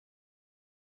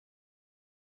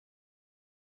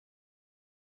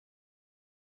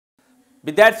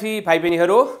विद्यार्थी भाइ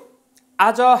बहिनीहरू,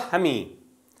 आज हामी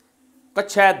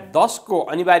कक्षा 10 को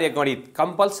अनिवार्य गणित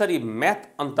कम्पल्सरी म्याथ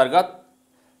अन्तर्गत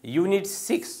युनिट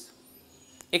 6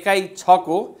 एकाइ 6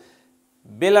 को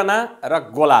बेलना र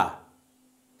गोला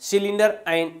सिलिन्डर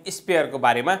एन्ड स्पेयरको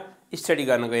बारेमा स्टडी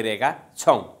गर्न गइरहेका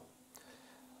छौं।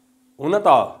 हुन त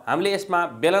हामीले यसमा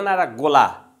बेलना र गोला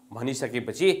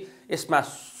भनिसकेपछि यसमा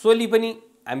सोली पनि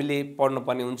हामीले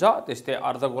पढ्नुपर्ने हुन्छ, त्यस्तै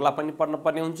अर्धगोला पनि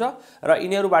पढ्नुपर्ने हुन्छ र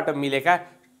यिनीहरूबाट मिलेका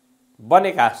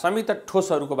बनेका संयुक्त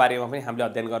ठोसहरूको बारेमा पनि हामीले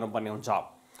अध्ययन गर्नुपर्ने हुन्छ।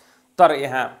 तर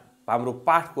यहाँ हाम्रो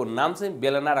पाठको नाम चाहिँ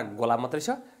बेलना र गोला मात्रै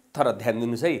छ। तर ध्यान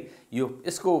दिनुस् है,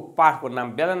 यसको पाठको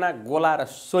नाम बेलना, गोला र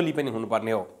सोली पनि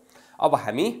हुनुपर्ने हो। अब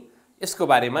हामी यसको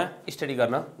बारेमा स्टडी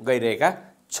गर्न गइरहेका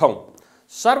छौं।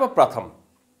 सर्वप्रथम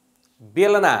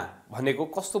बेलना भनेको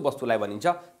कस्तो वस्तुलाई भनिन्छ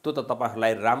त्यो त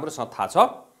तपाईहरुलाई राम्रोसँग थाहा छ।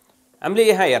 हामीले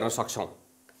यहाँ हेर्न सक्छौं।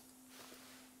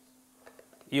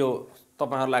 यो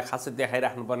तपाईहरुलाई खासै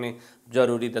देखाइराख्नुपर्ने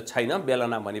जरुरी त छैन।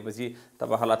 बेलना भनेपछि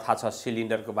तपाईहरुलाई थाहा छ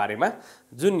सिलिन्डरको बारेमा,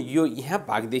 जुन यो यहाँ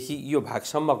भागदेखि यो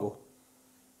भागसम्मको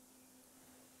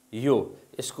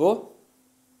यसको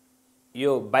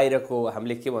यो बाहिरको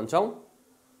हामीले के भन्छौं,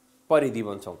 परिधि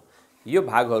भन्छौं। यो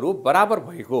भागहरू बराबर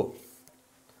भएको,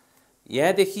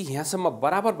 यहाँदेखि यहाँसम्म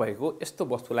बराबर भएको यस्तो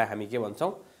वस्तुलाई हामी के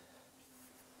भन्छौं,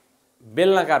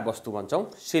 बेलनाकार वस्तु भन्छौं,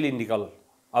 सिलिन्ड्रिकल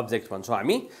अब्जेक्ट भन्छौं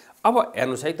हामी। अब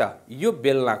हेर्नुस् है त, यो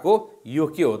बेलनाको यो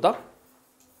के हो त,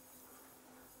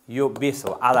 यो बेस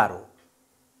हो, आधार हो।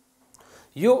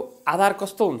 यो आधार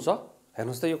कस्तो हुन्छ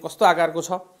हेर्नुस् त, यो कस्तो आकारको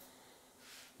छ,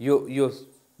 यो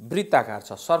वृत्ताकार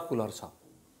छ, सर्कुलर छ।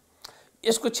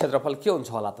 यसको क्षेत्रफल के हुन्छ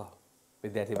होला त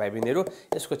विद्यार्थी भाइ बहिनीहरू?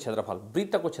 यसको क्षेत्रफल,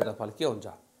 वृत्तको क्षेत्रफल के हुन्छ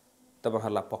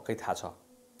तपाईहरुलाई पक्कै थाहा छ।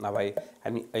 नभए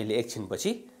हामी अहिले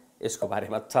एकछिनपछि यसको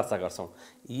बारेमा चर्चा गर्छौं।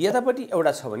 यतापट्टि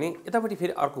एउटा छ भने यतापट्टि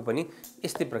फेरि अर्को पनि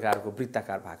यस्तै प्रकारको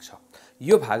वृत्ताकार भाग छ।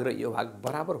 यो भाग र यो भाग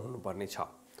बराबर हुनुपर्ने छ।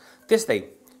 त्यस्तै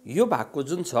यो भागको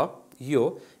जुन छ,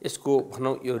 यसको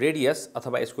भनौं यो रेडियस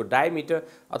अथवा यसको डायमिटर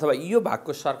अथवा यो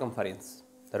भागको सर्कम्फरेन्स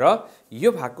र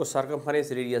यो भागको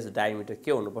सर्कम्फरेन्स, रेडियस, डायमिटर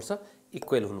के हुनुपर्छ,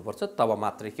 इक्वल हुनुपर्छ। तब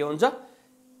मात्रै के हुन्छ,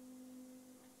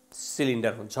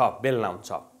 सिलिन्डर हुन्छ, बेलना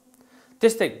हुन्छ।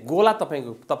 त्यस्तै गोला,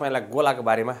 तपाईलाई गोलाको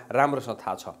बारेमा राम्रोसँग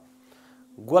थाहा छ।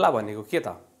 गोला भनेको के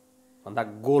त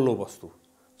भन्दा गोलो वस्तु,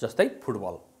 जस्तै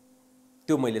फुटबल।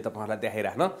 त्यो मैले तपाईहरुलाई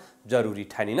देखाइराख्न जरुरी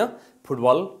ठानिन।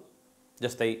 फुटबल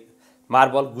जस्तै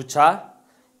मार्बल, गुच्छा,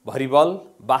 भलिबल,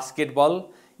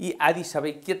 बास्केटबल, यी आदि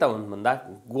सबै के त हुन् भन्दा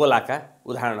गोलाका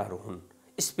उदाहरणहरू हुन्,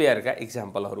 स्पेयरका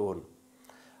एक्जाम्पलहरू हुन्।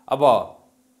 अब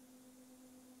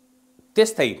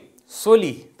त्यस्तै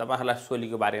सोली, तपाईहरुलाई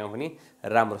सोलीको बारेमा पनि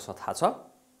राम्रोसँग थाहा छ।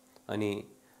 अनि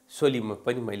सोलीमा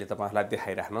पनि मैले तपाईहरुलाई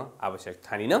देखाइराख्न आवश्यक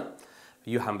ठानिन।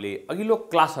 यो हामीले अघिल्लो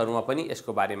क्लासहरुमा पनि यसको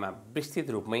बारेमा विस्तृत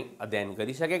रूपमै अध्ययन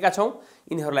गरिसकेका छौं।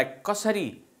 यिनीहरूलाई कसरी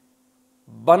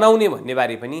बनाउने भन्ने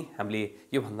बारे पनि हामीले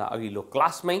यो भन्दा अघिल्लो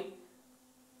क्लासमै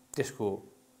त्यसको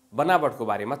बनावटको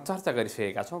बारेमा चर्चा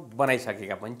गरिसकेका छौं,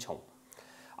 बनाइसकेका पनि छौं।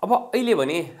 अब अहिले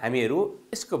भने हामीहरू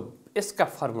यसका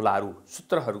फर्मुलाहरू,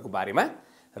 सूत्रहरूको बारेमा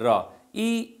र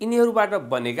यिनीहरूबाट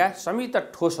बनेका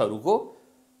संयुक्त ठोसहरूको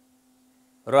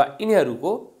र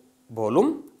यिनीहरूको भोल्युम,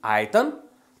 आयतन,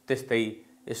 त्यस्तै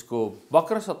यसको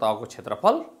वक्र सतहको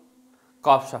क्षेत्रफल,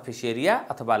 कर्व सर्फेस एरिया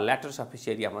अथवा ल्याटरल सर्फेस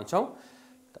एरिया भन्छौं,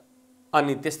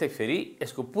 अनि त्यस्तै फेरि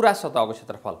यसको पूरा सतहको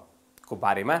क्षेत्रफलको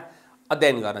बारेमा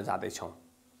अध्ययन गर्न जाँदैछौं।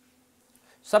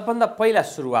 सबभन्दा पहिला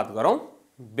सुरुवात गरौं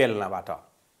बेलनाबाट।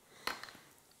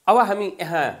 अब हामी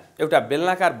यहाँ एउटा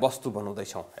बेलनाकार वस्तु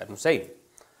बनाउँदैछौं। हेर्नुस् है,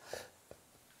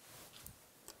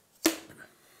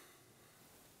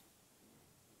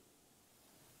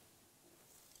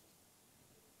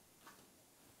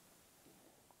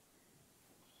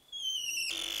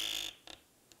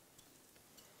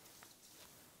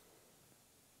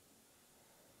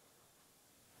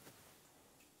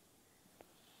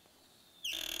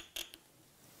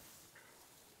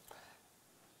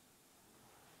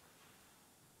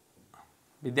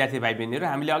 विद्यार्थी भाइ बहिनीहरू,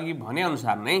 हामीले अघि भने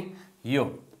अनुसार नै यो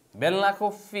बेलनाको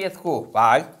फेदको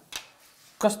भाग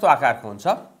कस्तो आकारको हुन्छ,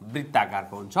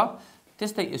 वृत्ताकारको हुन्छ।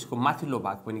 त्यस्तै यसको माथिल्लो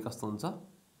भाग पनि कस्तो हुन्छ,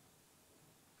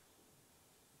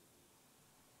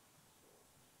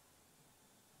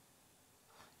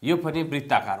 यो पनि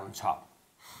वृत्ताकार हुन्छ।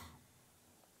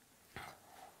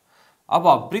 अब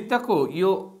वृत्तको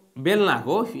यो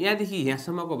बेलनाको यहाँदेखि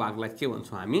यहाँसम्मको भागलाई के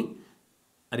भन्छौं हामी,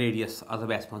 रेडियस अथवा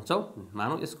व्यास भन्छौं।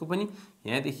 मानौ यसको पनि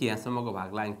यहाँदेखि यहाँसम्मको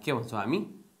भागलाई के भन्छौं हामी,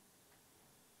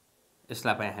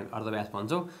 यसलाई पनि हामी अर्धव्यास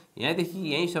भन्छौं। यहाँदेखि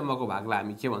यहीँसम्मको भागलाई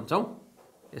हामी के भन्छौं,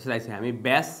 यसलाई चाहिँ हामी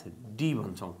व्यास डी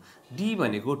भन्छौं। डी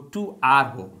भनेको 2r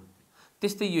हो।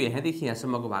 त्यस्तै यो यहाँदेखि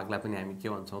यहाँसम्मको भागलाई पनि हामी के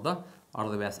भन्छौं त,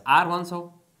 अर्धव्यास r भन्छौं।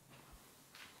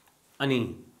 अनि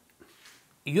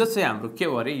यो चाहिँ हाम्रो के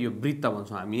हो अरे यो वृत्त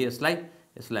भन्छौँ हामी यसलाई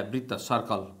वृत्त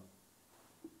सर्कल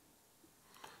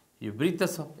यो वृत्त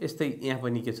छ यस्तै यहाँ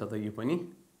पनि के छ त यो पनि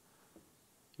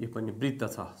वृत्त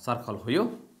छ सर्कल हो यो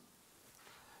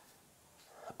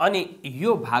अनि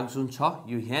यो भाग जुन छ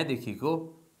यो यहाँदेखिको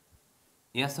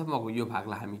यहाँसम्मको यो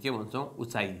भागलाई हामी के भन्छौँ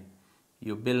उचाइ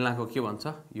यो बेलनाको के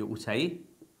भन्छ यो उचाइ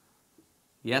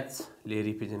h ले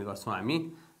रिप्रेजेन्ट गर्छौँ हामी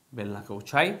बेलनाको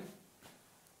उचाइ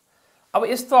अब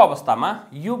यस्तो अवस्थामा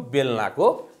यो बेलनाको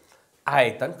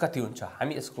आयतन कति हुन्छ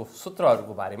हामी यसको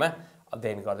सूत्रहरूको बारेमा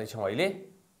अध्ययन गर्दैछौँ अहिले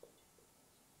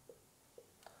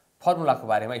फर्मुलाको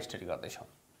बारेमा स्टडी गर्दैछौँ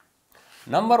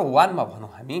नम्बर 1 मा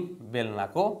भनौँ हामी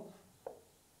बेलनाको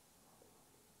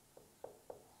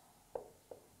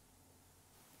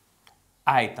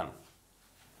आयतन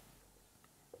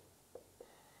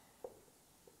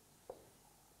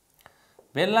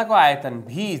बेलनाको आयतन v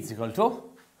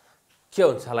के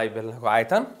हुन्छ होला बेलनाको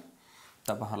आयतन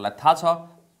तपाईहरुलाई थाहा छ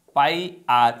पाई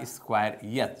r स्क्वायर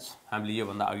h हामीले यो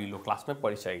भन्दा अघिल्लो क्लासमै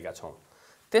पढिसकेका छौं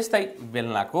त्यस्तै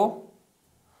बेलनाको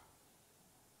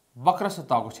वक्र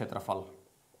सतहको क्षेत्रफल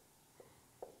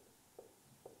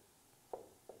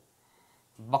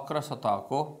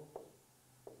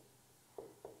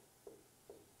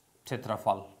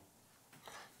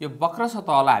यो वक्र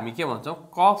सतहलाई हामी के भन्छौं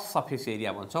कर्व सर्फेस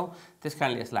एरिया भन्छौं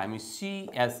त्यसकारणले यसलाई हामी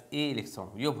CSA लेख्छौं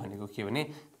यो भनेको के भने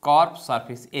कर्व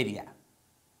सर्फेस एरिया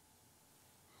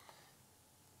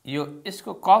यो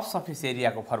यसको कर्व सर्फेस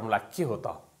एरियाको फर्मुला के हो त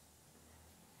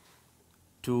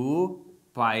 2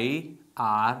 पाई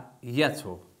r h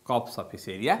हो कर्व सर्फेस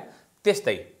एरिया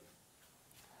त्यस्तै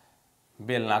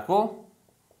बेलनाको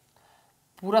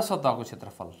पूरा सतहको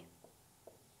क्षेत्रफल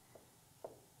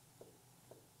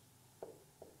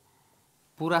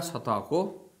पूरा सतहको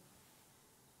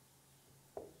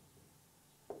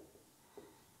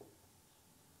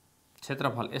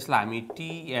क्षेत्रफल यसलाई हामी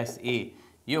TSA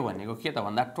यो भनेको के त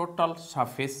भन्दा total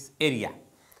surface area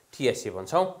TSA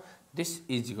भन्छौं this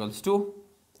is equals to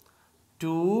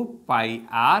 2 pie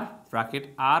r bracket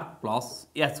r plus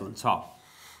h हुन्छ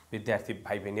विद्यार्थी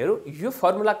भाइ बहिनीहरु यो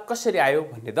फर्मुला कसरी आयो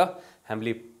भन्ने त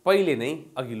हामीले पहिले नै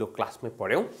अघिल्लो क्लासमै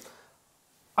पढ्यौं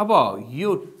अब यो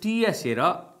TSA र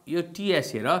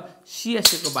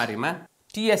CSA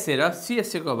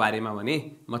को बारेमा भने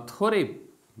म थोरै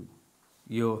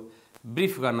यो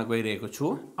ब्रीफ गर्न गइरहेको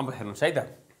छु अब हेर्नुस् है त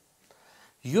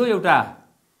यो एउटा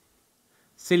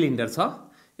सिलिन्डर छ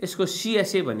यसको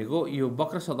CSA भनेको यो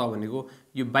वक्र सतह भनेको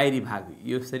यो बाहिरी भाग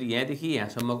यो यसरी यहाँदेखि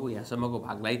यहाँसम्मको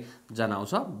भागलाई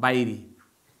जनाउँछ बाहिरी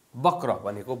वक्र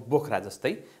भनेको बोक्रा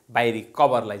जस्तै बाहिरी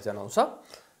कभरलाई जनाउँछ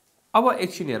अब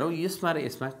एकछिन हेरौं यसमा र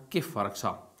यसमा के फरक छ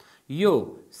यो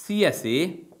CSA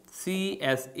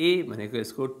भनेको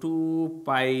यसको 2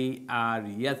 पाई r h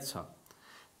छ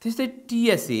त्यस्तै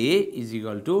TSA इज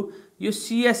इक्वल टु यो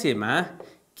CSA मा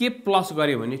के प्लस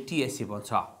गर्यो भने TSA बन्छ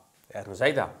हेर्नुस्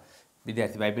है त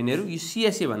विद्यार्थी भाइ बहिनीहरु यो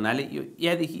CSA भन्नाले यो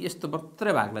यहाँदेखि यस्तो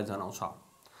मात्रै भागलाई जनाउँछ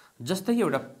जस्तै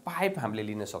एउटा पाइप हामीले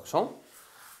लिन सक्छौं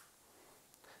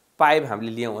पाइप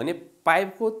हामीले लियौं भने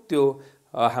पाइपको त्यो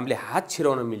हामीले हात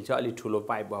छिराउन मिल्छ अलि ठुलो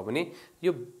पाइप भयो भने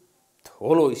यो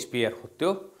होलो स्पेयर हो त्यो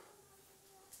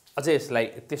अझै यसलाई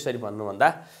त्यसरी भन्नु भन्दा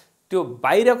त्यो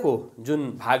बाहिरको जुन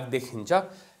भाग देखिन्छ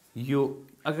यो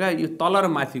अगाडि यो तल र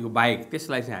माथिको बाहेक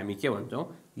त्यसलाई चाहिँ हामी के भन्छौं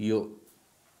यो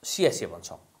CSA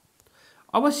भन्छौं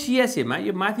अब CSA मा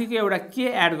यो माथिको एउटा के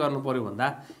एड गर्नु पर्यो भन्दा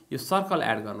यो सर्कल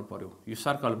एड गर्नु पर्यो यो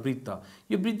सर्कल वृत्त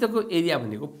यो वृत्तको एरिया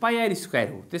भनेको पाई r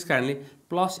स्क्वायर हो त्यसकारणले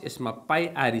प्लस यसमा पाई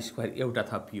r स्क्वायर एउटा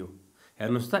थपियो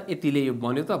हेर्नुस् त यतिले यो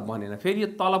बन्यो त बनेन फेरि यो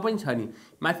तल पनि छ नि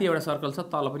माथि एउटा सर्कल छ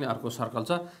तल पनि अर्को सर्कल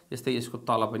छ यस्तै यसको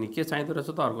तल पनि के चाहिँदो रहेछ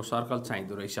त अर्को सर्कल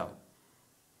चाहिँदो रहेछ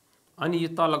अनि यो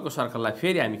तलको सर्कललाई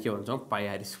फेरि हामी के भन्छौं पाई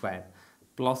r square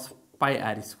plus pi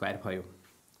r square भयो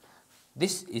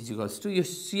दिस इज इक्वल्स टु यो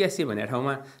CSA भन्ने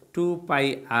ठाउँमा 2 पाई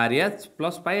r h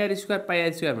plus pi r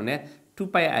square भने 2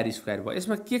 पाई r स्क्वायर भयो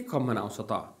यसमा के कमन आउँछ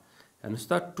त हेर्नुस्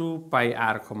त 2 पाई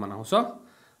r कमन आउँछ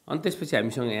अनि त्यसपछि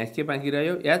हामीसँग यहाँ के बाँकी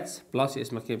रह्यो h प्लस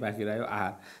यसमा के बाँकी रह्यो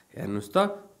r हेर्नुस् त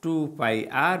 2 पाई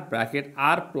r bracket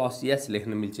r plus h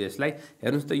लेख्न मिल्छ यसलाई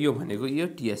हेर्नुस् त यो भनेको यो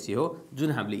TSA हो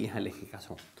जुन हामीले यहाँ लेखेका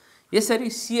छौं यसरी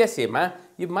CSA मा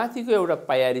यो माथिको एउटा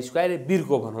पाई r स्क्वायर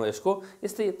बिर्को भनौं यसको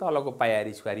यस्तै तलको पाई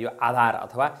r स्क्वायर यो आधार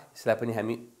अथवा यसलाई पनि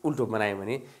हामी उल्टो बनायौं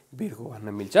भने बिर्को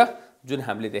भन्न मिल्छ जुन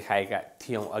हामीले देखाएका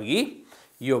थियौं अघि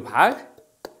यो भाग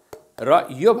र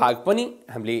यो भाग पनि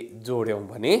हामीले जोड्यौं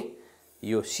भने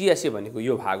यो CSA भनेको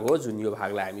यो भाग हो जुन यो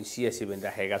भागलाई हामी CSA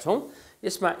भनिराखेका छौं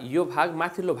यसमा यो भाग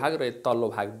माथिल्लो भाग र तल्लो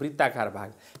भाग वृत्ताकार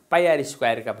भाग पाई r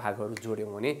स्क्वायरका भागहरू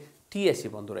जोड्यौं भने TSA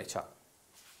बन्दो रहेछ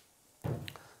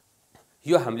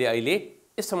यो हामीले अहिले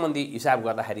यस सम्बन्धी हिसाब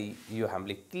गर्दाखेरि यो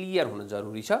हामीले क्लियर हुन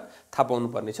जरुरी छ, थाहा पाउनु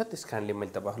पर्ने छ। त्यसकारणले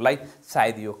मैले तपाईहरुलाई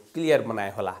सायद यो क्लियर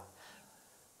बनाए होला।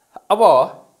 अब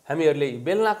हामीहरूले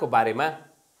बेलनाको बारेमा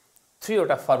 3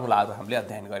 वटा फर्मुलाहरु हामीले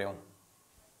अध्ययन गर्यौं।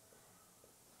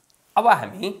 अब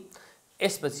हामी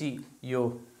यसपछि यो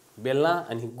बेलना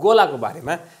अनि गोलाको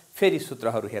बारेमा फेरि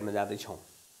सूत्रहरु हेर्न जाँदै छौं।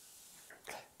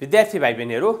 विद्यार्थी भाइ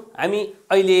बहिनीहरु, हामी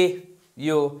अहिले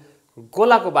यो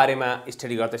गोलाको बारेमा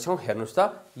स्टडी गर्दै छौं। हेर्नुस् त,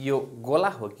 यो गोला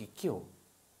हो कि के हो?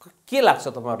 के लाग्छ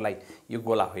तपाईहरुलाई? यो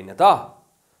गोला होइन त?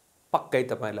 पक्कै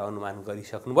तपाईले अनुमान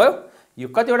गरिसक्नुभयो। यो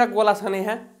कतिवटा गोला छन्?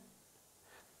 यहाँ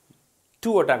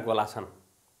 2 वटा गोला छन्,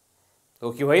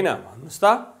 हो कि होइन? भन्नुस् त।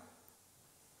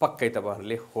 पक्कै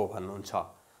तपाईहरुले हो भन्नुहुन्छ,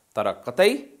 तर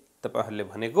कतै तपाईहरुले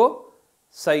भनेको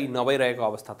सही नभइरहेको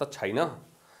अवस्था त छैन।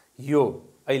 यो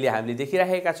अहिले हामीले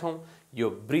देखिरहेका छौं, यो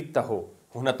वृत्त हो।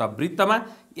 हुन त वृत्तमा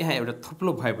यहाँ एउटा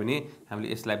थप्लो भयो भने हामीले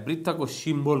यसलाई वृत्तको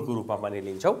सिम्बोलको रूपमा पनि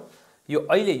लिन्छौं। यो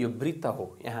अहिले यो वृत्त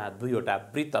हो। यहाँ 2 वटा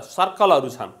वृत्त सर्कलहरु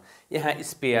छन्, यहाँ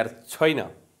स्फियर छैन।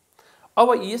 अब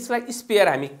यसलाई स्फियर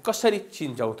हामी कसरी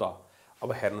चिन्छौं त? अब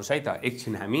हेर्नुस् है त,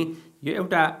 एकछिन हामी यो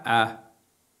एउटा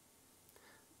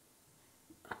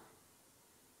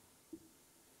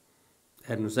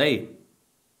हेर्नुस् है,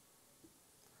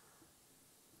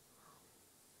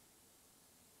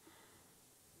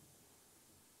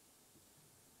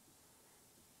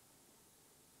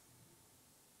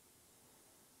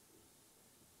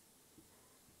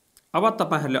 अब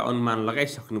तपाईहरुले अनुमान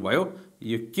लगाइसक्नुभयो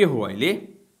यो के हो? अहिले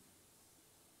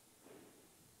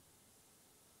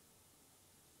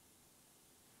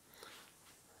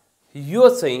यो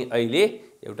चाहिँ अहिले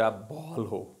एउटा बल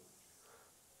हो,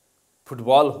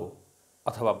 फुटबल हो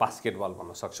अथवा बास्केटबल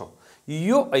भन्न सक्छौं।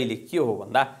 यो अहिले के हो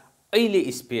भन्दा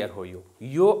अहिले स्फियर हो।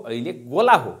 यो अहिले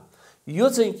गोला हो। यो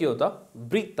चाहिँ के हो त?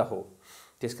 वृत्त हो।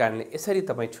 त्यसकारणले यसरी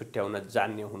तपाई छुट्याउन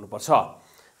जान्ने हुनुपर्छ।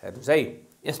 हेर्नुस्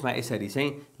है, यसमा यसरी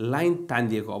चाहिँ लाइन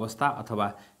तानिएको अवस्था अथवा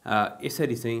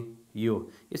यसरी चाहिँ यो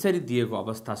यसरी दिएको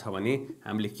अवस्था छ भने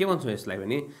हामीले के भन्छौं यसलाई?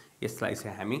 भने यसलाई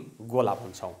चाहिँ हामी गोला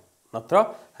भन्छौं, नत्र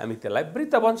हामी त्यसलाई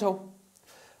वृत्त भन्छौं।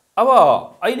 अब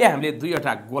अहिले हामीले 2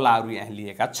 वटा गोलाहरु यहाँ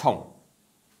लिएका छौं।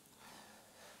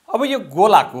 अब यो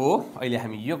गोलाको अहिले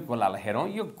हामी यो गोलालाई हेरौं।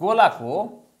 यो गोलाको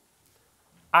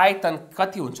आयतन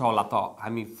कति हुन्छ होला त?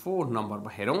 हामी 4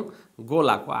 नम्बरमा हेरौं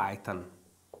गोलाको आयतन।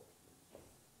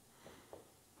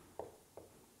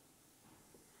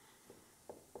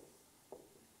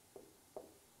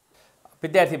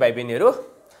 विद्यार्थी भाइ बहिनीहरु,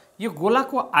 यो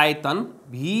गोलाको आयतन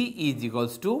V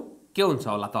के हुन्छ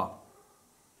होला त?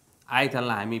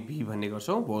 आयतनलाई हामी V भन्ने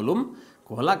गर्छौं, भोल्युम।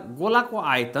 गोलाको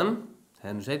आयतन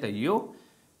हेर्नुस् है त, यो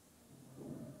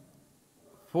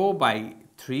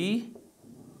 4/3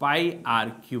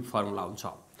 πr³ फर्मुला हुन्छ।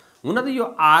 हुन त यो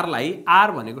r लाई r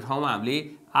भनेको ठाउँमा हामीले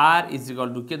r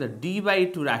के त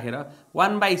d/2 राखेर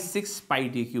 1/6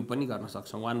 πd³ पनि गर्न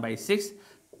सक्छौं, 1/6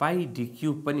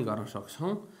 πd³ पनि गर्न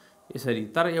सक्छौं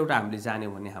यसरी। तर एउटा हामीले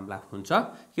जान्यौं भने हामीलाई हुन्छ,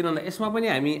 किनभने यसमा पनि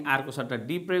हामी r को सट्टा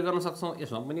d प्रयोग गर्न सक्छौं,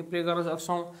 यसमा पनि प्रयोग गर्न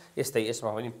सक्छौं, यस्तै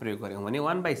यसमा पनि प्रयोग गर्यौं भने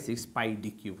 1/6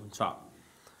 πd³ हुन्छ।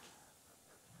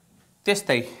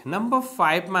 त्यस्तै नम्बर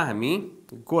 5 मा हामी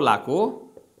गोलाको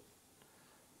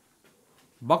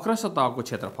वक्र सतहको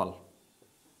क्षेत्रफल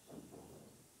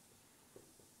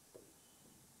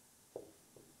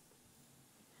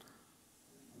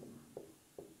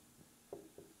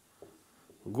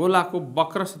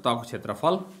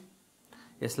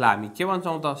यसलाई हामी के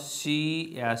भन्छौं त?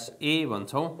 CSA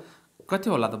भन्छौं। कति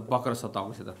होला त वक्र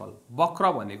सतहको क्षेत्रफल?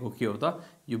 वक्र भनेको के हो त?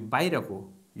 यो बाहिरको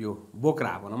यो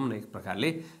बोक्रा भनौं न, एक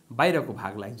प्रकारले बाहिरको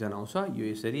भागलाई जनाउँछ। यो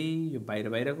यसरी यो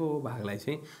बाहिरको भागलाई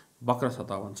चाहिँ वक्र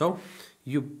सतह भन्छौं।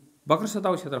 यो वक्र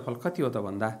सतहको क्षेत्रफल कति हो त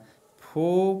भन्दा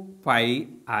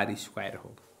 4πr²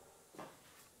 हो।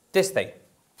 त्यस्तै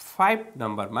 5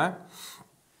 नम्बरमा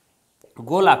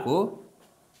गोलाको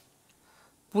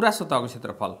पूरा सतहको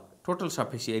क्षेत्रफल, टोटल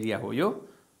सर्फेस एरिया हो। यो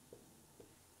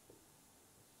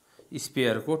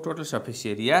स्फियरको टोटल सर्फेस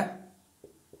एरिया,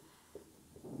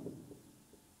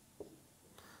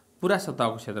 पूरा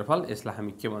सतहको क्षेत्रफल, यसलाई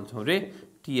हामी के भन्छौं रे?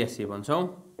 TSA भन्छौं।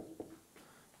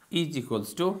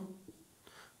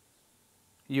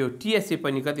 यो TSA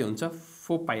पनि कति हुन्छ?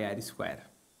 4πr²।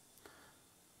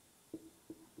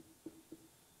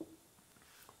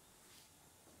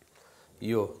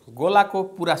 यो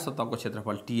गोलाको पूरा सतहको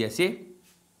क्षेत्रफल TSA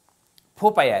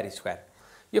 4πr²।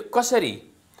 यो कसरी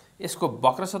यसको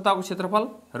वक्र सतहको क्षेत्रफल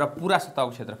र पूरा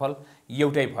सतहको क्षेत्रफल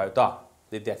एउटै भयो त?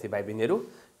 विद्यार्थी भाइ बहिनीहरु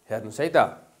हेर्नुस् है त।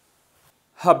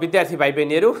 विद्यार्थी भाइ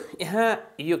बहिनीहरु,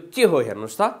 यहाँ यो के हो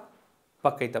हेर्नुस् त?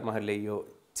 पक्कै तपाईहरुले यो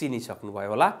चिनिसक्नुभयो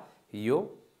होला। यो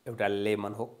एउटा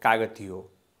लेमन हो, कागती हो।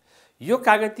 यो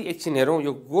कागती एकछिन हेरौं,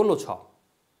 यो गोलो छ,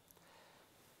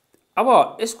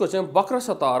 अब यसको चाहिँ वक्र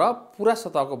सतह र पुरा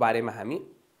सतहको बारेमा हामी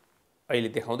अहिले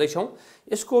देखाउँदैछौँ।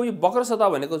 यसको यो वक्र सतह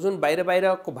भनेको जुन बाहिर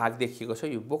बाहिरको भाग देखिएको छ,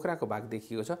 यो बोक्राको भाग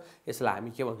देखिएको छ, यसलाई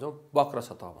हामी के भन्छौँ? वक्र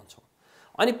सतह भन्छौँ।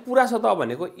 अनि पुरा सतह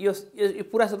भनेको यो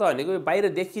पुरा सतह भनेको बाहिर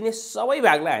देखिने सबै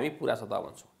भागलाई हामी पुरा सतह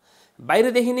भन्छौँ।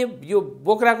 बाहिर देखिने यो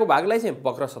बोक्राको भागलाई चाहिँ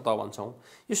वक्र सतह भन्छौँ।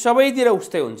 यो सबैतिर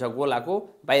उस्तै हुन्छ, गोलाको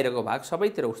बाहिरको भाग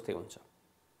सबैतिर उस्तै हुन्छ।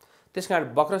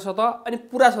 त्यसकारण वक्र सतह अनि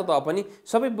पुरा सतह पनि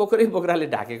सबै बोक्राले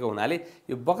ढाकेको हुनाले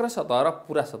यो वक्र सतह र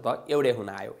पुरा सतह एउटै हुन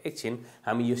आयो। एकछिन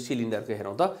हामी यो सिलिन्डरको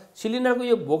हेरौँ त। सिलिन्डरको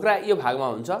यो बोक्रा यो भागमा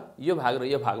हुन्छ, यो भाग र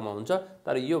यो भागमा हुन्छ,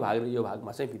 तर यो भाग र यो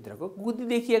भागमा चाहिँ भित्रको गुदी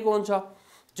देखिएको हुन्छ।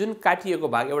 जुन काटिएको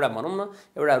भाग एउटा भनौँ न,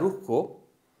 एउटा रुखको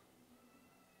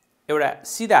एउटा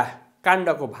सिधा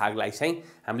काण्डको भागलाई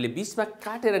चाहिँ हामीले बिचमा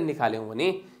काटेर निकाल्यौँ भने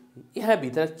यहाँ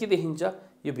भित्र के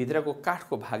देखिन्छ? यो भित्रको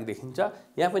काठको भाग देखिन्छ,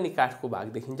 यहाँ पनि काठको भाग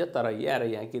देखिन्छ, तर यहाँ र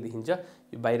यहाँ के देखिन्छ?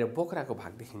 यो बाहिर बोक्राको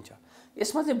भाग देखिन्छ।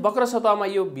 यसमा चाहिँ वक्र सतहमा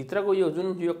यो भित्रको यो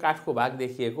जुन यो काठको भाग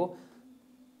देखिएको,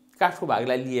 काठको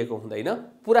भागलाई लिएको हुँदैन।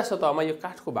 पुरा सतहमा यो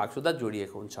काठको भाग सुद्धा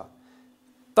जोडिएको हुन्छ।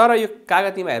 तर यो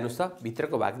कागतीमा हेर्नुहोस् त,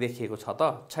 भित्रको भाग देखिएको छ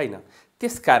त? छैन।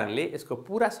 त्यसकारणले यसको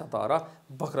पुरा सतह र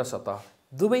वक्र सतह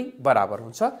दुवै बराबर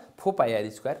हुन्छ,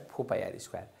 4πr²,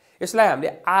 4πr²। यसलाई हामीले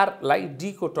आरलाई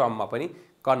डी को टर्ममा पनि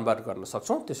कन्भर्ट गर्न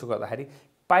सक्छौँ। त्यसो गर्दाखेरि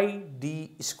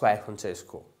πd² हुन्छ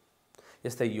यसको।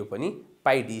 यस्तै यो पनि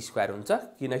πd² हुन्छ,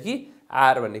 किनकि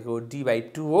आर भनेको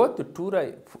d/2 हो। त्यो 2 र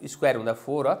स्क्वायर हुँदा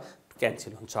 4 र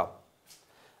क्यान्सल हुन्छ।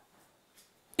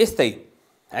 यस्तै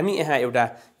हामी यहाँ एउटा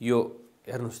यो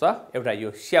हेर्नुहोस् त, एउटा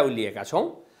यो स्याउ लिएका छौँ।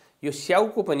 यो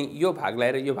स्याउको पनि यो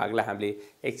भागलाई र यो भागलाई हामीले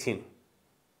एकछिन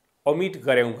ओमिट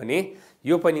गऱ्यौँ भने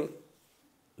यो पनि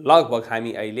लगभग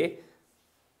हामी अहिले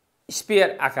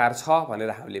स्पेयर आकार छ भनेर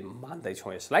हामीले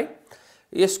मान्दैछौँ यसलाई।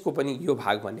 यसको पनि यो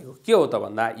भाग भनेको के हो त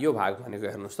भन्दा, यो भाग भनेको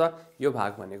हेर्नुहोस् त, यो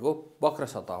भाग भनेको वक्र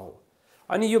सतह हो।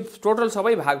 अनि यो टोटल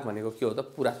सबै भाग भनेको के हो त?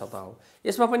 पुरा सतह हो।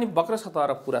 यसमा पनि वक्र सतह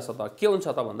र पुरा सतह के हुन्छ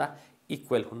त भन्दा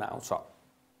इक्वल हुन आउँछ।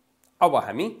 अब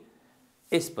हामी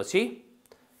यसपछि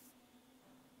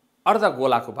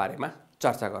अर्धगोलाको बारेमा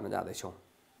चर्चा गर्न जाँदैछौँ।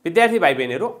 विद्यार्थी भाइ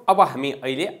बहिनीहरू, अब हामी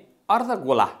अहिले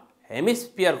अर्धगोला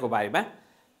हेमिस्फियरको बारेमा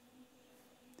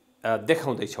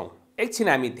देखाउँदैछौँ। एकछिन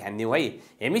हामी ध्यान दिउँ है।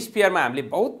 हेमिस्फियरमा हामीले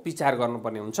बहुत विचार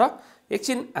गर्नुपर्ने हुन्छ।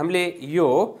 एकछिन हामीले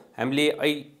अहिले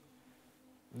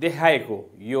देखाएको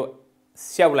यो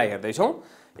स्याउलाई हेर्दैछौँ।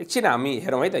 एकछिन हामी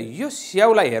हेरौँ है त। यो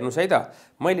स्याउलाई हेर्नुहोस् है त,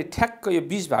 मैले ठ्याक्क यो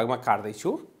 20 भागमा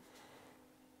काट्दैछु।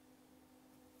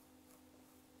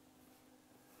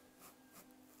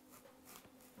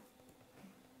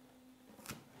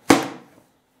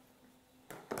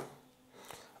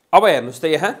 अब हेर्नुहोस् त,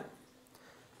 यहाँ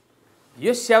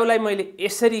यो स्याउलाई मैले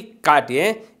यसरी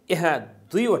काटेँ। यहाँ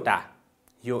दुईवटा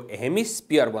यो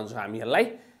हेमिस्फियर भन्छौँ हामी यसलाई।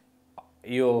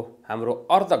 यो हाम्रो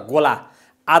अर्धगोला,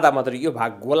 आधा मात्र यो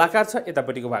भाग गोलाकार छ,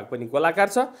 यतापट्टिको भाग पनि गोलाकार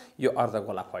छ। यो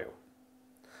अर्धगोला भयो।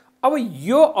 अब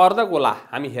यो अर्धगोला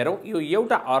हामी हेरौँ, यो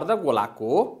एउटा अर्धगोलाको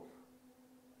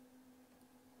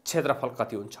क्षेत्रफल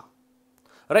कति हुन्छ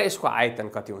र यसको आयतन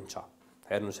कति हुन्छ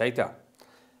हेर्नुहोस् है त।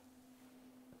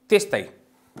 त्यस्तै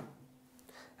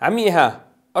हामी यहाँ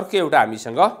अर्को एउटा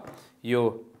हामीसँग यो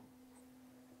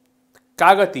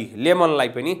कागती लेमनलाई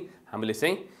पनि हामीले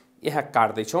चाहिँ यहाँ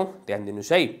काट्दैछौँ। ध्यान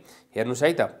दिनुहोस् है। हेर्नुहोस्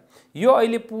है त, यो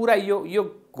अहिले पुरा यो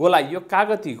गोला, यो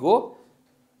कागतीको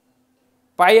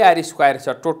πr² छ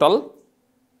टोटल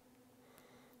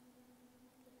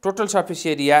सर्फेस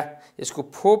एरिया यसको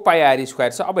 4πr²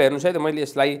 छ। अब हेर्नुहोस् है त, मैले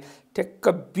यसलाई ठ्याक्क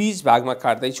 20 भागमा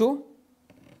काट्दैछु।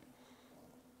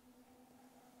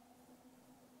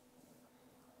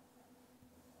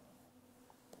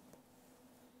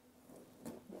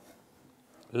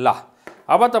 ल,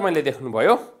 अब तपाईँले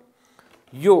देख्नुभयो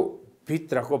यो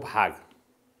भित्रको भाग।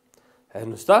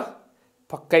 हेर्नुहोस् त,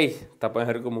 पक्कै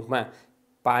तपाईँहरूको मुखमा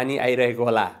पानी आइरहेको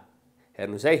होला।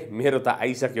 हेर्नुहोस् है, मेरो त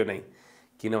आइसक्यो नै।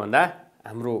 किन भन्दा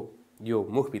हाम्रो यो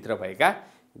मुखभित्र भएका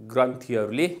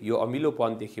ग्रन्थीहरूले यो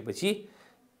अमिलोपन देखेपछि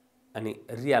अनि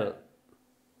रियाल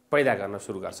पैदा गर्न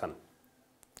सुरु गर्छन्।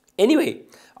 एनिवे,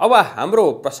 अब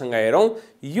हाम्रो प्रसङ्ग हेरौँ।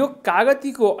 यो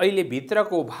कागतीको अहिले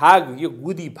भित्रको भाग, यो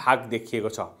गुदी भाग देखिएको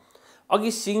छ।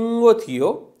 अघि सिङ्गो थियो,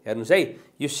 हेर्नुहोस् है,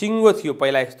 यो सिङ्गो थियो,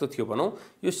 पहिला यस्तो थियो भनौँ।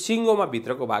 यो सिङ्गोमा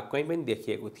भित्रको भाग कहीँ पनि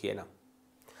देखिएको थिएन।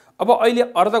 अब अहिले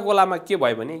अर्धगोलामा के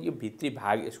भयो भने यो भित्री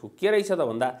भाग यसको के रहेछ त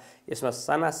भन्दा, यसमा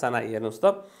साना साना हेर्नुहोस्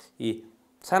त, यी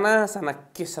साना साना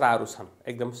केसराहरू छन्,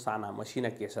 एकदम साना मसिना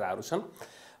केसराहरू छन्।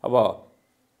 अब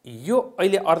यो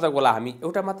अहिले अर्धगोला, हामी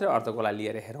एउटा मात्रै अर्धगोला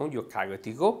लिएर हेरौँ।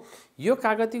 यो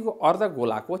कागतीको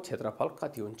अर्धगोलाको क्षेत्रफल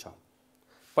कति हुन्छ?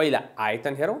 पहिला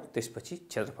आयतन हेरौँ, त्यसपछि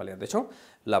क्षेत्रफल हेर्दैछौँ।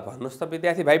 ल भन्नुहोस् त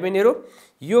विद्यार्थी भाइ बहिनीहरू,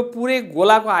 यो पुरै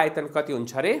गोलाको आयतन कति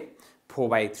हुन्छ अरे?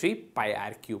 4/3 पाई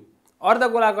आर क्युब।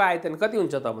 अर्धगोलाको आयतन कति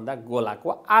हुन्छ त भन्दा गोलाको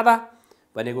आधा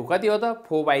भनेको कति हो त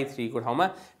 4/3 को ठाउँमा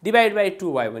डिभाइड बाई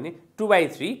 2 भयो भने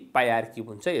 2/3 पाई आर क्युब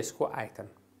हुन्छ यसको आयतन।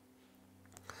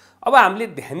 अब हामीले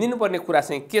ध्यान दिनुपर्ने कुरा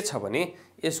चाहिँ के छ भने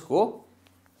यसको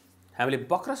हामीले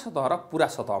वक्र सतह र पूरा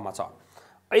सतहमा छ।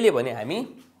 अहिले भने हामी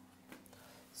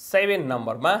 7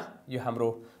 नम्बरमा यो हाम्रो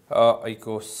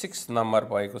अहिलेको 6 नम्बर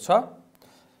भएको छ।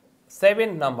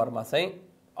 7 नम्बरमा चाहिँ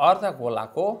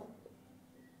अर्धगोलाको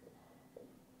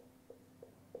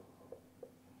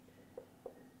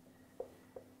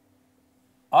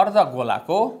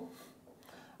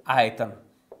आयतन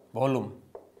भोल्युम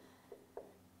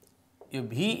यो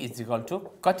v इक्वल टु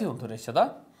कति हुँदो रहेछ त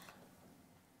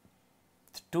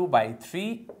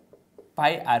 2/3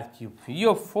 पाई आर क्युब।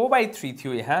 यो 4/3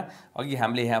 थियो यहाँ अघि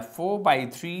हामीले यहाँ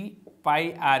 4/3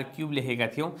 पाई आर क्युब लेखेका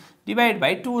थियौं डिभाइड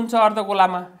बाई 2 हुन्छ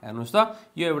अर्धगोलामा। हेर्नुस् त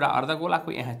यो एउटा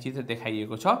अर्धगोलाको यहाँ चित्र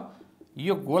देखाइएको छ।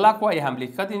 यो गोलाको हामीले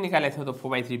कति निकालेको थियौं त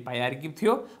 4/3 पाई आर क्युब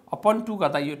थियो अपन 2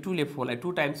 गर्दा यो 2 ले 4 लाई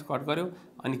 2 टाइम्स कट गर्यो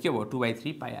अनि के भयो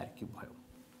 2/3 पाई आर क्युब भयो।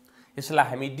 यसलाई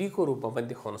हामी d को रूपमा पनि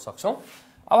देखाउन सक्छौं।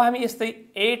 अब हामी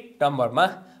यस्तै 8 नम्बरमा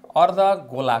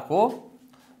अर्धगोलाको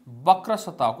वक्र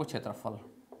सतहको क्षेत्रफल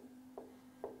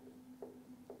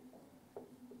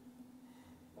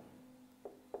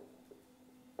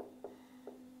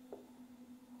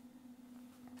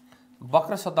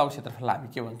वक्र सतहको क्षेत्रफललाई हामी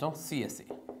के भन्छौं CSA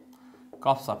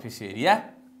curve surface area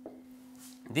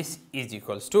this is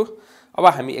equals to. अब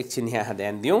हामी एकछिन यहाँ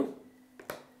ध्यान दियौं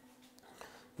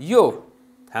यो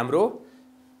हाम्रो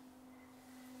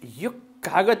यो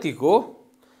कागतीको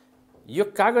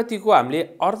हामीले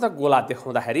अर्धगोला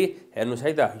देखाउँदाखेरि हेर्नुस्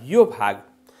है त यो भाग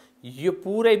यो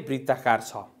पुरै वृत्ताकार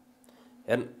छ।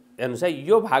 हेर्नुस् है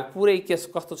यो भाग पुरै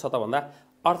कस्तो छ त भन्दा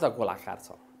अर्धगोलाकार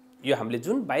छ। यो हामीले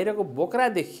जुन बाहिरको बोक्रा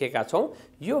देखेका छौं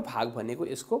यो भाग भनेको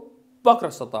यसको वक्र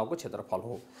सतहको क्षेत्रफल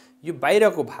हो। यो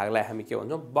बाहिरको भागलाई हामी के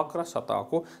भन्छौं वक्र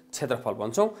सतहको क्षेत्रफल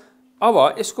भन्छौं।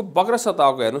 अब यसको वक्र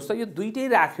सतहको हेर्नुस् त यो दुईटै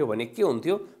राख्यो भने के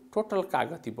हुन्थ्यो टोटल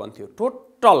कागती बन्थ्यो।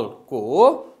 टोटलको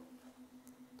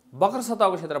वक्र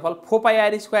सतहको क्षेत्रफल 4 पाई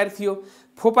आर स्क्वायर थियो।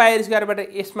 4 पाई आर स्क्वायरबाट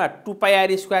यसमा 2 पाई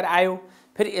आर स्क्वायर आयो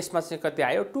फेरि यसमा चाहिँ कति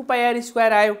आयो 2 पाई आर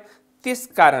स्क्वायर आयो।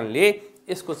 त्यसकारणले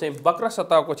यसको चाहिँ वक्र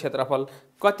सतहको क्षेत्रफल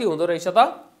कति हुँदो रहेछ त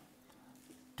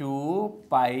 2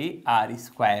 पाई आर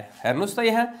स्क्वायर। हेर्नुस् त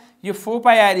यहाँ यो 4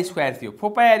 पाई आर स्क्वायर थियो 4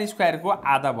 पाई आर स्क्वायरको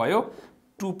आधा भयो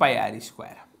 2 पाई आर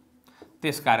स्क्वायर।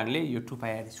 त्यसकारणले यो 2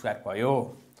 पाई आर स्क्वायर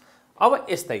भयो। अब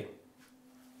यस्तै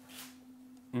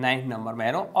 9 नम्बरमा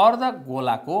हेरौं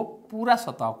अर्धगोलाको पूरा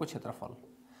सतहको क्षेत्रफल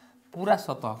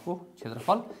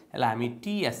यसलाई हामी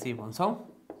TSA भन्छौं।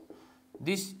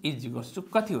 This is equals to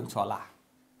कति हुन्छ होला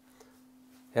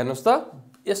हेर्नुस् त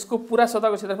यसको पूरा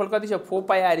सतहको क्षेत्रफल कति छ 4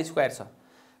 पाई आर स्क्वायर छ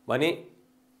भने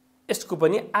यसको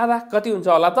पनि आधा कति हुन्छ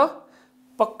होला त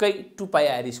पक्कै 2 पाई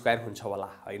आर स्क्वायर हुन्छ होला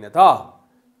हैन त।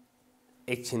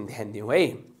 एकछिन ध्यान दिउँ है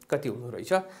कति हुँदो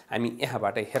रहेछ हामी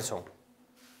यहाँबाट हेर्छौं।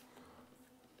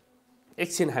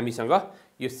 एकछिन हामीसँग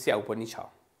यो स्याउ पनि छ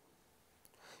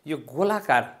यो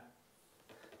गोलाकार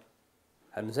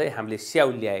हेर्नुस् है हामीले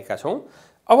स्याउ ल्याएका छौं।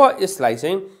 अब यसलाई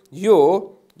चाहिँ यो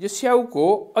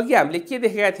स्याउको अघि हामीले के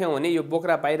देखेका थियौं भने यो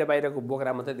बोक्रा बाहिरको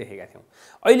बोक्रा मात्रै देखेका थियौं।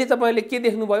 अहिले तपाईहरुले के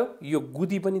देख्नुभयो यो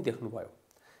गुदी पनि देख्नुभयो।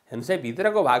 हेर्नुस् है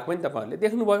भित्रको भाग पनि तपाईहरुले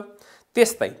देख्नुभयो।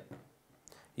 त्यस्तै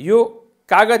यो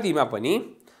कागतीमा पनि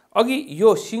अघि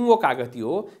यो सिंगो कागती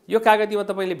हो यो कागतीमा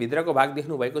तपाईले भित्रको भाग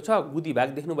देख्नु भएको छ गुदी भाग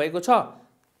देख्नु भएको छ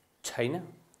छैन।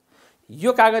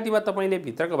 यो कागतीमा तपाईले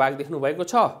भित्रको भाग देख्नु भएको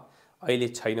छ अहिले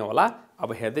छैन होला।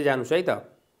 अब हेर्दै जानुस् है त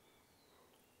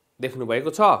देख्नु भएको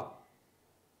छ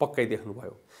पक्कै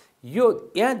देख्नुभयो।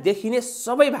 यो यहाँ देखिने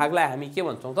सबै भागलाई हामी के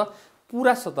भन्छौं त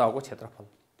पूरा सतहको क्षेत्रफल।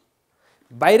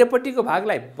 बाहिरपट्टिको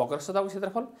भागलाई वक्र सतहको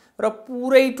क्षेत्रफल र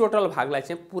पुरै टोटल भागलाई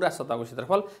चाहिँ पूरा सतहको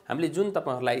क्षेत्रफल। हामीले जुन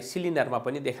तपाईहरुलाई सिलिन्डरमा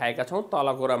पनि देखाएका छौं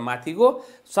तलको र माथिको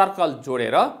सर्कल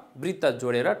जोडेर वृत्त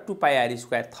जोडेर 2 पाई आर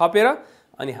स्क्वायर थपेर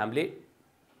अनि हामीले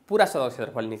पूरा सतहको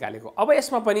क्षेत्रफल निकालेको। अब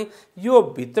यसमा पनि यो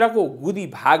भित्रको गुदी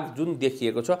भाग जुन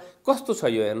देखिएको छ कस्तो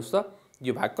छ यो हेर्नुस् त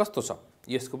यो भाग कस्तो छ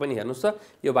यसको पनि हेर्नुस् त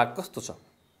यो भाग कस्तो छ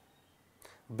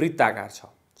वृत्ताकार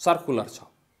छ सर्कुलर छ।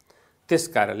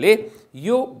 त्यसकारणले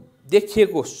यो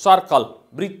देखिएको सर्कल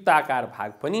वृत्ताकार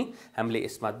भाग पनि हामीले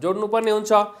यसमा जोड्नुपर्ने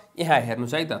हुन्छ। यहाँ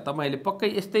हेर्नुस् है त तपाईले पक्कै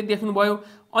यस्तै देख्नुभयो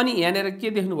अनि यहाँनेर के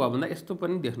देख्नुभयो भन्दा यस्तो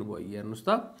पनि देख्नुभयो। हेर्नुस्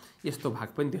त यस्तो भाग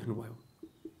पनि देख्नुभयो।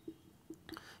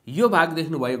 यो भाग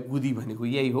देख्नुभयो गुदी भनेको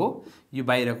यही हो। यो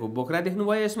बाहिरको बोक्रा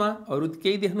देख्नुभयो यसमा अरु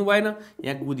केही देख्नु भएन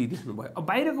यहाँ गुदी देख्नुभयो। अब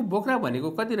बाहिरको बोक्रा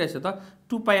भनेको कति रहेछ त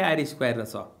 2 पाई आर स्क्वायर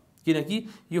रहेछ किनकि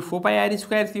यो 4 पाई आर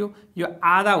स्क्वायर थियो यो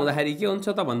आधा हुँदाखेरि के हुन्छ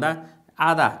त भन्दा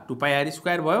आधा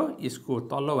 2πr² भयो, यसको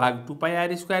तल्लो भाग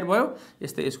 2πr² भयो,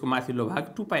 यस्तै यसको माथिल्लो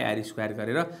भाग 2πr²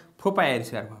 गरेर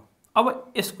 4πr² भयो।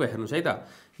 अब यसको हेर्नुस् है त,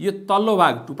 यो तल्लो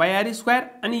भाग 2πr²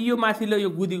 अनि यो माथिल्लो यो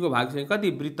गुदीको भाग चाहिँ कति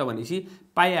वृत्त भनेपछि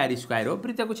πr² हो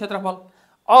वृत्तको क्षेत्रफल।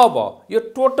 अब यो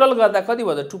टोटल गर्दा कति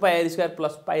भयो त 2πr²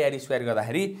 प्लस πr²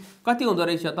 गर्दाखेरि कति हुँदो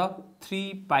रहेछ त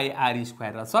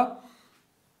 3πr² रहेछ।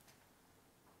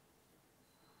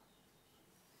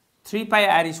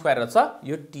 3πr² रहेछ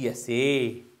यो टीएसए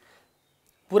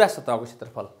पूरा सतहको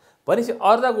क्षेत्रफल। भनेपछि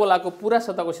अर्धगोलाको पूरा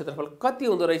सतहको क्षेत्रफल कति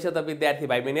हुँदो रहेछ त विद्यार्थी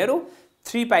भाइ बहिनीहरू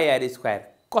 3πr²।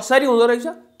 कसरी हुँदो रहेछ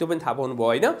त्यो पनि थाहा पाउनु भयो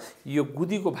होइन। यो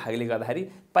गुदीको भागले गर्दाखेरि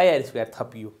πr²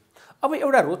 थपियो। अब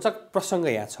एउटा रोचक प्रसङ्ग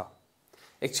यहाँ छ,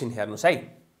 एकछिन हेर्नुस् है।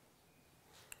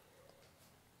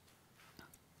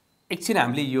 एकछिन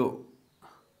हामीले यो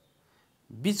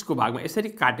बीचको भागमा यसरी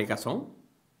काटेका छौं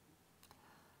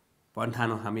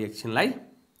भन्ठानौं हामी एकछिनलाई।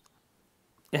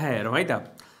 यहाँ हेरौँ है त,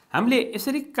 हामीले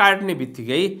यसरी काट्ने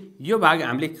बित्तिकै यो भाग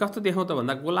हामीले कस्तो देख्यौं त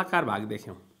भन्दा गोलाकार भाग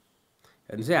देख्यौं।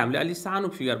 हेर्नुस् है, हामीले अलि सानो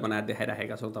फिगर बनाएर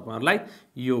देखाइराखेका छौं तपाईहरुलाई।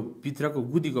 यो भित्रको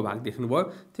गुदीको भाग देख्नुभयो,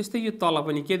 त्यस्तै यो तल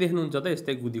पनि के देख्नुहुन्छ त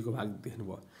यस्तै गुदीको भाग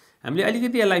देख्नुभयो। हामीले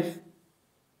अलिकति यसलाई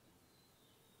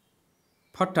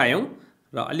फट्टायौं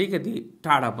र अलिकति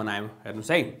टाढा बनायौं।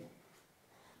 हेर्नुस् है,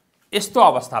 यस्तो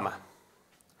अवस्थामा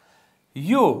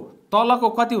यो तलको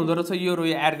कति हुँदो रहेछ यो रो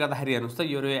एड गर्दाखेरि हेर्नुस् त,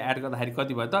 यो रो एड गर्दाखेरि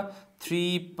कति भयो त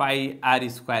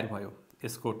 3πr² भयो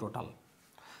यसको टोटल।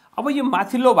 अब यो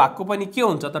माथिल्लो भागको पनि के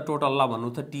हुन्छ त टोटल ल भन्नु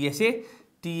त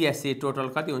टीएसए टोटल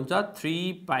कति हुन्छ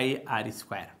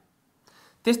 3πr²।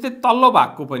 त्यस्तै तल्लो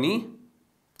भागको पनि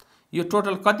यो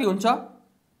टोटल कति हुन्छ,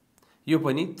 यो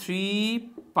पनि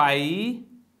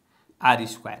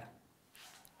 3πr²।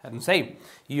 हेर्नुस् है,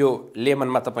 यो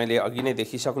लेमनमा तपाईले अघि नै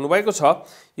देखिसक्नु भएको छ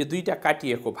यो दुईटा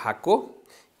काटिएको भागको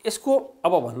यसको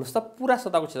अब भन्नुस् त पूरा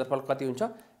सतहको क्षेत्रफल कति हुन्छ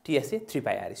टीएसए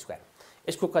 3πr²।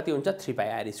 यसको कति हुन्छ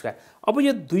 3πr²। अब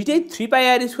यो दुईटै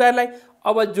 3πr² लाई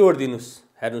अब जोड दिनुस्।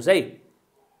 हेर्नुस् है,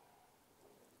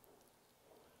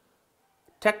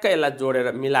 ठ्याक्क यसलाई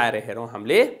जोडेर मिलाएर हेरौं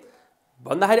हामीले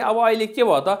भन्दाखेरि अब अहिले के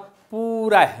भयो त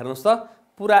पूरा हेर्नुस् त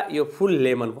पूरा यो फुल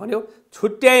लेमन बन्यो,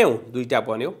 छुट्यायौं दुईटा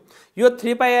बन्यो। यो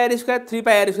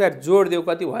 3πr² जोड देऊ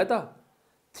कति भयो त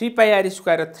 3πr²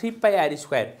 र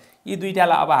 3πr²। यी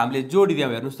दुईटालाई अब हामीले जोडिदियौं।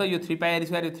 हेर्नुस् त यो 3πr²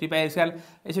 यो 3πr²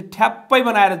 यसो ठ्याप्पै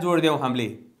बनाएर जोडिदियौं हामीले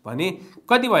भने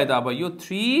कति भयो त अब यो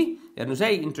 3 हेर्नुस्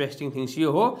है, इन्ट्रेस्टिङ थिंग्स यो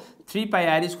हो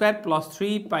 3πr² प्लस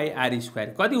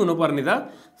 3πr² कति हुनु पर्ने त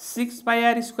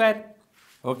 6πr²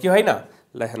 हो कि होइन।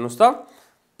 ल हेर्नुस् त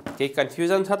केही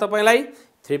कन्फ्युजन छ तपाईलाई,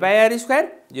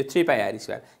 3πr² यो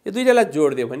 3πr², यो दुईटालाई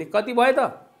जोड्दियो भने कति भयो त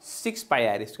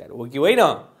 6πr² हो कि होइन।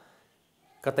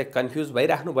 कतै कन्फ्युज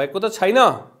भइराख्नु भएको त छैन हो,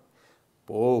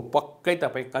 पक्कै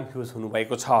तपाई कन्फ्युज हुनु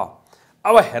भएको छ।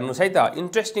 अब हेर्नुस् है त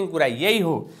इन्ट्रेस्टिङ कुरा यही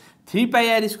हो,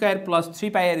 3πr² प्लस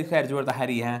 3πr²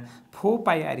 जोड्दाखेरि यहाँ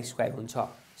 4πr² हुन्छ,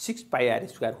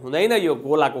 6πr² हुँदैन यो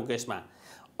गोलाको केसमा।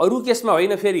 अरु केसमा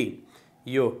होइन, फेरि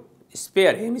यो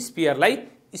स्फियर हेमिस्फियरलाई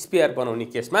स्फियर बनाउने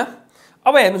केसमा।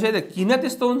 अब हेर्नुस् है त किन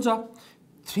त्यस्तो हुन्छ,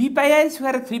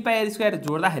 3πr² र 3πr²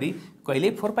 जोड्दाखेरि कहिले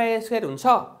 4πr² हुन्छ,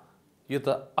 यो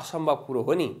त असम्भव कुरो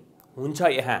हो नि। हुन्छ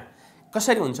यहाँ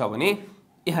कसरी हुन्छ भने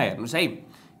यहाँ हेर्नुस् है,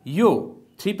 यो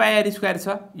 3πr² छ,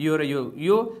 यो र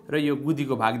यो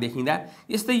गुदीको भाग देखिँदा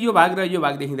यस्तै यो भाग र यो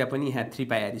भाग देखिँदा पनि यहाँ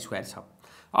 3πr² छ।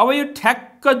 अब यो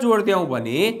ठ्याक्क जोड्दियौं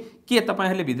भने के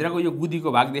तपाईहरुले भित्रको यो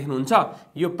गुदीको भाग देख्नुहुन्छ,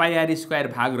 यो πr²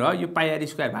 भाग र यो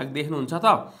πr² भाग देख्नुहुन्छ त।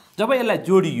 जब यसलाई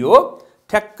जोडियो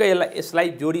ठ्याक्क यसलाई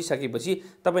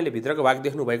जोडिसकेपछि तपाईले भित्रको भाग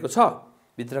देख्नु भएको छ,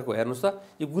 भित्रको हेर्नुस् त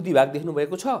यो गुदी भाग देख्नु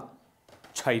भएको छ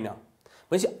छैन।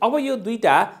 भनेपछि अब यो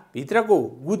दुईटा भित्रको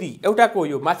गुदी एउटाको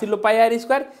यो माथिल्लो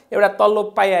πr², एउटा तल्लो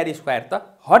πr²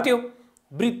 त हट्यो,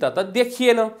 वृत्त त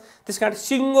देखिएन। त्यसकारण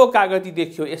सिंगो कागती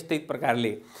देखियो यस्तै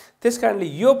प्रकारले। त्यसकारणले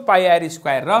यो πr²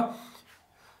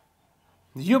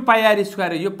 र यो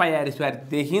πr²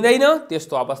 देखिँदैन।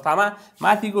 त्यस्तो अवस्थामा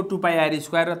माथिको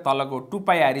 2πr² र तलको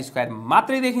 2πr²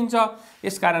 मात्रै देखिन्छ।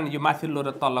 यसकारण यो माथिल्लो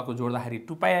र तलको जोड्दाखेरि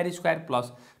 2πr²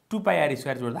 प्लस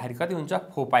 2πr² जोड्दाखेरि कति हुन्छ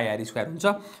 4πr² हुन्छ,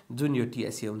 जुन यो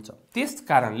टीएसए हुन्छ।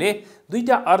 त्यसकारणले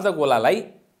दुईटा अर्धगोलालाई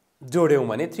जोड्यौं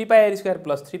भने 3πr²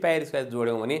 प्लस 3πr²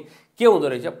 जोड्यौं भने के हुँदो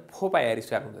रहेछ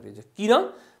 4πr² हुँदो रहेछ। किन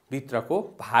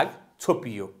भित्रको भाग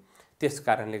छोपियो।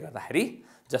 त्यसकारणले गर्दाखेरि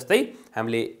जस्तै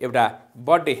हामीले एउटा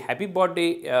बर्थडे ह्यापी बर्थडे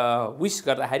विश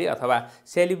गर्दाखेरि अथवा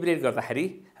सेलिब्रेट गर्दाखेरि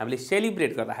हामीले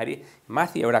सेलिब्रेट गर्दाखेरि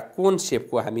माथि एउटा कोन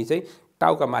शेपको हामी चाहिँ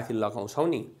टाउका माथि लगाउँछौं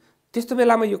नि, त्यस्तो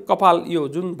बेलामा यो कपाल यो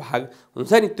जुन भाग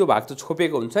हुन्छ नि त्यो भाग त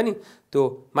छोपेको हुन्छ नि,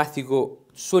 त्यो माथिको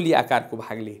सोली आकारको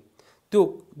भागले त्यो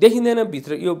देखिँदैन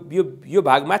भित्र यो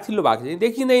भाग माथिल्लो भाग चाहिँ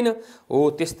देखिँदैन हो।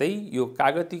 त्यस्तै यो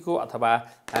कागतीको अथवा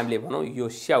हामीले भनौँ यो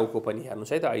स्याउको पनि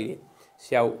हेर्नुहोस् है त, अहिले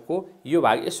स्याउको यो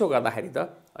भाग यसो गर्दाखेरि त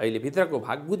अहिले भित्रको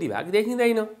भाग गुदी भाग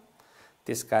देखिँदैन।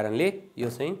 त्यस कारणले यो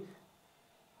चाहिँ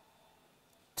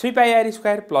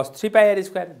 3πr² प्लस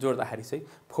 3πr² जोड्दाखेरि चाहिँ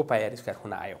 4πr²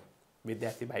 हुन आयो।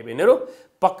 विद्यार्थी भाइ बहिनीहरू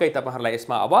पक्कै तपाईहरुलाई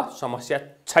यसमा अब समस्या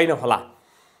छैन होला।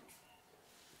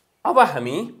 अब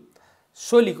हामी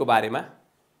सोलीको बारेमा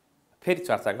फेरि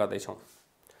चर्चा गर्दैछौँ।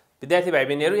 विद्यार्थी भाइ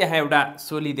बहिनीहरू यहाँ एउटा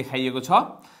सोली देखाइएको छ,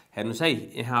 हेर्नुस् है,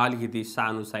 यहाँ अलिकति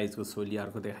सानो साइजको सोली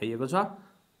अर्को देखाइएको छ।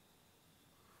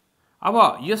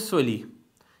 अब यो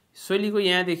सोलीको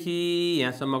यहाँदेखि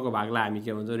यहाँसम्मको भागलाई हामी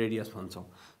के भन्छौँ, रेडियस भन्छौँ।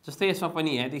 जस्तै यसमा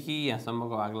पनि यहाँदेखि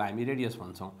यहाँसम्मको भागलाई हामी रेडियस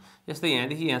भन्छौँ। जस्तै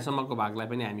यहाँदेखि यहाँसम्मको भागलाई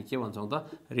पनि हामी के भन्छौँ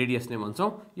त, रेडियस नै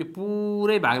भन्छौँ। यो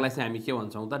पुरै भागलाई चाहिँ हामी के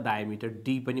भन्छौँ त, डायमिटर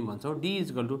डी पनि भन्छौँ। डी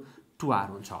 = 2r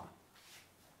हुन्छ।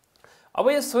 अब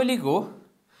यो सोलीको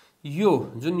यो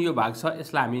जुन यो भाग छ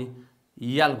यसलाई हामी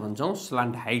यल भन्छौँ,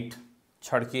 स्लान्ट हाइट,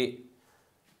 छड्के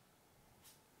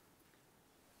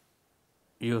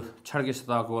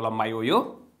सतहको लम्बाइ हो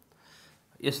यो।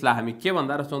 यसलाई हामी के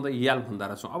भन्दा रहेछौँ त, यल भन्दा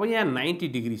रहेछौँ। अब यहाँ 90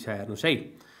 डिग्री छ, हेर्नुहोस् है,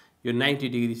 यो 90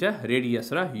 डिग्री छ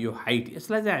रेडियस र यो हाइट,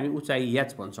 यसलाई चाहिँ हामी उचाइ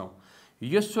h भन्छौँ।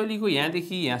 यो सोलीको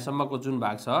यहाँदेखि यहाँसम्मको जुन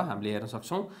भाग छ हामीले हेर्न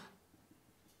सक्छौँ,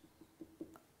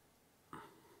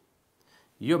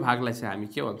 यो भागलाई चाहिँ हामी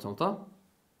के भन्छौँ त,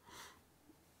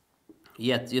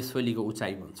 h, यस सोलीको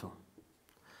उचाइ भन्छौँ।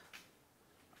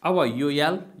 अब यो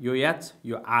यल, यो h,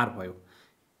 यो r भयो।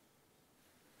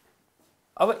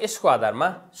 अब यसको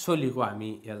आधारमा सोलीको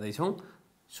हामी हेर्दैछौँ।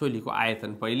 सोलीको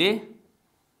आयतन पहिले,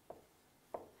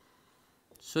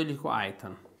 सोलीको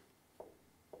आयतन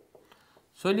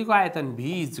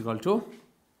v =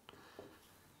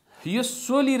 यो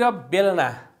सोली र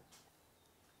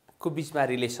बेलनाको बिचमा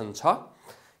रिलेसन छ।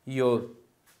 यो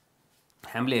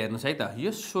हामीले हेर्नुहोस् है त,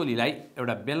 यो सोलीलाई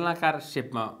एउटा बेलनाकार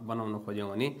शेपमा बनाउन खोज्यौँ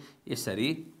भने यसरी,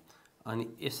 अनि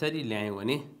यसरी ल्यायौँ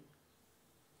भने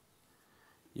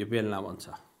यो बेलना बन्छ।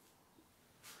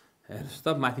 हेर्नुहोस् त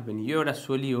माथि पनि यो एउटा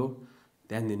सोली हो,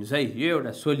 ध्यान दिनुहोस् है, यो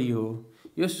एउटा सोली हो।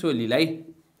 यो सोलीलाई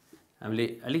हामीले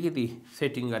अलिकति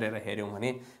सेटिङ गरेर हेऱ्यौँ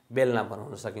भने बेलना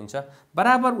बनाउन सकिन्छ।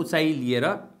 बराबर उचाइ लिएर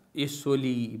यो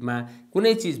सोलीमा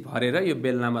कुनै चिज भरेर यो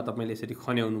बेलनामा तपाईले यसरी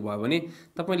खन्याउनु भयो भने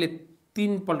तपाईले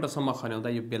 3 पल्टसम्म खन्याउँदा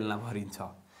यो बेलना भरिन्छ।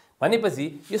 भनेपछि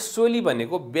यो सोली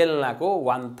भनेको बेलनाको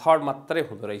 1/3 मात्रै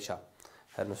हुँदो रहेछ।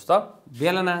 हेर्नुहोस् त,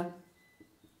 बेलना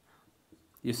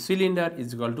यो सिलिन्डर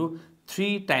 =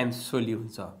 3 टाइम्स सोली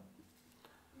हुन्छ।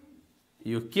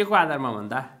 यो के को आधारमा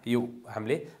भन्दा यो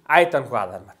हामीले आयतनको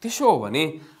आधारमा। त्यसो हो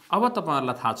भने अब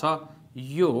तपाईहरुलाई थाहा छ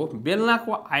यो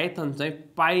बेलनाको आयतन चाहिँ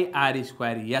πr²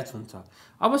 हुन्छ।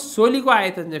 अब सोलीको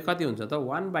आयतन चाहिँ कति हुन्छ त,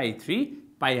 1/3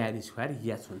 πr²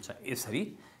 हुन्छ। यसरी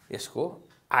यसको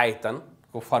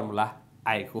आयतनको फर्मुला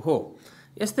आएको हो।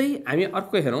 यस्तै हामी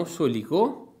अर्को हेरौँ, सोलीको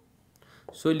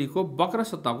वक्र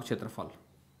सतहको क्षेत्रफल।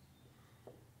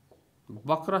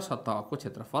 वक्र सतहको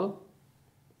क्षेत्रफल,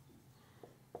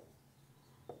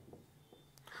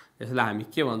 यसलाई हामी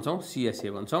के भन्छौँ,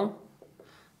 CSA भन्छौँ।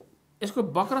 यसको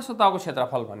वक्र सतहको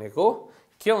क्षेत्रफल भनेको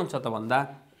के हुन्छ त भन्दा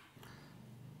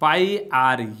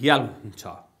πrl हुन्छ।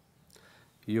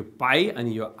 यो पाई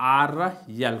अनि यो r र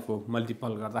l को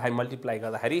मल्टिप्लाई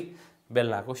गर्दाखेरि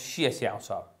बेलनाको CSA आउँछ।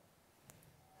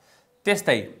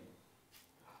 त्यस्तै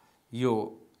यो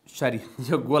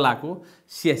गोलाको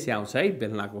CSA आउँछ है,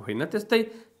 बेलनाको होइन। त्यस्तै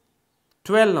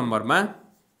 12 नम्बरमा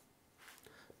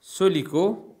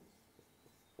सोलीको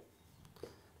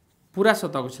पूरा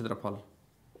सतहको क्षेत्रफल।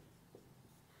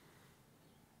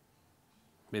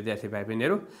 विद्यार्थी भाइ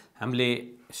बहिनीहरू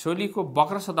हामीले सोलीको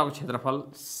वक्र सतहको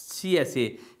क्षेत्रफल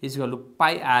CSA =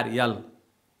 πrl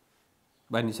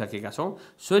भनिसकेका छौँ।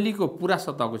 सोलीको पूरा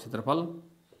सतहको क्षेत्रफल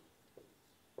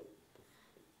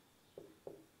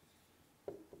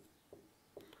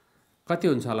कति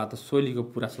हुन्छ होला त, सोलीको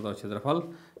पूरा सतहको क्षेत्रफल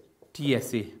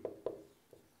TSA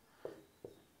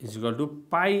 =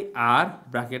 πr(r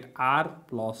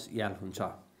 + l हुन्छ।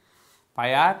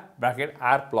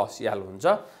 πr(r + l हुन्छ।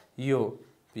 यो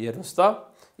हेर्नुहोस् त,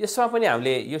 यसमा पनि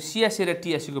हामीले यो CSA र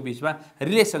TSA को बीचमा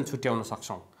रिलेसन छुट्याउन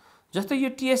सक्छौँ। जस्तै यो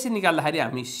TSA निकाल्दाखेरि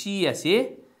हामी CSA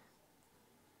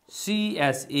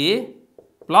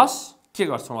प्लस के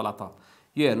गर्छौँ होला त,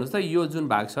 यो हेर्नुहोस् त, यो जुन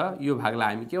भाग छ यो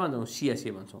भागलाई हामी के भन्छौँ,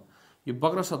 CSA भन्छौँ। यो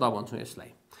वक्र सतह भन्छौँ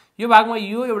यसलाई। यो भागमा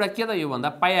यो एउटा के त, यो भन्दा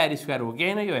πr² हो कि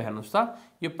हैन, यो हेर्नुहोस् त,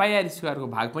 यो πr² को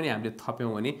भाग पनि हामीले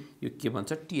थप्यौँ भने यो के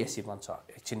भन्छ, TSA भन्छ।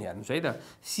 एकछिन हेर्नुहोस् है त,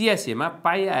 CSA मा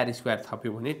πr²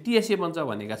 थप्यौँ भने TSA भन्छ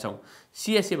भनेका छौँ।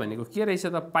 CSA भनेको के रहेछ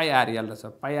त, πrl रहेछ।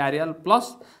 πrl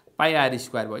 + पाई आर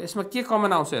स्क्वायर भयो। यसमा के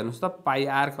कमन आउँछ हेर्नुहोस् त, पाई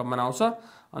आर कमन आउँछ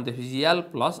अनि त्यसपछि एल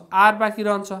प्लस आर बाँकी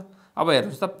रहन्छ। अब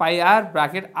हेर्नुहोस् त पाई are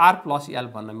bracket are plus L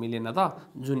भन्न मिलेन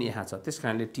त, जुन यहाँ छ। त्यस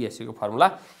कारणले टिएससीको फर्मुला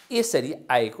यसरी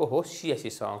आएको हो,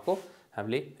 सिएससीसँगको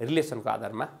हामीले रिलेसनको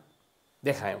आधारमा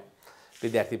देखायौँ।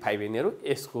 विद्यार्थी भाइ बहिनीहरू,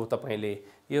 यसको तपाईँले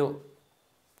यो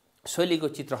सोलीको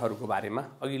चित्रहरूको बारेमा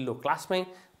अघिल्लो क्लासमै,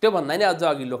 त्योभन्दा नै अझ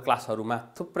अघिल्लो क्लासहरूमा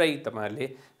थुप्रै तपाईँहरूले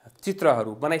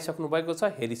चित्रहरू बनाइसक्नु भएको छ,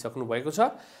 हेरिसक्नु भएको छ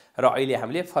र अहिले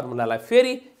हामीले फर्मुलालाई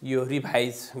फेरि यो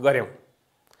रिभाइज गऱ्यौँ।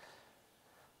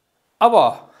 अब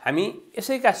हामी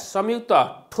यसैका संयुक्त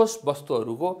ठोस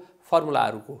वस्तुहरूको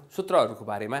फर्मुलाहरूको सूत्रहरूको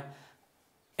बारेमा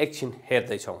एकछिन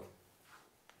हेर्दैछौँ।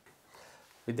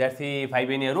 विद्यार्थी भाइ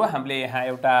बहिनीहरू, हामीले यहाँ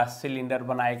एउटा सिलिन्डर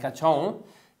बनाएका छौँ।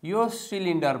 यो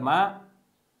सिलिन्डरमा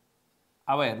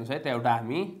अब हेर्नुहोस् है त, एउटा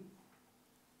हामी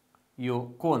यो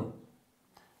कोन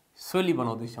सोली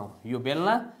बनाउँदैछौँ। यो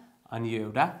बेलना अनि यो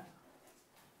एउटा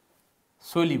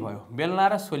सोली भयो। बेलना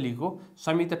र सोलीको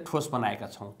संयुक्त ठोस बनाएका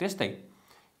छौँ। त्यस्तै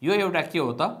यो एउटा के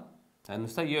हो त,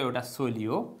 हेर्नुहोस् त, यो एउटा सोली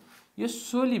हो। यो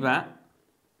सोलीमा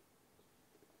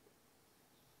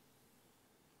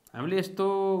हामीले यस्तो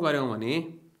गऱ्यौँ भने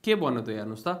के बन्यो त,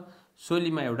 हेर्नुहोस् त,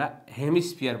 सोलीमा एउटा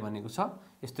हेमिस्फियर बनेको छ।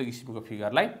 यस्तो किसिमको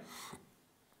फिगरलाई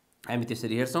हामी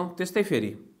त्यसरी हेर्छौँ। त्यस्तै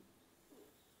फेरि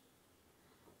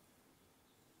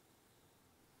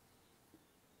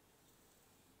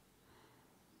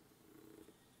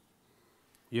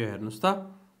यो हेर्नुहोस् त,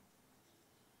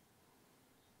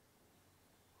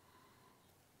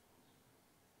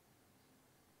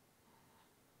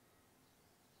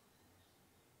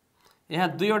 यहाँ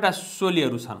दुईवटा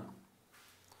सोलीहरू छन्।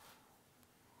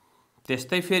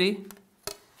 त्यस्तै फेरि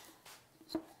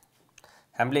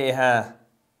हामीले यहाँ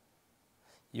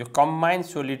यो कम्बाइन्ड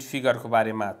सोलिड फिगरको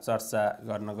बारेमा चर्चा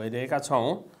गर्न गइरहेका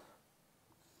छौँ।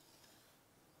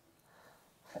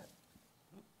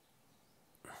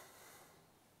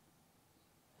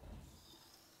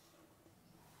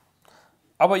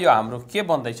 अब यो हाम्रो के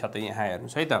बन्दैछ त, यहाँ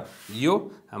हेर्नुहोस् है त, यो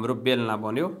हाम्रो बेलना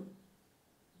बन्यो।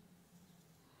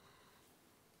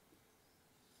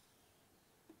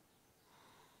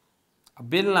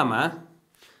 बेलनामा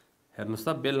हेर्नुहोस् त,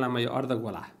 बेलनामा यो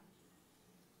अर्धगोला,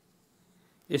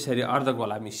 यसरी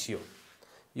अर्धगोला मिसियो।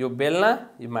 यो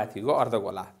बेलना, यो माथिको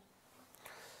अर्धगोला।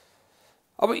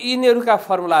 अब यिनीहरूका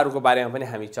फर्मुलाहरूको बारेमा पनि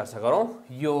हामी चर्चा गरौँ।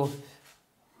 यो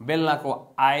बेलनाको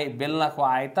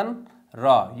आयतन र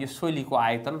यो सोलीको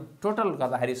आयतन टोटल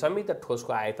गर्दाखेरि संयुक्त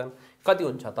ठोसको आयतन कति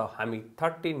हुन्छ त, हामी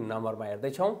 13 नम्बरमा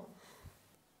हेर्दैछौँ।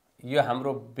 यो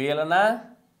हाम्रो बेलना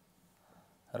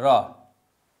र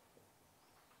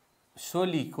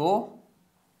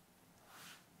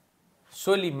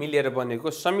सोली मिलेर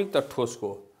बनेको संयुक्त ठोसको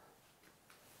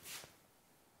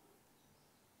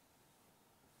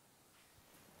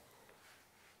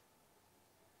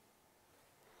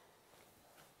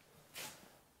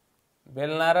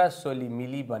बेलना र सोली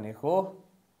मिली बनेको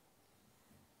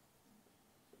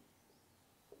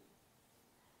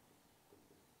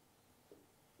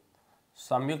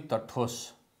संयुक्त ठोस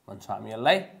भन्छ हामी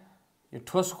यसलाई। यो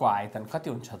ठोसको आयतन कति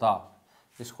हुन्छ त,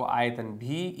 यसको आयतन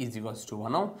V इजिकल्स टु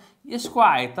भनौँ, यसको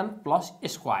आयतन प्लस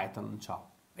यसको आयतन हुन्छ।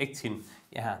 एकछिन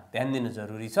यहाँ ध्यान दिनु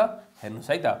जरुरी छ।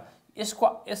 हेर्नुहोस् है त,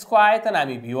 यसको आयतन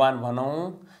हामी V1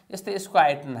 भनौँ, यस्तै यसको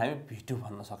आयतन हामी V2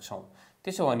 भन्न सक्छौँ।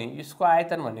 त्यसो भने यसको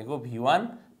आयतन भनेको V1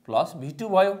 प्लस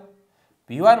V2 भयो।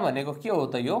 V1 भनेको के हो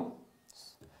त, यो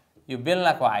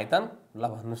बेलनाको आयतन। ल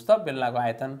भन्नुहोस् त, बेलनाको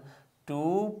आयतन 2,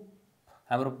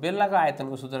 हाम्रो बेलनाको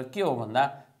आयतनको सूत्र के हो भन्दा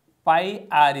पाई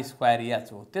आर स्क्वायर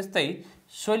एच हो। त्यस्तै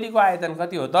सोलीको आयतन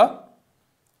कति हो त,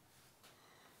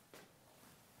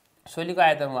 सोलीको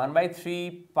आयतन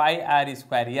 1/3 पाई आर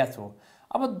स्क्वायर एच हो।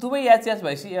 अब दुवै एच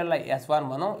भएपछि यसलाई H1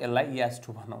 भनौँ, यसलाई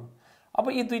H2 भनौँ। अब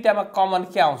यी दुईटामा कमन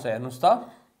के आउँछ हेर्नुहोस् त,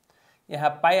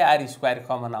 यहाँ पाई आर स्क्वायर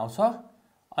कमन आउँछ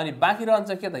अनि बाँकी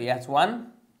रहन्छ के त, H1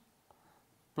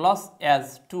 प्लस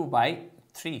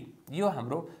H2/3। यो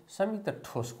हाम्रो संयुक्त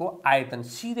ठोसको आयतन।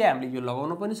 सिधै हामीले यो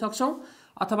लगाउन पनि सक्छौँ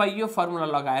अथवा यो फर्मुला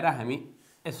लगाएर हामी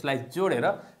यसलाई जोडेर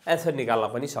एन्सर निकाल्न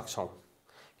पनि सक्छौँ।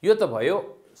 यो त भयो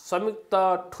संयुक्त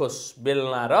ठोस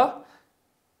बेलना र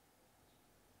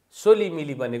सोली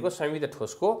मिली बनेको संयुक्त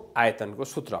ठोसको आयतनको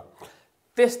सूत्र।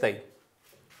 त्यस्तै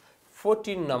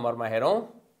 14 नम्बरमा हेरौँ।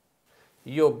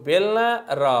 यो बेलना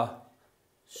र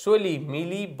सोली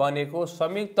मिली बनेको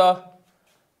संयुक्त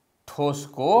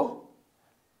ठोसको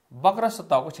वक्र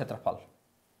सतहको क्षेत्रफल।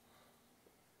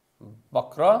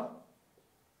 वक्र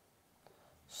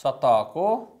सतहको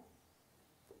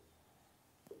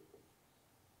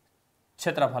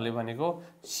क्षेत्रफल भनेको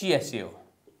CSA हो।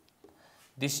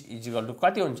 दिस इजिकल टु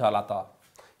कति हुन्छ होला त,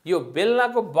 यो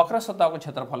बेलनाको वक्र सतहको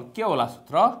क्षेत्रफल के होला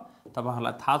सूत्र,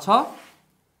 तपाईहरुलाई थाहा छ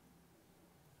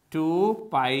 2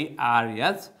 पाई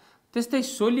आरएच। त्यस्तै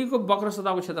सोलीको वक्र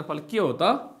सतहको क्षेत्रफल के हो त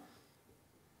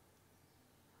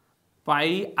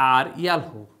पाई आर एल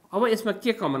हो। अब यसमा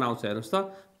के कमन आउँछ हेर्नुस् त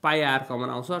पाई आर कमन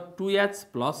आउँछ 2h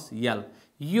 + l।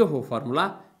 यो हो फर्मुला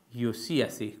यो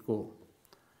CSA को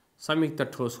संयुक्त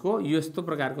ठोसको यस्तो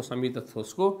प्रकारको संयुक्त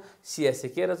ठोसको CSA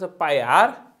के रहेछ पाई आर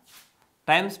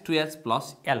टाइम्स 2h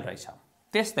 + l रहेछ।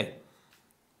 त्यस्तै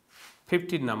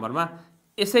 15 नम्बरमा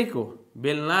यसैको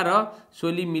बेलना र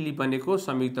सोली मिली बनेको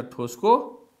संयुक्त ठोसको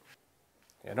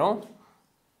हेरौं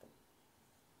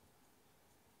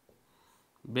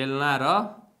बेलना र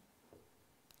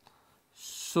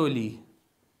सोली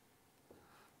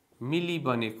मिली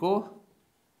बनेको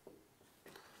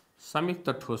संयुक्त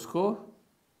ठोसको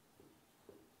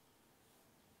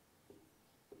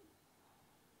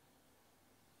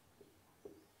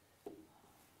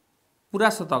पूरा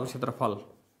सतहको क्षेत्रफल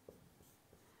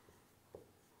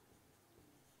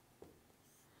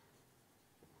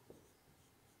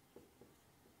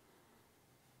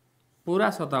पूरा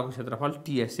सतहको क्षेत्रफल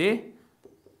TSA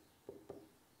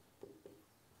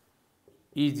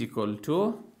 =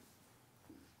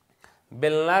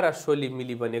 बेलना र सोली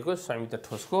मिली बनेको संयुक्त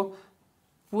ठोसको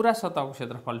पूरा सतहको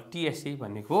क्षेत्रफल TSA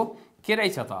भनेको के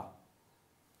रहेछ त।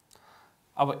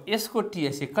 अब यसको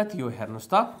TSA कति हो हेर्नुस्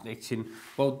त एकछिन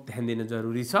बहुत ध्यान दिन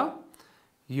जरुरी छ।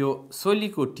 यो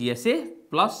सोलीको TSA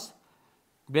प्लस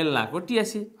बेलनाको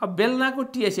TSA। अब बेलनाको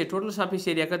TSA टोटल सर्फेस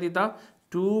एरिया कति त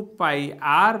 2 पाई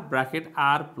are bracket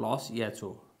are plus H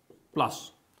हो प्लस।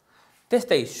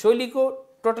 त्यस्तै सोलीको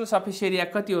टोटल सर्फेस एरिया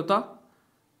कति हो त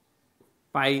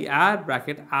पाई are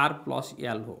bracket are plus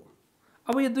L हो।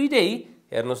 अब यो दुईटै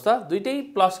हेर्नुस् त दुईटै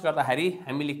प्लस गर्दाखेरि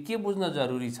हामीले के बुझ्न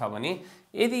जरुरी छ भने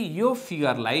यदि यो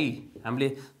फिगरलाई हामीले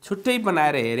छुट्टै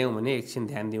बनाएर हेर्यौं भने एकछिन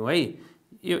ध्यान दिउँ है।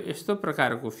 यो यस्तो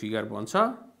प्रकारको फिगर बन्छ।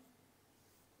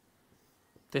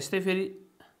 त्यस्तै फेरि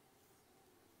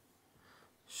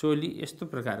सोली यस्तो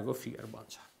प्रकारको फिगर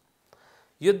बन्छ।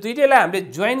 यो दुईटैलाई हामीले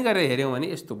जोइन गरेर हेर्यौं भने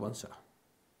यस्तो बन्छ।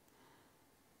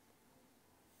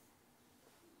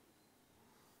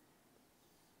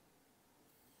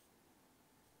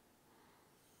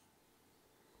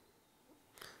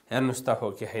 हेर्नुस् त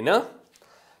हो कि हैन।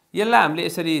 यसलाई हामीले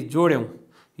यसरी जोड्यौं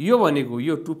यो भनेको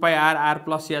यो 2 पाई आर आर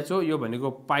प्लस एच हो यो भनेको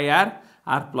पाई आर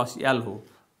आर प्लस एल हो।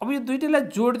 अब यो दुईटैलाई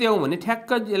जोड्दियौं भने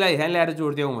ठ्याक्क यसलाई यहाँ ल्याएर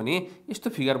जोड्दियौं भने यस्तो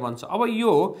फिगर बन्छ। अब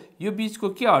यो बीचको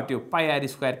के हट्यो पाई आर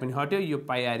स्क्वायर पनि हट्यो यो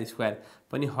पाई आर स्क्वायर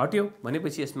पनि हट्यो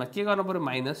भनेपछि यसमा के गर्नु पर्यो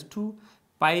 -2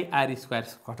 पाई आर स्क्वायर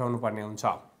घटाउनु पर्ने हुन्छ।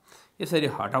 यसरी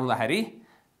हटाउँदाखेरि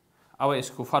अब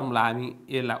यसको फर्मुला हामी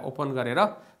यसलाई ओपन गरेर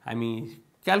हामी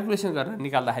क्याल्कुलेसन गरेर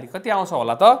निकाल्दाखेरि कति आउँछ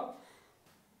होला त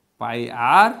पाई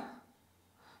R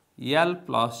L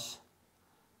plus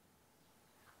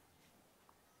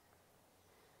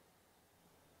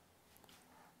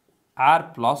are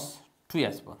plus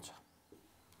 2h बन्छ।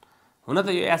 हुन त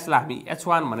यो h लाई हामी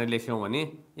h1 भनेर लेख्यौं भने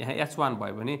यहाँ h1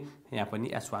 भयो भने यहाँ पनि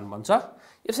h1 बन्छ।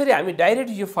 यसरी हामी डाइरेक्ट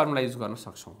यो फर्मुला युज गर्न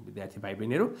सक्छौं विद्यार्थी भाइ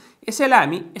बहिनीहरु। यसैलाई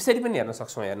हामी यसरी पनि हेर्न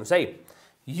सक्छौं। हेर्नुस् है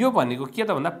यो भनेको के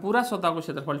त भन्दा पूरा सतहको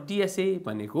क्षेत्रफल TSA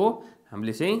भनेको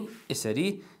हामीले चाहिँ यसरी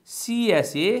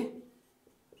CSA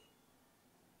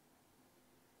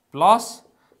plus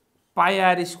pi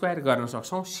are square गर्न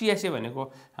सक्छौं। CSA भनेको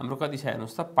हाम्रो कति छ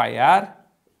हेर्नुस् त पाई आर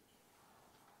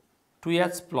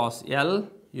 2h प्लस l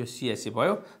यो CSA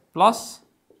भयो प्लस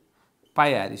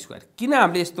पाई आर स्क्वायर। किन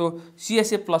हामीले यस्तो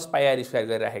CSA plus pi are square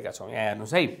गरिराखेका छौं यहाँ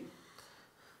हेर्नुस् है।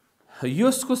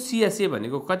 यसको CSA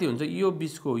भनेको कति हुन्छ यो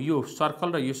बीचको यो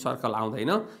सर्कल र यो सर्कल आउँदैन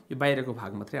यो बाहिरको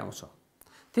भाग मात्रै आउँछ।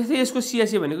 त्यसै यसको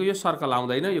CSA भनेको यो सर्कल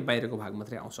आउँदैन यो बाहिरको भाग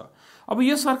मात्रै आउँछ। अब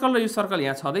यो सर्कल र यो सर्कल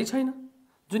यहाँ छँदै छैन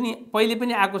जुन पहिले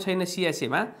पनि आएको छैन CSA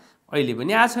मा अहिले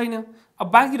पनि आएको छैन। अब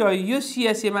बाँकी रह्यो यो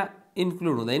CSA मा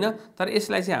इन्क्लुड हुँदैन तर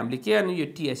यसलाई चाहिँ हामीले के गर्नु यो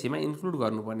TSA मा इन्क्लुड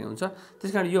गर्नुपर्ने हुन्छ।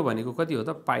 त्यसकारण यो भनेको कति हो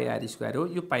त पाई आर स्क्वायर हो।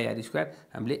 यो पाई आर स्क्वायर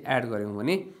हामीले एड गर्यौं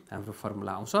भने हाम्रो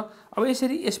फर्मुला आउँछ। अब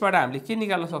यसरी यसबाट हामीले के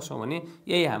निकाल्न सक्छौं भने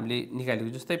यही हामीले निकालेको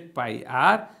जस्तै पाई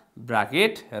आर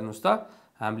ब्राकेट हेर्नुस् त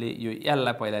हामीले यो l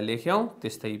लाई पहिला लेख्यौं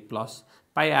त्यस्तै प्लस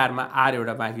पाई आर मा r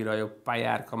एउटा बाँकी रह्यो पाई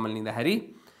आर कमन लिँदाखेरि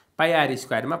पाई आर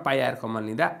स्क्वायर मा पाई आर कमन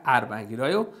लिँदा r बाँकी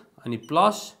रह्यो अनि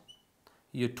प्लस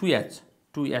यो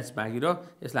 2h बाँकी रह्यो।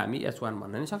 यसलाई हामी h1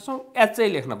 भन्न नि सक्छौं h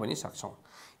चाहिँ लेख्न पनि सक्छौं।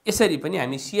 यसरी पनि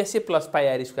हामी CSA plus pi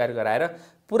are square गराएर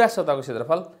पूरा सतहको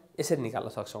क्षेत्रफल यसरी निकाल्न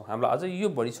सक्छौं। हामीलाई अझ यो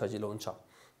बढी सजिलो हुन्छ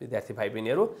विद्यार्थी भाइ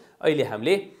बहिनीहरु। अहिले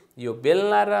हामीले यो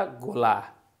बेलना र गोला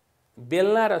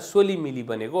बेलना र सोली मिली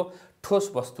बनेको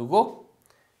ठोस वस्तुको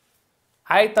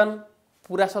आयतन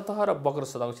पूरा सतह र वक्र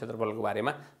सतहको क्षेत्रफलको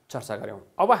बारेमा चर्चा गर्यौं।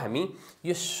 अब हामी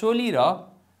यो सोली र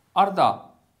अर्ध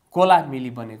गोला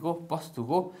मिली बनेको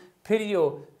वस्तुको फेरि यो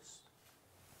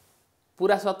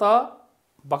पूरा सतह,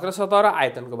 वक्र सतह र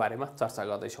आयतनको बारेमा चर्चा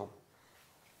गर्दैछौँ।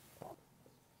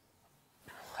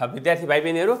 विद्यार्थी भाइ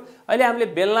बहिनीहरू, अहिले हामीले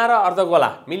बेलना र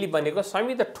अर्धगोला मिली बनेको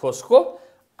संयुक्त ठोसको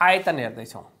आयतन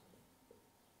हेर्दैछौँ।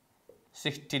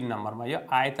 16 नम्बरमा यो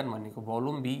आयतन भनेको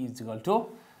भोल्युम V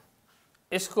 =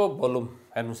 यसको भोल्युम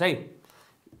हेर्नुहोस् है,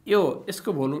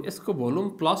 यसको भोल्युम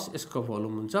प्लस यसको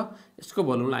भोल्युम हुन्छ। यसको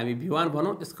भोल्युमलाई हामी V1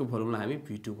 भनौँ, यसको भोल्युमलाई हामी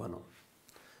V2 भनौँ।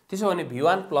 त्यसो भने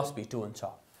V1 + V2 हुन्छ।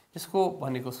 यसको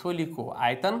भनेको सोलीको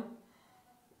आयतन।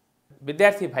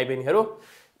 विद्यार्थी भाइ बहिनीहरू,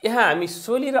 यहाँ हामी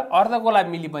सोली र अर्धगोला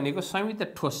मिली बनेको संयुक्त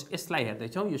ठोस यसलाई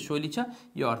हेर्दैछौँ। यो सोली छ,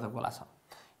 यो अर्धगोला छ।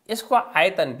 यसको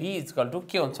आयतन V =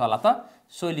 के हुन्छ होला त?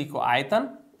 सोलीको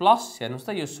आयतन प्लस, हेर्नुहोस् त,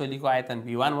 यो सोलीको आयतन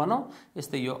V1 भनौँ,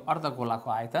 यस्तै यो अर्धगोलाको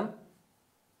आयतन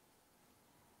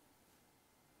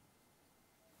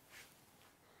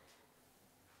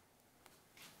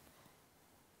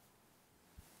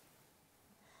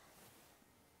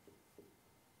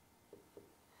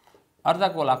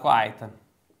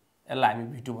यसलाई हामी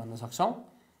V2 भन्न सक्छौँ।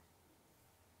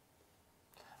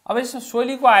 अब यसो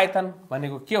सोलीको आयतन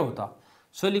भनेको के हो त?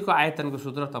 सोलीको आयतनको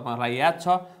सूत्र तपाईहरुलाई याद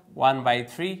छ,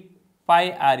 1/3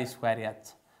 πr² याद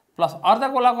छ, प्लस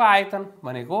अर्धगोलाको आयतन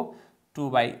भनेको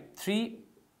 2/3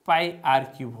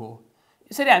 πr³ हो।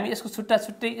 यसरी हामी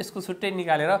यसको छुट्टै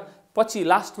निकालेर पछि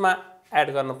लास्टमा एड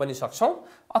गर्न पनि सक्छौं,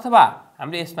 अथवा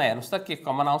हामीले यसमा हेर्नुस् त के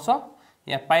कमन आउँछ,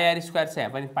 यहाँ πr² छ,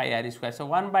 यहाँ पनि πr² छ,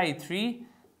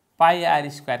 1/3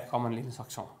 πr² कमन लिन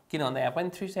सक्छौं। किन भन्दा यहाँ पनि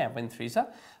 3 छ, यहाँ पनि 3 छ।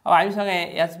 अब हामीसँग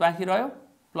यहाँ h बाँकी रह्यो,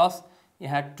 प्लस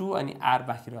यहाँ 2 अनि r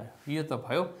बाँकी रह्यो। यो त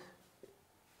भयो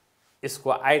यसको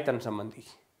आयतन सम्बन्धी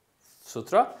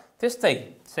सूत्र।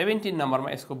 त्यस्तै 17 नम्बरमा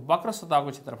यसको वक्र सतहको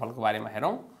क्षेत्रफलको बारेमा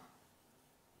हेरौं।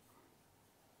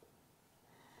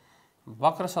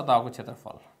 वक्र सतहको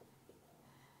क्षेत्रफल,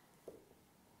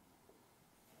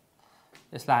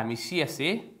 यसलाई हामी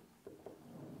CSA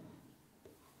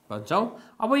भन्छौं।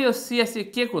 अब यो CSA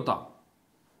के को त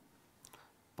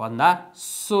भन्दा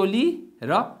सोली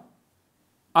र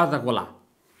अर्धगोला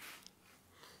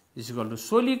इक्वल टु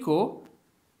सोलीको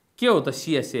के हो त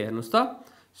CSA हेर्नुस् त,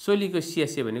 सोलीको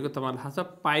CSA भनेको तपाईलाई थाहा छ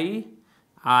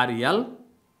πrl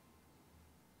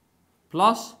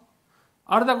plus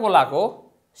अर्धगोलाको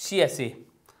CSA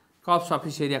cup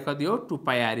surface area कति हो,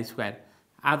 2πr²।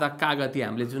 आधा कागती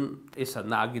हामीले जुन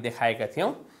यसभन्दा अघि देखाएका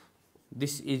थियौं,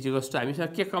 दिस इज इक्वल्स टु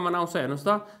हामीसँग के कमन आउँछ हेर्नुस्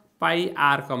त,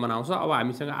 πr कमन आउँछ। अब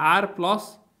हामीसँग r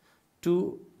प्लस 2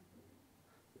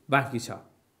 बाँकी छ,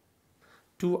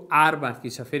 2r बाँकी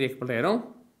छ। फेरि एकपल्ट हेरौं,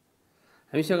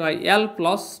 हामीसँग l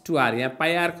प्लस 2r, यहाँ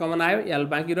πr कमन आयो, l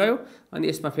बाँकी रह्यो, अनि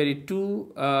यसमा फेरि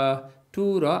 2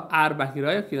 र r बाँकी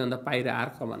रह्यो, किन भन्दा π र r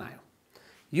कमन आयो।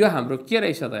 यो हाम्रो के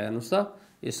रहेछ त हेर्नुस् त,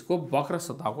 यसको वक्र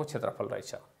सतहको क्षेत्रफल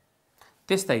रहेछ।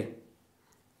 त्यस्तै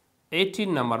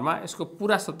 18 नम्बरमा यसको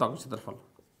पूरा सतहको क्षेत्रफल,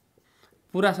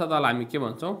 पूरा सतहलाई हामी के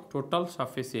भन्छौं, total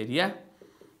surface area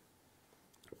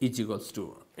is equals to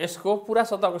यसको पूरा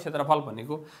सतहको क्षेत्रफल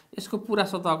भनेको यसको पूरा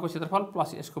सतहको क्षेत्रफल प्लस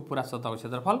यसको पूरा सतहको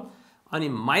क्षेत्रफल, अनि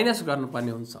माइनस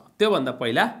गर्नुपर्ने हुन्छ। त्यो भन्दा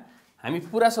पहिला हामी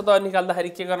पूरा सतह निकाल्दाखेरि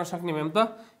के गर्न सक्ने भयौं त,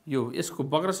 यो यसको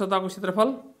वक्र सतहको क्षेत्रफल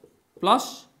प्लस,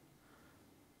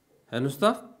 हेर्नुस् त,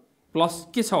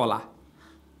 प्लस के छ होला,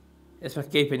 यसमा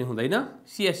केही पनि हुँदैन,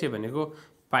 CSA भनेको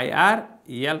πr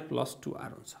l प्लस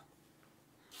 2r हुन्छ।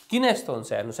 किन यस्तो हुन्छ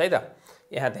हेर्नुस् है त,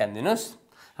 यहाँ ध्यान दिनुस्,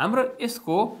 हाम्रो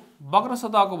यसको वक्र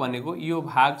सतहको भनेको यो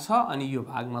भाग छ अनि यो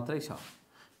भाग मात्रै छ,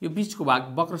 यो बीचको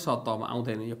भाग वक्र सतहमा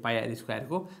आउँदैन, यो πr²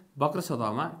 को वक्र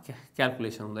सतहमा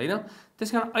क्याल्कुलेसन हुँदैन।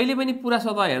 त्यसकारण अहिले पनि पूरा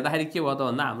सतह हेर्दाखेरि के भयो त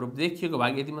भन्दा हाम्रो देखिएको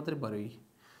भाग यति मात्रै भयो।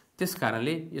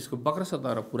 त्यसकारणले यसको वक्र सतह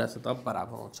र पूरा सतह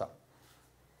बराबर हुन्छ।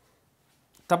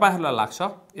 तपाईहरुलाई लाग्छ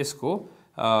यसको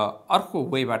अर्को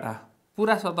वेबाट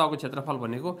पूरा सतहको क्षेत्रफल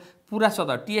भनेको पूरा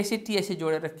सतह TSA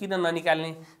जोडेर किन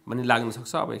ननिकाल्ने भन्ने लाग्न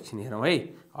सक्छ। अब एकछिन हेरौं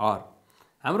है। और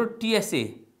हाम्रो TSA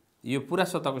यो पूरा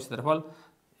सतहको क्षेत्रफल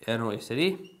हेरौं यसरी,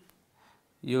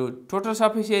 यो टोटल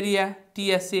सर्फेस एरिया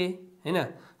TSA हैन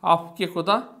अफ के को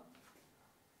त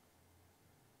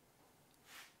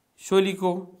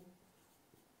सोलीको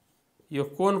यो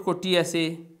कोणको TSA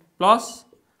प्लस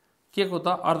के को त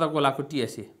अर्धगोलाको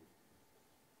TSA,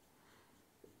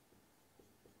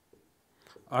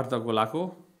 अर्धगोलाको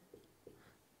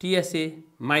TSA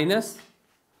माइनस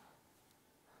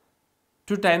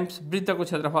 2 टाइम्स वृत्तको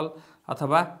क्षेत्रफल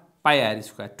अथवा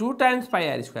πr², 2 टाइम्स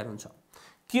πr² हुन्छ।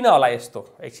 किन होला यस्तो,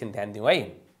 एकछिन ध्यान दिउँ है।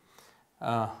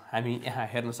 हामी यहाँ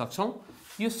हेर्न सक्छौं,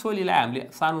 यो सोलीलाई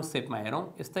हामीले सानो शेपमा हेरौं,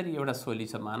 यसरी एउटा सोली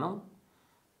छ मानौं,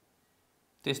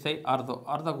 त्यस्तै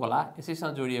अर्धगोला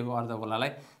यसैसँग जोडिएको अर्धगोलालाई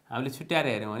हामीले छुट्याएर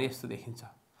हेर्यौं भने यस्तो देखिन्छ।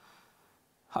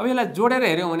 अब यसलाई जोडेर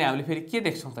हेर्यौं भने हामीले फेरि के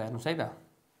देख्छौं त हेर्नुस् है त,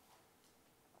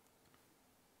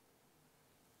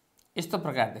 यस्तो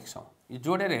प्रकार देख्छौँ। यो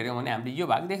जोडेर हेऱ्यौँ भने हामीले यो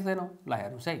भाग देख्दैनौँ। ल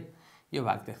हेर्नुहोस् है, यो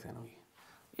भाग देख्दैनौँ।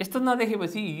 यस्तो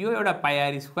नदेखेपछि यो एउटा पाई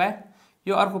आर स्क्वायर,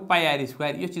 यो अर्को पाई आर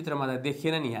स्क्वायर, यो चित्रमा त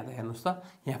देखिएन नि। यहाँ त हेर्नुहोस् त,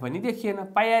 यहाँ पनि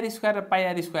देखिएन। पाई आर स्क्वायर र पाई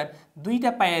आर स्क्वायर,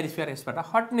 दुईटा पाई आर स्क्वायर यसबाट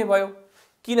हट्ने भयो।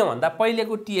 किन भन्दा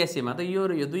पहिलेको टिएसएमा त यो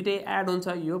र यो दुइटै एड हुन्छ,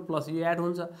 यो प्लस यो एड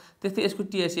हुन्छ। त्यस्तै यसको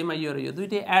टिएसएमा यो र यो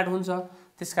दुइटै एड हुन्छ।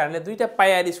 त्यसकारणले दुईटा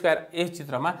पाई आर स्क्वायर यस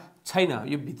चित्रमा छैन।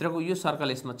 यो भित्रको यो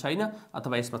सर्कल यसमा छैन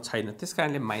अथवा यसमा छैन।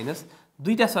 त्यसकारणले माइनस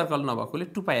दुईटा सर्कल नभएकोले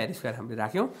 2 पाई आर स्क्वायर हामीले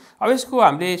राख्यौँ। अब यसको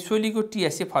हामीले सोलीको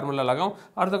टिएसए फर्मुला लगाउँ,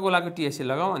 अर्धगोलाको टिएसए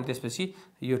लगाउँ, अनि त्यसपछि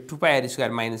यो 2 पाई आर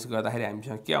स्क्वायर माइनस गर्दाखेरि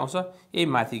हामीसँग के आउँछ? यही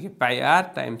माथिको पाई are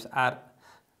times are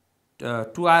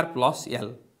 2r plus L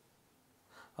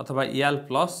अथवा एल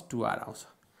प्लस 2r आउँछ।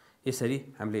 यसरी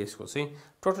हामीले यसको चाहिँ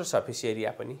टोटल सर्फेस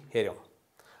एरिया पनि हेऱ्यौँ।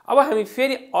 अब हामी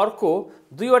फेरि अर्को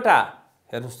दुईवटा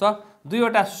हेर्नुहोस् त,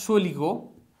 दुईवटा सोलीको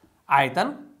आयतन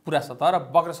पुरा सतह र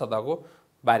वक्र सतहको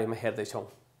बारेमा हेर्दैछौँ।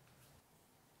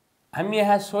 हामी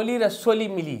यहाँ सोली र सोली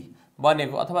मिली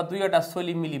बनेको अथवा दुईवटा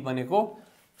सोली मिली बनेको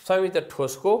संयुक्त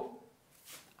ठोसको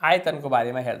आयतनको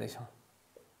बारेमा हेर्दैछौँ।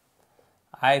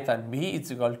 आयतन V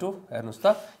इक्वल टु हेर्नुहोस्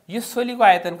त, यो सोलीको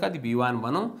आयतन कति? V1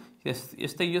 भनौँ।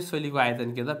 यस्तै यो सोलीको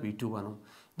आयतन के त? V2 भनौँ।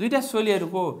 दुईटा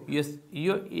सोलीहरूको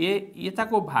यो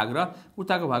यताको भाग र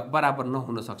उताको भाग बराबर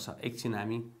नहुन सक्छ। एकछिन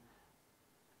हामी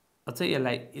अझै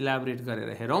यसलाई इलाबोरेट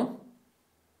गरेर हेरौँ।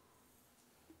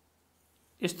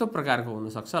 यस्तो प्रकारको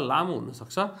हुनसक्छ, लामो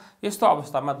हुनसक्छ। यस्तो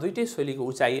अवस्थामा दुईटै सोलीको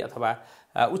उचाइ अथवा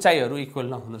उचाइहरू इक्वल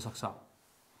नहुन सक्छ।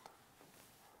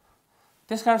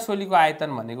 त्यसकारण सोलीको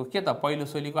आयतन भनेको के त? पहिलो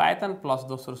सोलीको आयतन प्लस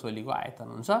दोस्रो सोलीको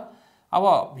आयतन हुन्छ। अब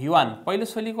V1 पहिलो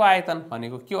सोलीको आयतन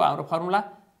भनेको के हो? हाम्रो formula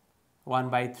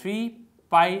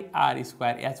 1/3 pie are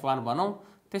square H1 भनौँ।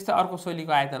 त्यस्तै अर्को सोलीको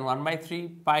आयतन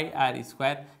 1/3 पाई आर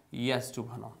स्क्वायर H2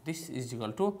 भनौँ। This is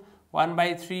equal to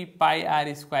 1/3 pie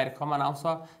are square common आउँछ,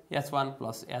 H1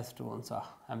 प्लस H2 हुन्छ।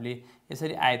 हामीले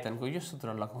यसरी आयतनको यो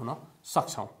सूत्र लगाउन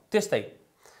सक्छौँ। त्यस्तै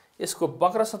यसको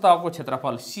वक्र सतहको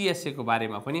क्षेत्रफल CSA को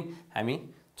बारेमा पनि हामी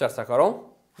चर्चा गरौँ।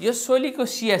 यो सोलीको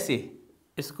CSA,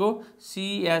 यसको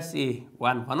CSA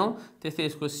 1 भनौँ, त्यस्तै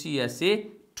यसको CSA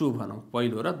 2 भनौँ,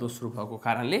 पहिलो र दोस्रो भएको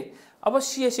कारणले। अब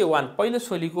CSA 1 पहिलो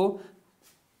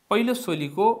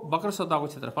सोलीको वक्र सतहको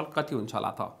क्षेत्रफल कति हुन्छ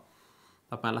होला त?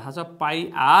 तपाईलाई थाहा छ, पाई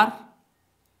आर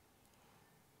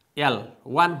एल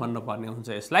 1 भन्नुपर्ने हुन्छ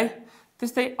यसलाई।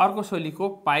 त्यस्तै अर्को सोलीको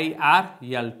पाई आर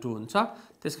एल 2 हुन्छ।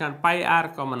 त्यसकारण पाई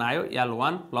आर कमन आयो,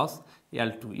 L1 प्लस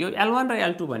L2। यो L1 र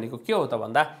L2 भनेको के हो त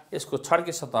भन्दा यसको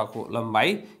छड्के सतहको लम्बाइ,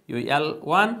 यो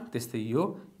L1 त्यस्तै यो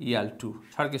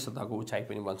L2 छड्के सतहको उचाइ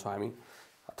पनि भन्छौँ हामी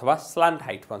अथवा स्लान्ट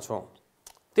हाइट भन्छौँ।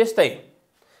 त्यस्तै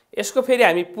यसको फेरि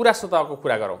हामी पुरा सतहको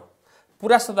कुरा गरौँ।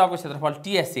 पुरा सतहको क्षेत्रफल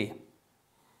TSA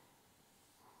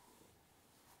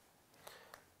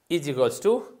इज इक्वल्स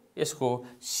टु यसको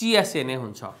CSA नै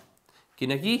हुन्छ।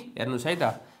 किनकि हेर्नुहोस् है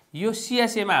त, यो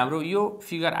CSA मा हाम्रो यो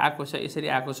फिगर आएको छ, यसरी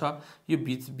आएको छ। यो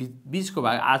बीचको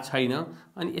भाग छैन,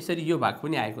 अनि यसरी यो भाग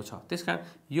पनि आएको छ। त्यसकारण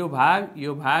यो भाग,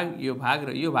 यो भाग, यो भाग र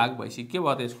यो भाग भएपछि के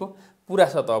भयो त? यसको पुरा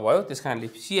सतह भयो। त्यसकारणले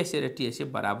CSA र TSA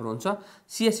बराबर हुन्छ।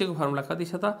 CSA को फर्मुला कति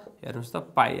छ त? हेर्नुहोस् त,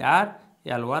 पाई आर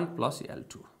L1 प्लस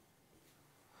L2।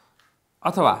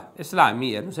 अथवा यसलाई हामी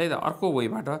हेर्नुहोस् है त, अर्को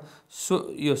वेबाट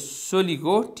यो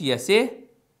सोलीको TSA,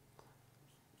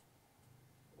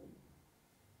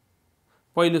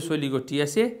 पहिलो सोलीको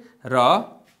TSA र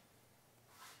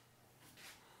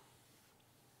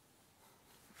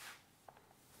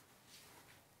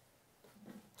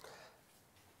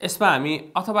यसमा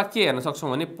हामी अथवा के हेर्न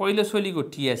सक्छौँ भने पहिलो सोलीको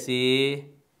TSA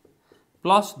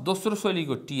प्लस दोस्रो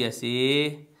सोलीको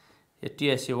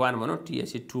TSA 1 भनौँ,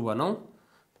 TSA 2 भनौँ।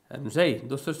 हेर्नुहोस् है,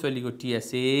 दोस्रो सोलीको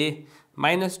TSA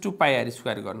minus 2 pie are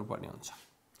square गर्नुपर्ने हुन्छ।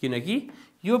 किनकि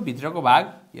यो भित्रको भाग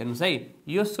हेर्नुहोस् है,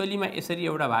 यो सोलीमा यसरी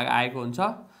एउटा भाग आएको हुन्छ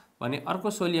भने अर्को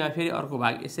सोलीमा फेरि अर्को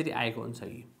भाग यसरी आएको हुन्छ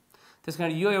कि।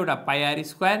 त्यसकारण यो एउटा पाई आर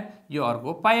स्क्वायर, यो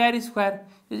अर्को पाई आर स्क्वायर।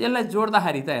 यसलाई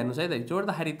जोड्दाखेरि त हेर्नुहोस् है त,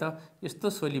 जोड्दाखेरि त यस्तो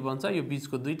सोली बन्छ। यो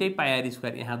बीचको दुईटै पाई आर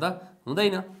स्क्वायर यहाँ त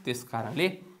हुँदैन। त्यसकारणले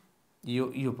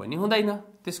यो पनि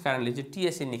हुँदैन। त्यसकारणले चाहिँ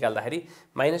TSA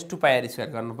निकाल्दाखेरि माइनस 2 पाई आर स्क्वायर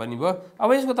गर्नुपर्ने भयो। अब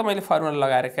यसको तपाईँले फर्मुला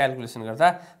लगाएर क्यालकुलेसन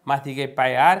गर्दा माथिकै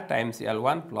पाई are times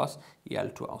L1 plus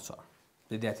L2 आउँछ।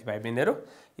 विद्यार्थी भाइ बहिनीहरू,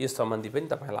 यो सम्बन्धी पनि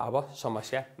तपाईँलाई अब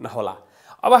समस्या नहोला।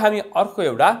 अब हामी अर्को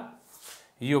एउटा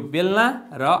यो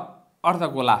बेलना र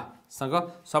अर्धगोलासँग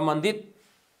सम्बन्धित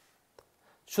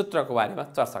सूत्रको बारेमा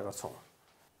चर्चा गर्छौँ।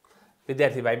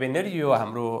 विद्यार्थी भाइ बहिनीहरू, यो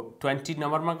हाम्रो 20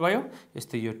 नम्बरमा गयो,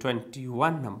 यस्तै यो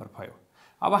 21 नम्बर भयो।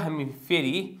 अब हामी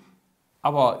फेरि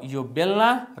यो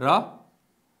बेलना र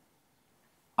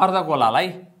अर्धगोलालाई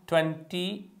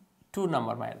 22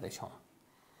 नम्बरमा हेर्दैछौँ।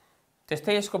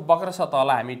 त्यस्तै यसको वक्र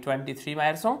सतहलाई हामी 23 मा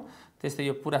हेर्छौं, त्यस्तै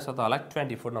यो पुरा सतहलाई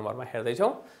 24 नम्बरमा हेर्दै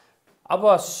छौं। अब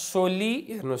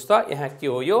सोली हेर्नुस् त यहाँ के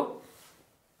हो, यो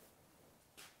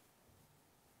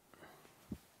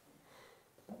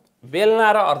बेलना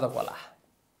र अर्धगोला,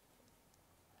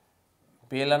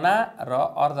 बेलना र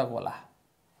अर्धगोला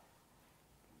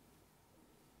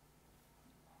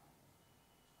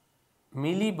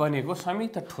मिली बनेको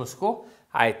संयुक्त ठोसको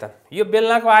आयतन। यो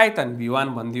बेलनाको आयतन V1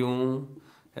 भनिदिउँ,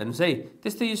 हेर्नुस् है।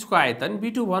 त्यस्तै यसको आयतन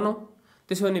V2 भनौँ,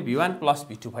 त्यसो भने V1 +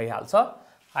 V2 भइहाल्छ।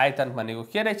 आयतन भनेको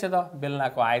के रहेछ त?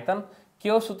 बेलनाको आयतन के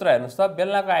हो सूत्र हेर्नुस् त,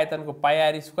 बेलनाको आयतनको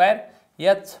πr²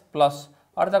 h प्लस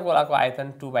अर्धगोलाको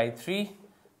आयतन 2/3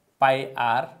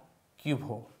 πr³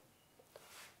 हो।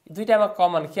 दुईटामा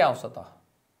कमन के आउँछ त?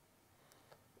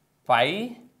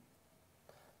 πr²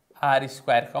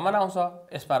 कमन आउँछ,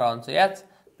 यसमा रहन्छ h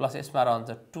प्लस यसमा रहन्छ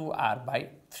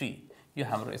 2r/3। यो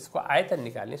हाम्रो यसको आयतन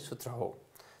निकाल्ने सूत्र हो।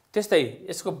 त्यस्तै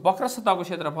यसको वक्र सतहको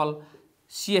क्षेत्रफल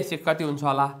CSA कति हुन्छ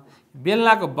होला?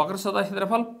 बेलनाको वक्र सतह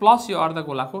क्षेत्रफल प्लस यो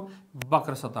अर्धगोलाको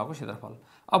वक्र सतहको क्षेत्रफल।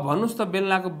 अब भन्नुस् त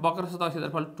बेलनाको वक्र सतह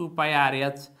क्षेत्रफल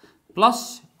 2πrh प्लस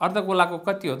अर्धगोलाको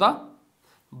कति हो त?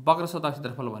 वक्र सतह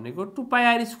क्षेत्रफल भनेको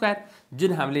 2πr²,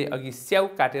 जुन हामीले अघि स्याउ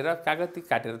काटेर कागती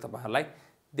काटेर तपाईहरुलाई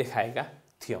देखाएका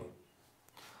थियौं।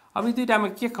 अब यी दुईटामा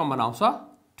के कमन आउँछ?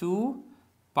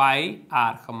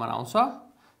 2πr कमन आउँछ,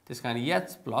 त्यसकारण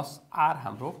h प्लस r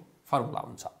हाम्रो फर्मुला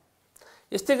हुन्छ।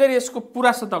 यस्तै गरी यसको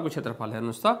पुरा सतहको क्षेत्रफल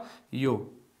हेर्नुस् त, यो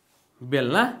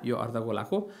बेलना यो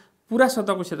अर्धगोलाको पुरा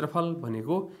सतहको क्षेत्रफल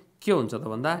भनेको के हुन्छ त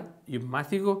भन्दा यो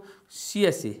माथिको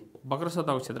CSA वक्र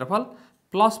सतहको क्षेत्रफल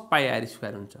प्लस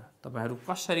πr² हुन्छ। तपाईहरु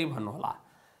कसरी भन्नु होला?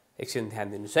 एकछिन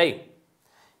ध्यान दिनुस् है।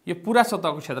 यो पुरा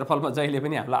सतहको क्षेत्रफलमा जहिले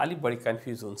पनि हामीलाई अलि बढी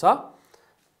कन्फ्युज हुन्छ।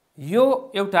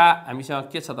 यो एउटा हामीसँग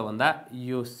के छ त भन्दा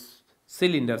यो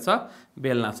सिलिन्डर छ,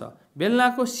 बेलना छ।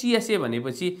 बेलनाको CSA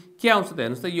भनेपछि के आउँछ त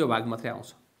हेर्नुस् त, यो भाग मात्रै आउँछ।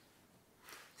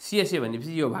 CSA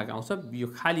भनेपछि यो भाग आउँछ, यो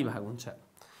खाली भाग हुन्छ।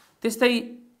 त्यस्तै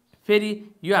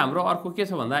फेरि यो हाम्रो अर्को के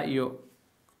छ भन्दा यो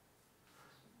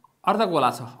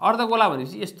अर्धगोला छ। अर्धगोला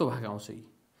भनेपछि यस्तो भाग आउँछ।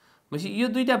 भनेपछि यो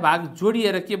दुईटा भाग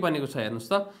जोडिएर के बनेको छ हेर्नुस्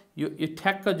त, यो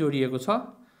ठ्याक्क जोडिएको छ,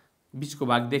 बीचको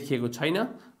भाग देखिएको छैन।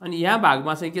 अनि यहाँ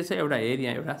भागमा चाहिँ के छ, एउटा हेर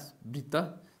यहाँ एउटा वृत्त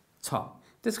छ।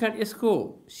 त्यसकारण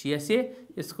यसको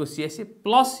CSA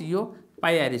प्लस यो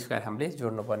πr² हामीले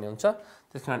जोड्नु पर्ने हुन्छ।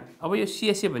 त्यसकारण अब यो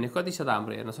CSA भने कति छ त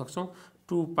हाम्रो हेर्न सक्छौं,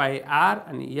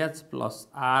 2πr अनि h प्लस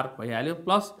r भइहाल्यो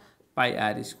प्लस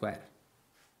πr²।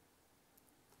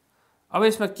 अब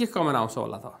यसमा के कमन आउँछ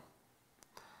होला त?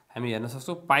 हामी हेर्न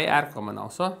सक्छौं πr कमन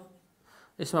आउँछ।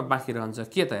 यसमा बाँकी रहन्छ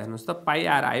के त हेर्नुस् त,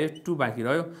 πr आयो, 2 बाँकी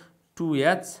रह्यो,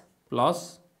 2h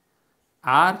प्लस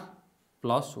r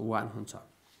प्लस 1 हुन्छ।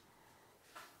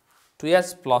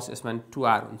 2h प्लस यसमा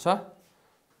 2r हुन्छ।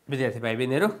 विद्यार्थी भाइ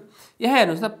बहिनीहरु यहाँ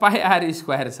हेर्नुस् त πr²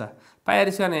 छ।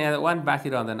 πr² यहाँ 1 बाँकी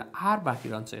रहँदैन, r बाँकी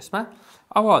रहन्छ यसमा।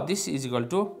 अब this is equal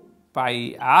to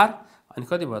πr अनि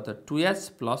कति भयो त 2h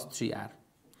प्लस 3r।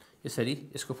 यसरी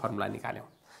यसको फर्मुला निकाल्यौं।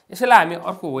 यसैलाई हामी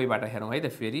अर्को वेबाट हेरौं है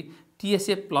त। फेरि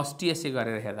TSA प्लस TSA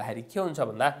गरेर हेर्दाखेरि के हुन्छ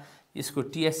भन्दा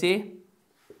यसको TSA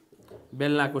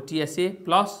बेलनाको TSA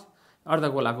प्लस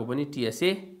अर्धगोलाको पनि TSA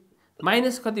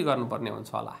माइनस कति गर्नुपर्ने हुन्छ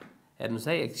होला हेर्नुस्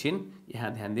है। एकछिन यहाँ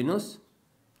ध्यान दिनुस्।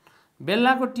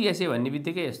 बेलनाको TSA भन्ने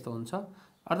बित्तिकै यस्तो हुन्छ,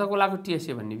 अर्धगोलाको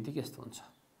TSA भन्ने बित्तिकै यस्तो हुन्छ।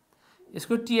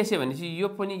 यसको TSA भनेपछि यो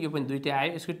पनि दुईटै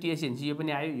आयो, यसको TSA भनेपछि यो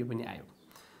पनि आयो, यो पनि आयो।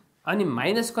 अनि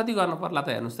माइनस कति गर्नु पर्ला त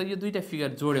हेर्नुस् त, यो दुईटा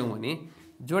फिगर जोड्यौं भने,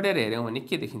 जोडेर हेर्यौं भने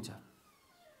के देखिन्छ?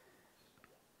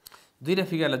 दुईटा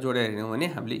फिगरलाई जोडेर हेर्यौं भने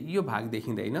हामीले यो भाग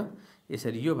देखिँदैन,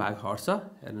 यसरी यो भाग हट्छ।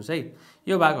 हेर्नुस् है,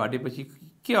 यो भाग हटेपछि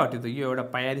के हट्यो त? यो एउटा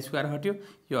πr² हट्यो,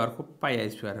 यो अर्को πr²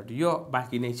 हट्यो, यो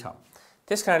बाँकी नै छ।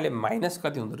 त्यसकारणले माइनस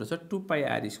कति हुँदो रहेछ?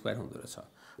 2πr² हुँदो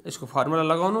रहेछ। यसको फर्मुला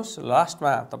लगाउनुस्,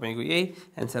 लास्टमा तपाईको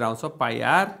यही एन्सर आउँछ,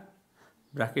 πr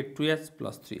bracket 2h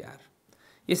plus 3r।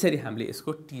 यसरी हामीले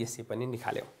यसको TSA पनि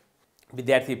निकाल्यौं।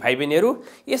 विद्यार्थी भाइ बहिनीहरु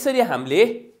यसरी हामीले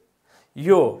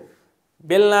यो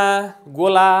बेलना,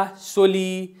 गोला,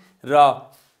 सोली र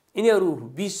यिनीहरु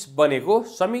बीच बनेको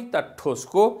संयुक्त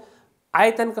ठोसको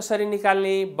आयतन कसरी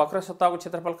निकाल्ने, वक्र सतहको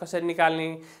क्षेत्रफल कसरी निकाल्ने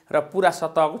र पुरा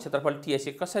सतहको क्षेत्रफल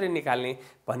TSA कसरी निकाल्ने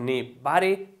भन्ने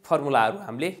बारे फर्मुलाहरु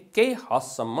हामीले केही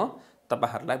हदसम्म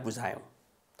तपाईहरुलाई बुझायौं।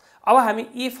 अब हामी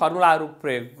यी फर्मुलाहरु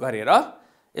प्रयोग गरेर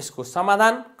यसको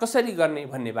समाधान कसरी गर्ने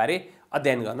भन्ने बारे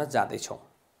अध्ययन गर्न जाँदै छौं।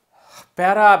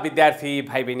 प्यारा विद्यार्थी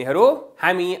भाइ बहिनीहरु,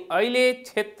 हामी अहिले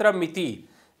क्षेत्रमिति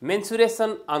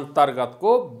मेन्सुरेसन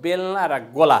अन्तर्गतको बेलना र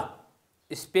गोला,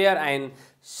 स्पेयर एन्ड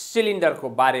सिलिन्डरको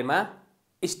बारेमा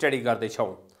स्टडी गर्दै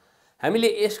छौं। हामीले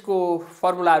यसको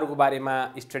फर्मुलाहरुको बारेमा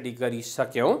स्टडी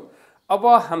गरिसक्यौं। अब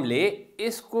हामीले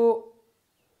यसको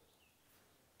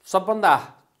सबभन्दा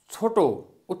छोटो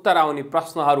उत्तर आउने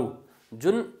प्रश्नहरू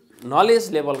जुन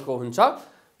नलेज लेभलको हुन्छ,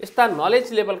 यस्ता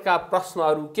नलेज लेभलका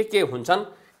प्रश्नहरू के हुन्छन्,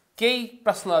 केही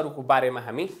प्रश्नहरूको बारेमा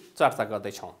हामी चर्चा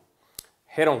गर्दैछौँ।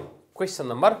 हेरौँ क्वेसन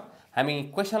नम्बर, हामी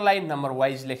क्वेसनलाई नम्बर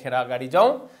वाइज लेखेर अगाडि जाउँ।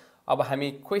 अब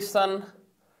हामी क्वेसन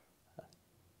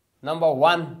नम्बर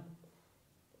 1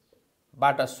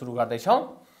 बाट सुरु गर्दैछौँ।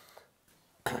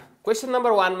 क्वेसन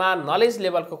नम्बर 1 मा नलेज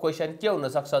लेभलको क्वेसन के हुन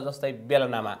सक्छ, जस्तै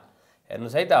बेलनामा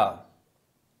हेर्नुस् है त।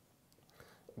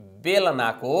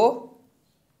 बेलनाको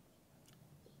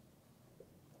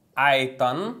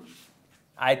आयतन,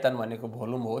 आयतन भनेको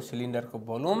भोल्युम हो, सिलिन्डरको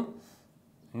भोल्युम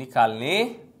निकाल्ने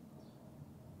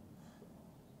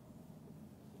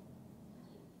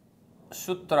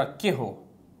सूत्र के हो?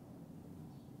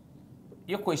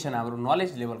 यो क्वेसन हाम्रो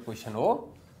नलेज लेभल क्वेसन हो।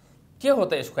 के हो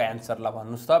त यसको एन्सर, ल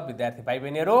भन्नुस् त विद्यार्थी भाइ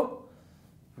बहिनीहरू।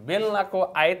 बेलनाको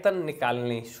आयतन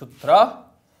निकाल्ने सूत्र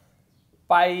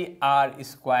पाई आर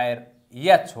स्क्वायर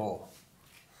एच हो।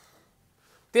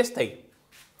 त्यस्तै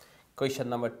क्वेसन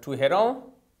नम्बर 2 हेरौँ।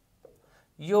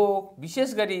 यो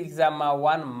विशेष गरी इक्जाममा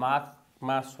 1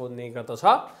 मार्कमा सोध्ने गर्दछ।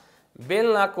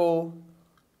 बेलनाको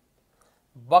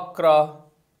वक्र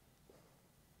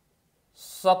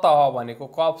सतह भनेको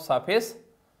कर्भ सरफेस,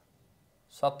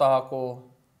 सतहको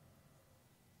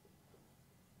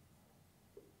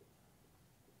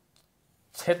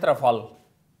क्षेत्रफल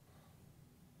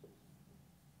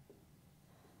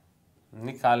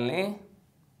निकाल्ने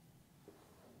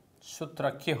सूत्र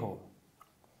के हो?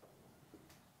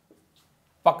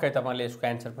 पक्कै तपाईले यसको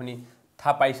एन्सर पनि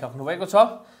थाहा पाइसक्नु भएको छ।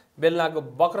 बेलनाको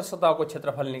वक्र सतहको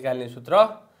क्षेत्रफल निकाल्ने सूत्र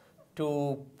 2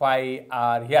 पाई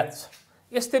आर एच।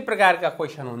 यस्तै प्रकारका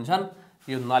क्वेसन हुन्छन्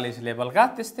यो नलेज लेभलका।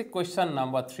 त्यस्तै क्वेसन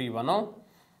नम्बर 3 भनौँ।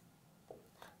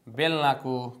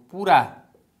 बेलनाको पुरा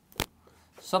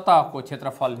सतहको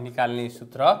क्षेत्रफल निकाल्ने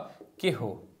सूत्र के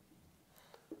हो?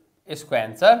 यसको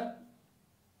answer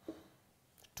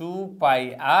 2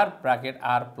 pie are bracket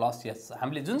are plus H.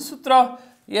 हामीले जुन सूत्र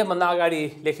योभन्दा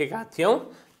अगाडि लेखेका थियौँ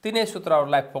तिनै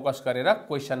सूत्रहरूलाई फोकस गरेर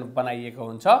क्वेसन बनाइएको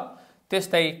हुन्छ।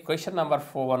 त्यस्तै क्वेसन नम्बर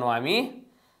 4 भनौँ हामी।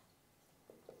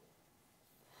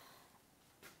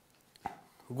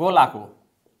 गोलाको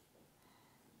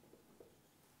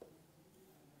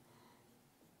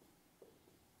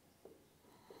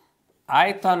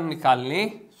आयतन निकाल्ने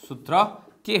सूत्र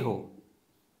के हो?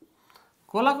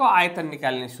 गोलाको आयतन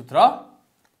निकाल्ने सूत्र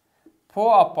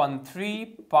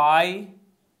 4/3 पाई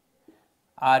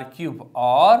आर क्यूब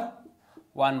और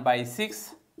 1/6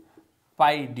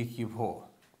 पाई डी क्यूब हो।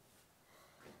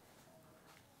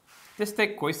 त्यस्तै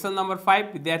क्वेसन नम्बर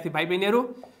 5 विद्यार्थी भाइ बहिनीहरू,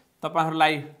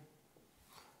 तपाईहरुलाई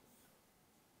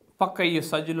पक्कै यो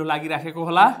सजिलो लागिराखेको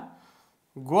होला।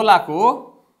 गोलाको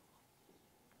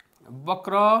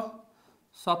वक्र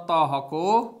सतहको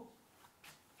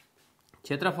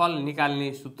क्षेत्रफल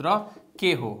निकाल्ने सूत्र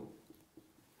के हो?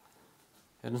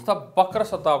 हेर्नुस् त, वक्र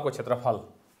सतहको क्षेत्रफल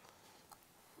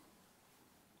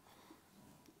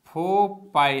 4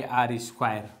 पाई आर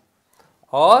स्क्वायर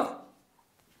और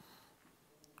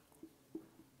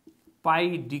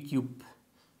पाई डी क्यूब।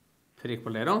 फेरि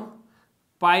एकपल्ट हेरौँ,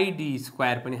 पाई डी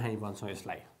स्क्वायर पनि हामी भन्छौँ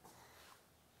यसलाई।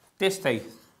 त्यस्तै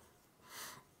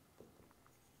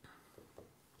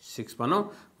 6 भनौँ।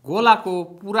 गोलाको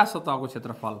पुरा सतहको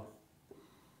क्षेत्रफल,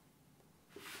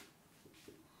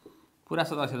 पुरा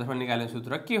सतहको क्षेत्रफल निकाल्ने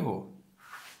सूत्र के हो?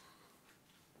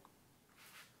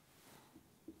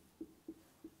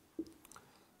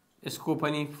 यसको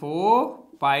पनि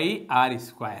 4 पाई आर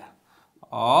स्क्वायर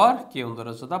और के हुँदो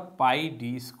रहेछ त पाई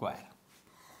डी स्क्वायर।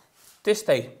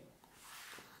 त्यस्तै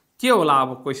के होला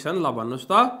अब क्वेसन, ल भन्नुस्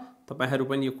त। तपाईहरु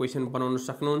पनि यो क्वेसन बनाउन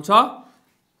सक्नुहुन्छ।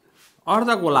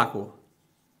 अर्धगोलाको,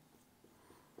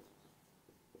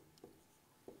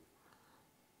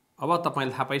 अब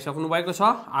तपाईले थाहा पाइसक्नु भएको छ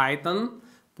आयतन,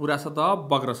 पुरा सतह,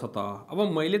 वक्र सतह। अब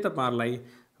मैले तपाईहरुलाई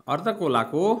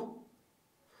अर्धगोलाको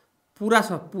पुरा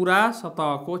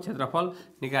सतहको क्षेत्रफल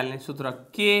निकाल्ने सूत्र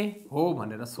के हो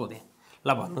भनेर सोधे। ल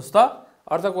भन्नुस् त,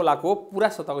 अर्धगोलाको पुरा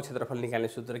सतहको क्षेत्रफल निकाल्ने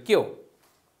सूत्र के हो?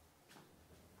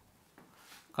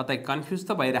 कतै कन्फ्युज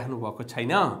त भइराख्नु भएको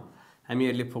छैन?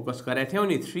 हामीहरूले फोकस गरेका थियौँ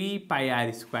नि 3 पाई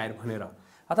आर स्क्वायर भनेर,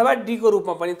 अथवा डी को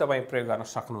रूपमा पनि तपाईँ प्रयोग गर्न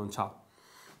सक्नुहुन्छ।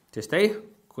 त्यस्तै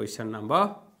क्वेसन नम्बर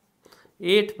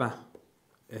 8 मा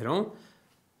हेरौँ।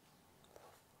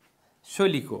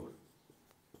 सोलीको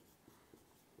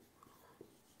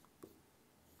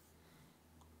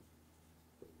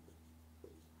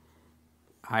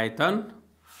आयतन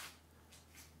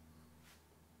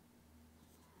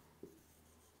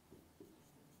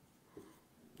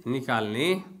निकाल्ने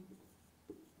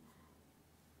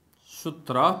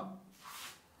सूत्र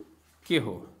के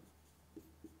हो?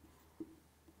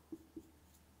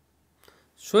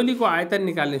 सोलीको आयतन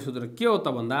निकाल्ने सूत्र के हो त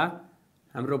भन्दा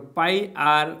हाम्रो पाई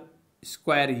आर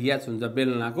स्क्वायर एच हुन्छ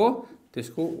बेलनाको,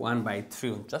 त्यसको 1/3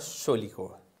 हुन्छ सोलीको।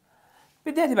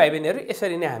 विद्यार्थी भाइ बहिनीहरू,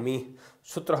 यसरी नै हामी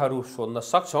सूत्रहरू सोध्न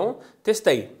सक्छौँ।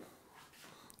 त्यस्तै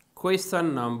क्वेसन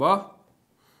नम्बर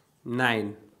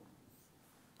 9,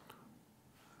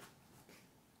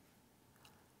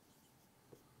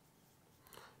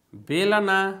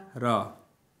 बेलना र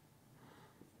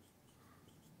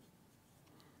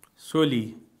सोली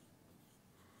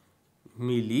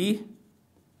मिली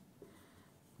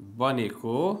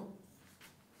बनेको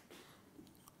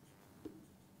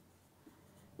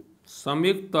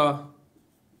संयुक्त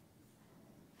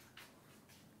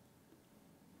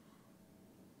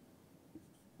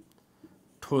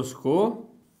ठोसको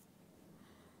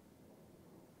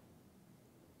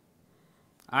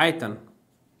आयतन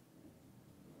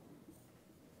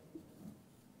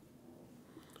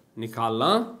निकाल्न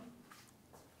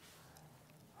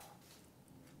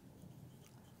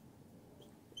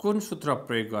कुन सूत्र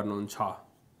प्रयोग गर्नुहुन्छ?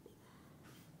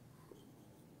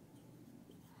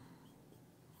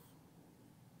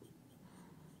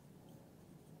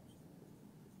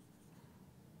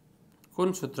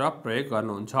 कुन सूत्र प्रयोग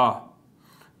गर्नुहुन्छ?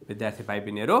 विद्यार्थी भाइ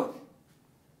बहिनीहरू,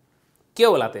 के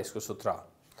होला त यसको सूत्र?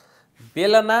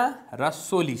 बेलना र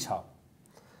सोली छ,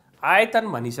 आयतन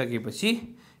भनिसकेपछि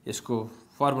यसको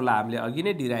फर्मुला हामीले अघि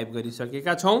नै डिराइभ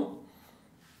गरिसकेका छौँ।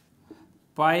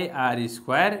 पाई are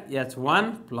square h1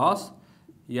 plus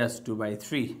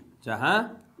h2/3, जहाँ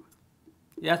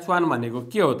h1 भनेको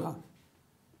के हो त?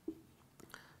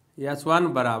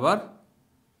 h1 बराबर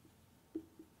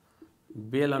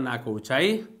बेलनाको उचाइ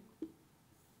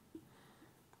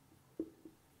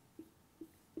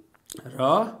र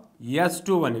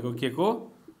h2 भनेको के को?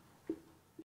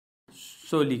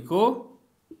 सोलीको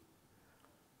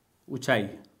उचाइ।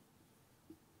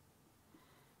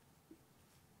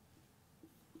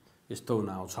 यस्तो हुन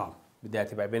आउँछ।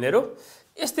 विद्यार्थी भाइ बहिनीहरू,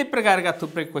 यस्तै प्रकारका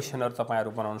थुप्रै क्वेसनहरू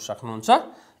तपाईहरु बनाउन सक्नुहुन्छ।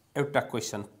 एउटा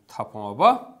क्वेसन थपौँ अब।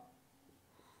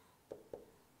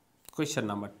 क्वेसन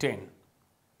नम्बर 10,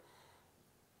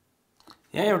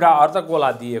 यहाँ एउटा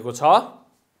अर्धगोला दिएको छ।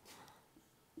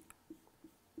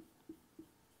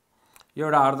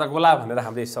 एउटा अर्धगोला भनेर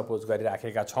हामीले सपोज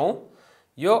गरिराखेका छौँ।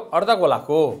 यो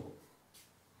अर्धगोलाको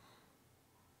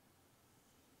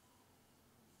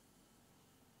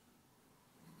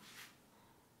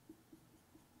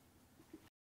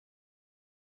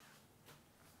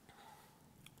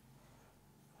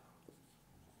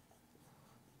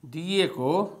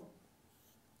दिएको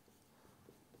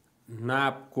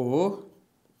नापको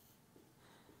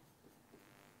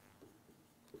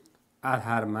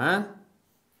आधारमा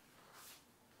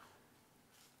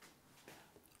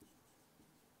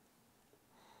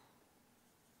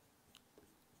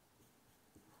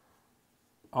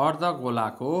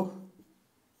अर्धगोलाको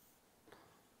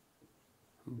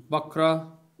वक्र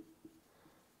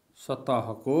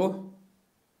सतहको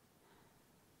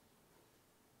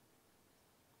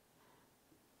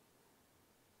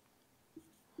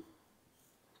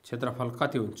क्षेत्रफल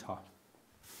कति हुन्छ?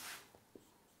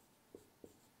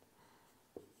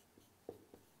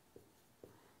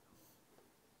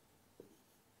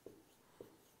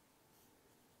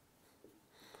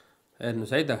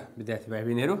 हेर्नुस् है त विद्यार्थी भाइ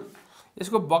बहिनीहरू,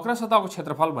 यसको वक्र सतहको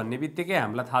क्षेत्रफल भन्ने बित्तिकै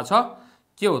हामीलाई थाहा छ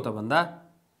के हो त भन्दा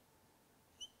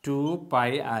 2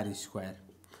 पाई आर स्क्वायर।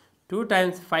 2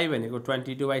 टाइम्स 5 भनेको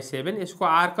 22/7। यसको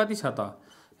आर कति छ त?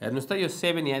 हेर्नुस् त, यो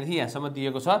 7 यहाँदेखि यहाँसम्म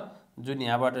दिएको छ, जुन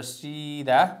यहाँबाट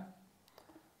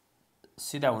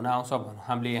सिधा हुन आउँछ भनौँ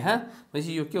हामीले यहाँ।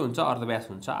 भनेपछि यो के हुन्छ? अर्धव्यास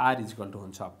हुन्छ, आर इक्वल टु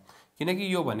हुन्छ।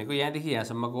 किनकि यो भनेको यहाँदेखि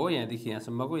यहाँसम्मको हो, यहाँदेखि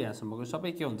यहाँसम्मको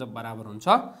सबै के हुन्छ? बराबर हुन्छ।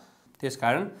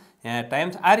 त्यसकारण यहाँ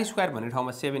टाइम्स आर स्क्वायर भन्ने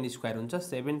ठाउँमा 7 स्क्वायर हुन्छ।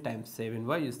 7 टाइम्स 7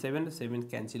 भयो, यो 7 र 7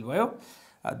 क्यान्सल भयो।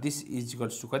 दिस इज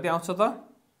इक्वल्स टु कति आउँछ त?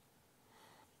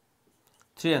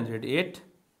 308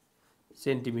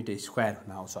 सेन्टिमिटर स्क्वायर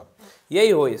हुन आउँछ। यही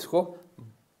हो यसको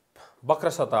वक्र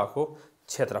सतहको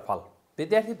क्षेत्रफल।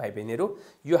 विद्यार्थी भाइ बहिनीहरू,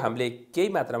 यो हामीले केही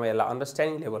मात्रामा यसलाई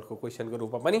अन्डरस्ट्यान्डिङ लेभलको क्वेसनको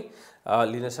रूपमा पनि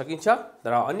लिन सकिन्छ।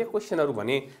 तर अन्य क्वेसनहरू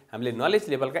भने हामीले नलेज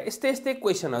लेभलका यस्तै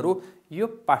क्वेसनहरू यो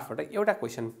पार्टबाट एउटा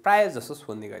क्वेसन प्राय जसो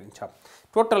सोध्ने गरिन्छ।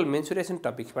 टोटल मेन्सुरेसन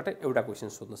टपिक्सबाट एउटा क्वेसन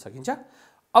सोध्न सकिन्छ।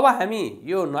 अब हामी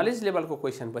यो नलेज लेभलको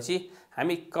क्वेसनपछि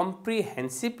हामी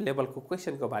कम्प्रिहेन्सिभ लेभलको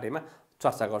क्वेसनको बारेमा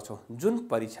चर्चा गर्छौँ, जुन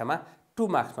परीक्षामा 2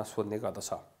 मार्क्समा सोध्ने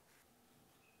गर्दछ।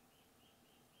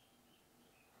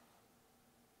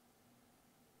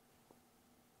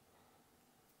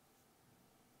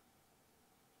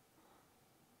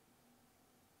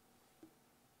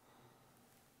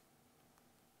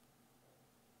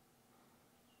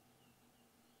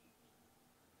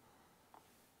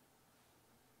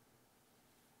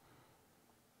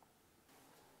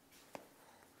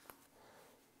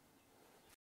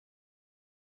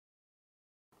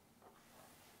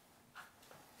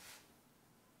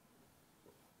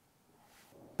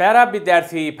 प्यारा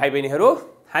विद्यार्थी भाइ बहिनीहरू,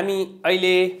 हामी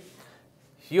अहिले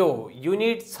यो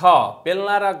युनिट 6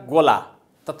 बेलना र गोला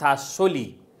तथा सोली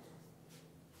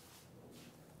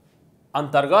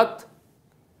अन्तर्गत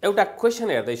एउटा क्वेशन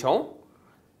हेर्दैछौँ।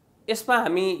 यसमा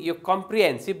हामी यो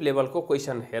कम्प्रिहेन्सिभ लेभलको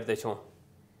क्वेशन हेर्दैछौँ।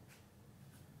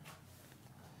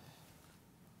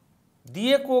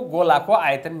 दिएको गोलाको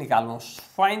आयतन निकाल्नुहोस्।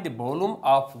 Find the volume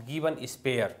of given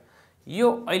sphere.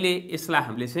 यो अहिले यसलाई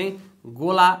हामीले चाहिँ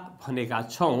गोला भनेका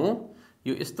छौँ।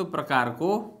 यो यस्तो प्रकारको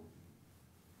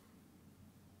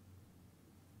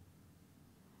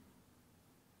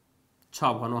छ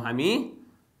भनौँ हामी।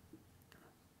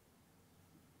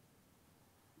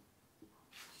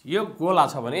 यो गोला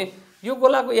छ भने यो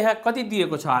गोलाको यहाँ कति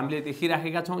दिएको छ हामीले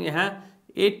देखिराखेका छौँ। यहाँ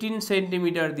 18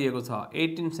 सेन्टिमिटर दिएको छ।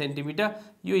 18 सेन्टिमिटर।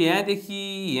 यो यहाँदेखि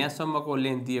यहाँसम्मको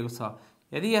लेन्थ दिएको छ।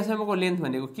 यदि यहाँसम्मको लेन्थ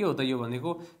भनेको के हो त? यो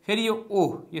भनेको फेरि यो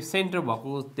ओ, यो सेन्टर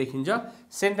भएको देखिन्छ।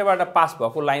 सेन्टरबाट पास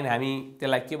भएको लाइन हामी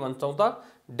त्यसलाई के भन्छौँ त?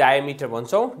 डायमिटर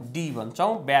भन्छौँ, डी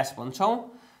भन्छौँ, व्यास भन्छौँ।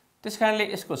 त्यस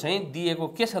कारणले यसको चाहिँ दिएको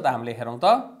के छ त हामीले हेरौँ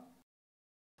त।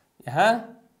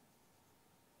 यहाँ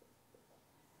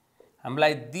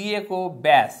हामीलाई दिएको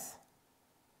व्यास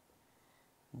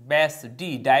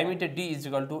D, diameter D is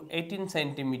equal to 18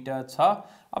 centimetre छ।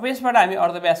 अब यसबाट हामी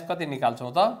अर्धव्यास कति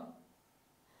निकाल्छौँ त?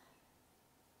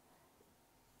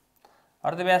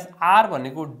 अर्धव्यास आर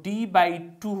भनेको डी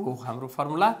बाई 2 हो हाम्रो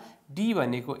फर्मुला। डी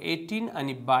भनेको 18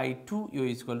 अनि बाई 2, यो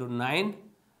इज इक्वल टु 9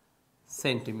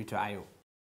 सेन्टिमिटर आयो।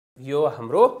 यो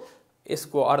हाम्रो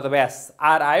यसको अर्धव्यास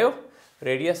आर आयो,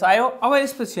 रेडियस आयो। अब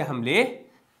यसपछि हामीले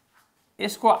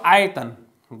यसको आयतन,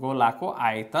 गोलाको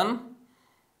आयतन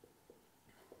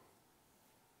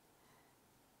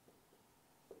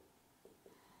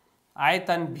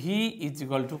V इज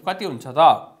इक्वल टु कति हुन्छ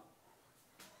त?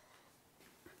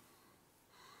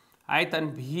 आयतन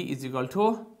V is equal to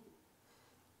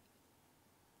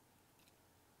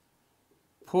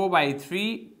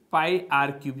 4/3 pie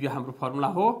are cube. यो हाम्रो फर्मुला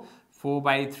हो।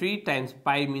 4/3 टाइम्स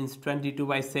पाई मिन्स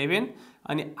 22/7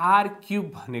 अनि आर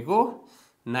क्यूब भनेको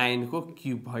 9 को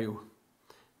क्यूब भयो।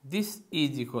 दिस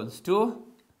इज इक्वल्स टु,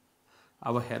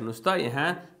 अब हेर्नुहोस् त,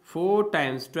 यहाँ 4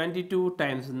 टाइम्स 22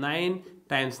 टाइम्स 9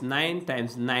 टाइम्स 9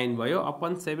 टाइम्स 9 भयो,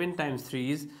 अपन 7 टाइम्स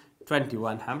 3 इज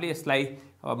 21। हामीले यसलाई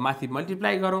अब माथि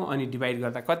मल्टिप्लाई गरौँ अनि डिभाइड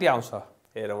गर्दा कति आउँछ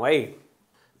हेरौँ है।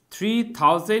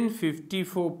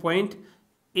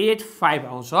 3054.85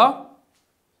 आउँछ।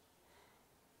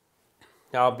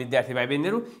 अब विद्यार्थी भाइ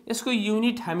बहिनीहरू, यसको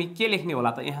युनिट हामी के लेख्ने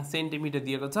होला त? यहाँ सेन्टिमिटर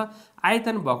दिएको छ।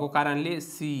 आयतन भएको कारणले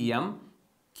सिएम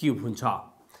क्युब हुन्छ।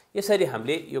 यसरी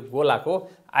हामीले यो गोलाको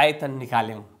आयतन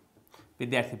निकाल्यौँ।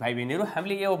 विद्यार्थी भाइ बहिनीहरू,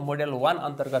 हामीले यो मोडेल 1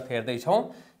 अन्तर्गत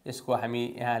हेर्दैछौँ। यसको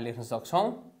हामी यहाँ लेख्न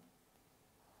सक्छौँ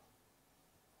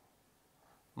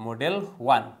मोडेल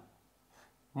 1।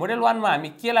 मोडेल 1 मा हामी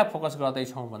केलाई फोकस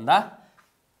गर्दैछौँ भन्दा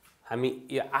हामी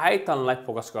यो आयतनलाई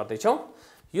फोकस गर्दैछौँ।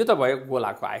 यो त भयो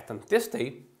गोलाको आयतन। त्यस्तै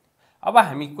अब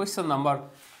हामी क्वेसन नम्बर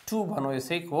 2 भनौँ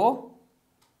यसैको।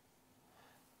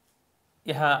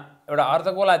 यहाँ एउटा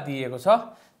अर्धगोला दिएको छ।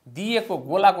 दिएको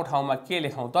गोलाको ठाउँमा के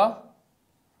लेखौँ त?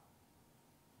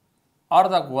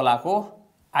 अर्धगोलाको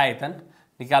आयतन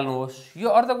निकाल्नुहोस्। यो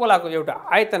अर्धगोलाको एउटा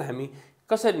आयतन हामी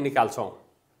कसरी निकाल्छौँ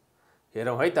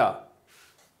हेरौँ है त।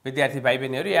 विद्यार्थी भाइ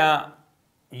बहिनीहरू, यहाँ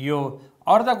यो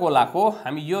अर्धगोलाको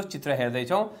हामी यो चित्र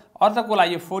हेर्दैछौँ। अर्धगोला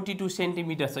यो 42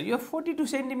 सेन्टिमिटर छ। यो 42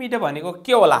 सेन्टिमिटर भनेको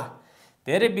के होला?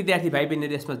 धेरै विद्यार्थी भाइ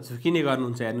बहिनीहरू यसमा झुकिने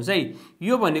गर्नुहुन्छ। हेर्नुहोस् है,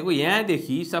 यो भनेको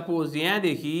यहाँदेखि सपोज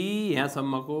यहाँदेखि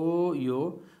यहाँसम्मको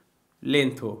यो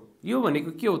लेन्थ हो। यो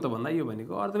भनेको के हो त भन्दा यो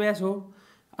भनेको अर्धव्यास हो,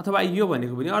 अथवा यो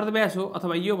भनेको पनि अर्धव्यास हो,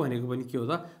 अथवा यो भनेको पनि के हो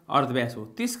त? अर्धव्यास हो।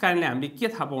 त्यस कारणले हामीले के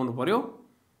थाहा पाउनु पर्यो?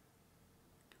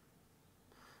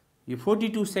 यो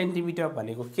 42 सेन्टिमिटर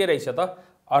भनेको के रहेछ त?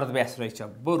 अर्धव्यास रहेछ।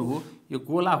 बरु यो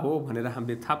गोला हो भनेर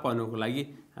हामीले थाहा पाउनुको लागि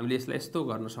हामीले यसलाई यस्तो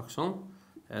गर्न सक्छौँ।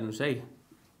 हेर्नुहोस् है,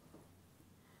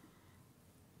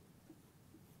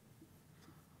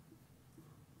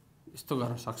 यस्तो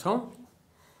गर्न सक्छौँ।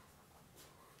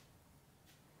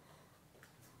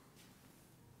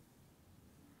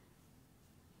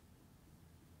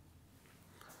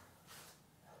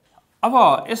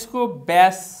 अब यसको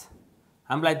व्यास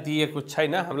हामीलाई दिएको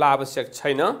छैन, हामीलाई आवश्यक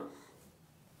छैन।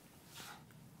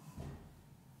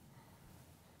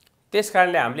 त्यस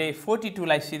कारणले हामीले 42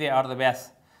 लाई सिधै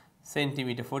अर्धव्यास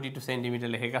सेन्टिमिटर 42 सेन्टिमिटर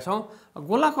लेखेका छौँ।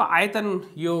 गोलाको आयतन,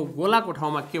 यो गोलाको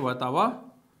ठाउँमा के भयो त? अब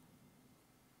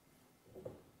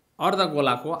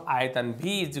अर्धगोलाको आयतन V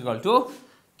इज इक्वल टु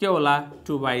के होला?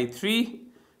 2/3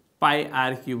 पाई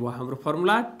आर क्यूब हो हाम्रो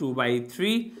फर्मुला।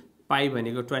 2/3 पाई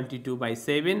भनेको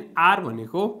 22/7, आर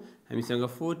भनेको हामीसँग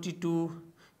 42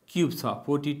 क्यूब छ।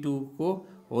 42 को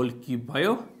होल क्यूब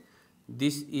भयो।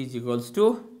 This is equals to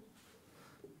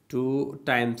 2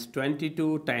 times 22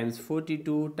 times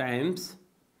 42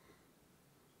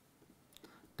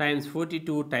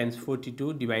 times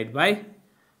 42 divide by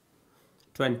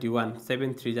 21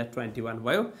 7 3 जा 21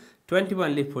 भयो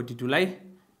 21 ले 42 लाई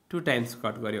 2 टाइम्स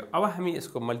कट गर्यो अब हामी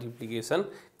यसको मल्टिप्लिकेसन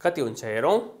कति हुन्छ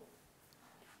हेरौं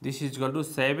दिस इज इक्वल टु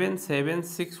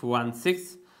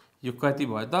 77616 यो कति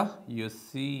भयो त यो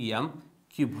cm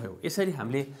क्यूब भयो यसरी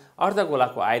हामीले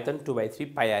अर्धगोलाको आयतन 2/3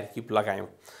 पाइ r क्यूब लगायौं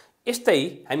यस्तै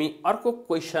हामी अर्को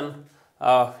क्वेशन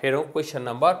हेरौं क्वेशन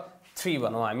नम्बर 3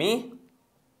 भनौं हामी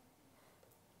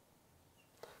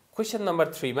क्वेशन नम्बर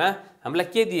 3 मा हामीलाई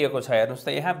के दिएको छ हेर्नुस् त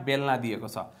यहाँ बेलना दिएको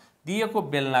छ दिएको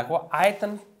बेलनाको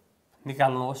आयतन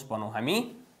निकाल्नुहोस् भनौं हामी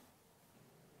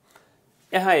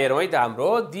यहाँ हेरौं है त हाम्रो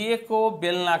दिएको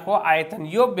बेलनाको आयतन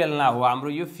यो बेलना हो हाम्रो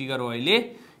यो फिगर हो अहिले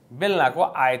बेलनाको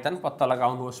आयतन पत्ता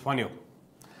लगाउनुहोस् भन्यो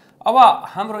अब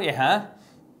हाम्रो यहाँ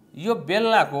यो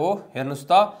बेलनाको हेर्नुस्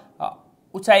त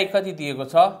उचाइ कति दिएको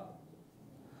छ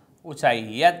उचाइ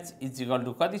h =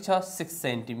 कति छ 6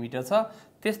 सेन्टिमिटर छ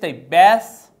त्यस्तै व्यास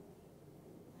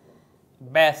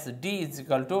d =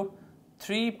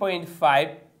 3.5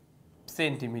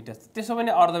 सेन्टिमिटर त्यसो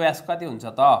भने अर्धव्यास कति हुन्छ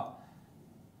त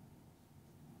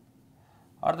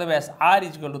अर्धव्यास r =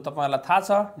 तपाईलाई थाहा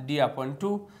छ d/2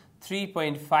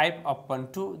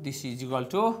 3.5/2 this is equal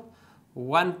to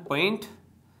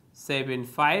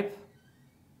 1.75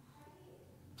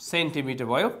 centimetre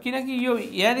भयो किनकि यो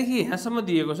यहाँदेखि यहाँसम्म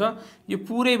दिएको छ यो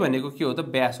पुरै भनेको के हो त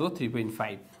व्यास हो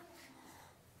 3.5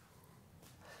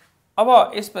 अब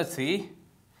यसपछि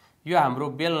यो हाम्रो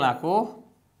बेलनाको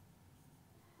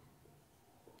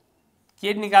के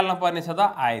निकाल्न पर्ने छ त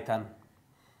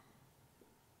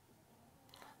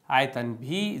आयतन v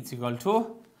 =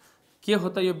 के हो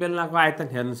त यो बेलनाको आयतन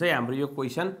हेर्नुस् है हाम्रो यो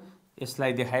क्वेशन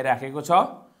यसलाई देखाइराखेको छ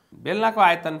बेलनाको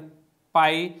आयतन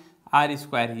पाइ r²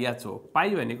 h हो पाइ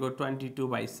भनेको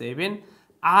 22/7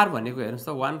 r भनेको हेर्नुस् त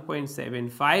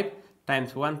 1.75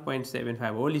 टाइम्स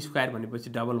 1.75 होल स्क्वायर भनेपछि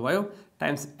डबल भयो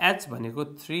टाइम्स h भनेको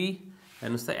 3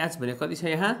 हेर्नुस् त h भनेको कति छ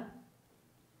यहाँ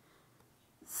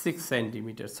 6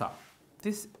 सेन्टिमिटर छ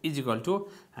दिस इज इक्वल टु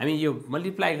हामी यो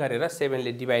मल्टिप्लाई गरेर 7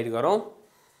 ले डिवाइड गरौं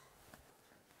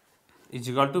is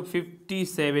equal to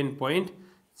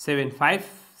 57.75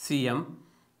 cm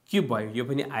cube भयो यो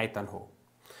पनि आयतन हो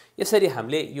यसरी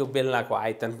हामीले यो बेलनाको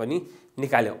आयतन पनि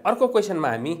निकाल्यौं अर्को क्वेशनमा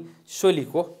हामी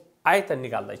सोलीको आयतन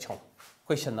निकाल्दै छौं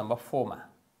क्वेशन नम्बर 4 मा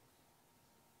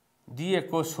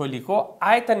दिएको सोलीको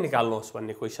आयतन निकाल्नुहोस्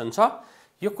भन्ने क्वेशन छ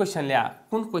यो क्वेशनले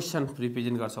कुन क्वेशन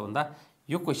रिप्रेजेन्ट गर्छ भन्दा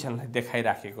यो क्वेशनलाई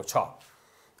देखाइराखेको छ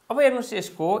अब हेर्नुस्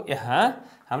यसको यहाँ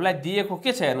हामीलाई दिएको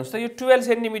के छ हेर्नुस् त यो 12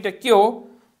 सेन्टिमिटर के हो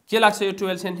के लाग्छ यो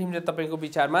 12 सेन्टिमिटर तपाईको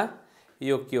विचारमा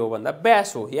यो के हो भन्दा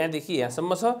व्यास हो यहाँदेखि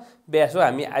यहाँसम्म छ व्यास हो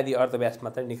हामी आधी अर्ध व्यास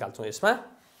मात्र निकाल्छौं यसमा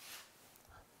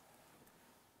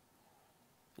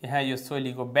यहाँ यो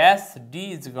सोलीको व्यास d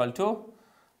 =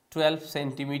 12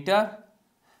 सेन्टिमिटर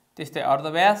त्यस्तै अर्ध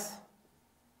व्यास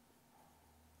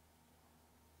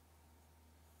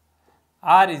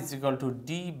r =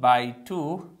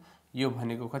 d/2 यो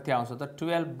भनेको कति आउँछ त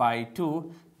 12/2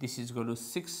 this is equal to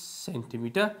 6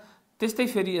 centimetre त्यस्तै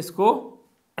फेरि यसको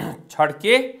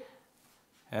छड्के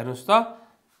हेर्नुस् त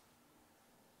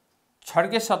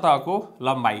छड्के सतहको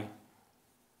लम्बाई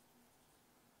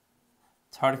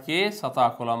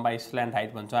स्ल्यान्ट हाइट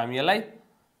भन्छौं हामी यसलाई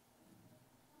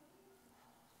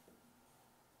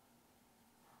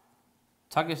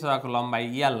छड्के सतहको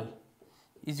लम्बाई l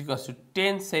 =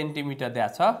 10 सेन्टिमिटर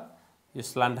दिएको छ यो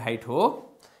स्ल्यान्ट हाइट हो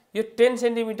यो 10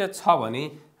 सेन्टिमिटर छ भने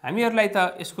हामीहरुलाई त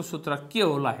यसको सूत्र के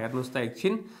होला हेर्नुस् त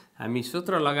एकछिन हामी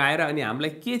सूत्र लगाएर अनि हामीलाई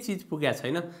के चीज पुगेको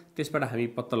छैन त्यसबाट हामी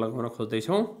पत्ता लगाउन खोज्दै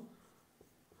छौं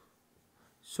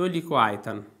सोलीको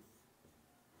आयतन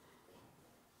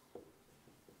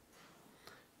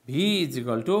v =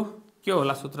 के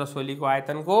होला सूत्र सोलीको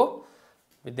आयतनको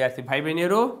विद्यार्थी भाइ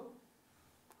बहिनीहरु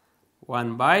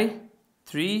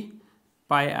 1/3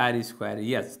 पाइ r² h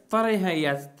तर यहाँ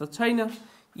h त छैन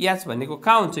h भनेको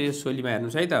कहाँ हुन्छ यो सोलीमा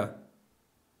हेर्नुस् है त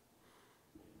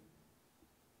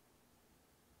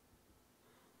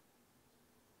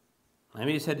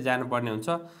हामी यसरी जानु पर्ने हुन्छ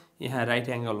यहाँ राइट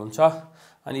एंगल हुन्छ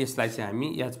अनि यसलाई चाहिँ हामी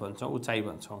h भन्छौं उचाइ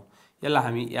भन्छौं यसलाई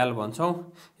हामी l भन्छौं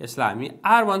यसलाई हामी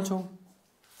r भन्छौं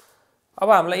अब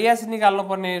हामीलाई h निकाल्नु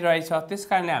पर्ने रहेछ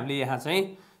त्यसकारणले हामीले यहाँ चाहिँ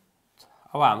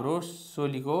अब हाम्रो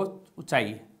सोलीको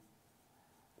उचाइ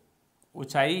h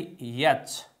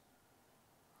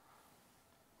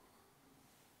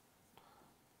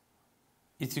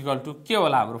इज इक्वल टु के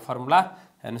होला हाम्रो फर्मुला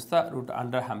हेर्नुस् त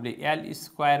 √अंडर हामीले l² -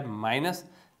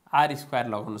 r²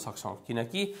 लगाउन सक्छौं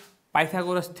किनकि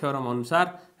पाइथागोरस थ्योरम अनुसार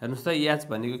हेर्नुस् त h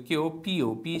भनेको के हो p हो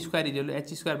p² = h²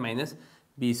 -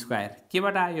 बी स्क्वायर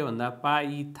केबाट आयो भन्दा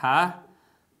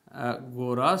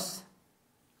पाइथागोरस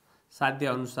साध्य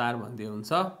अनुसार भन्दै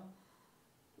हुन्छ।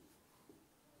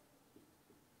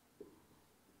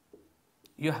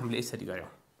 यो हामीले यसरी गर्यौं।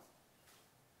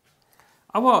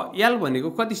 अब l भनेको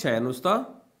कति छ हेर्नुस् त,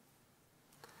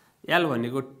 l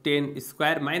भनेको 10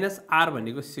 स्क्वायर माइनस r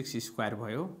भनेको 6 स्क्वायर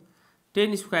भयो।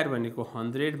 10 स्क्वायर भनेको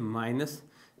 100 माइनस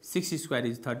 6 स्क्वायर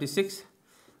इज 36,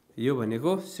 यो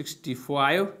भनेको 64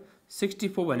 आयो।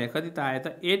 64 भनेको कति त आयो त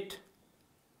 8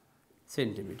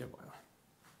 सेन्टिमिटर भयो।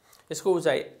 यसको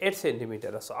उचाइ 8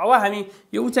 सेन्टिमिटर छ। अब हामी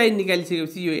यो उचाइ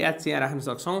निकालिसकेपछि यो h यहाँ राख्न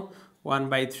सक्छौं।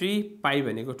 1/3 पाई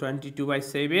भनेको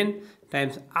 22/7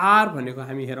 टाइम्स r भनेको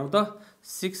हामी हेरौं त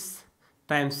 6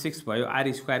 टाइम्स 6 भयो r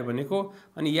स्क्वायर भनेको,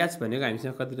 अनि h भनेको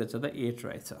हामीसँग कति रहेछ त 8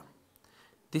 रहेछ।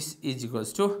 दिस इज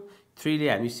इक्वल्स टु 3 ले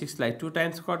हामी 6 लाई 2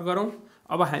 टाइम्स कट गरौं।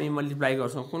 अब हामी मल्टिप्लाई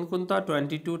गर्छौं कुन कुन त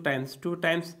 22 टाइम्स 2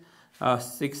 टाइम्स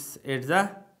 6 8 जा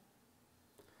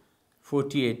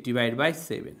 48 डिवाइड बाइ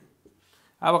 7।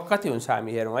 अब कति हुन्छ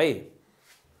हामी हेरौं है।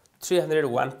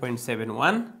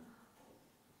 301.71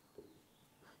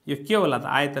 यो के होला त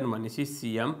आयतन भनेपछि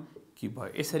cm क्यूब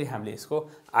भयो। यसरी हामीले यसको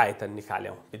आयतन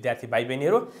निकाल्यौं। विद्यार्थी भाइ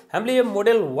बहिनीहरु, हामीले यो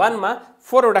मोडेल 1 मा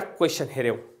 4 वटा क्वेशन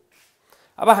हेर्यौं।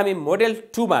 अब हामी मोडेल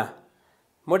 2 मा,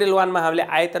 मोडेल 1 मा हामीले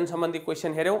आयतन सम्बन्धी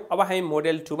क्वेशन हेर्यौं। अब हामी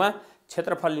मोडेल 2 मा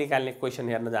क्षेत्रफल निकाल्ने क्वेशन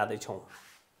हेर्न जाँदै छौं।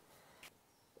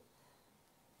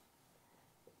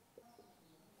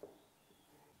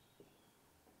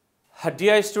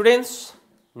 Dear students,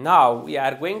 now we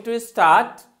are going to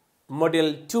start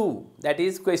model 2, that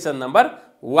is question number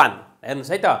 1.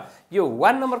 हेर्नुस् है त, यो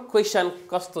 1 नम्बर क्वेशन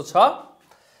कस्तो छ,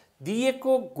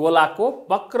 दिएको गोलाको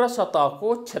वक्र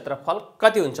सतहको क्षेत्रफल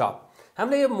कति हुन्छ।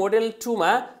 हामीले यो मोडेल 2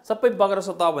 मा सबै वक्र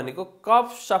सतह भनेको कर्व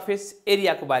सरफेस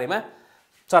एरियाको बारेमा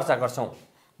चर्चा गर्छौं।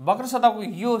 वक्र सतहको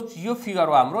यो फिगर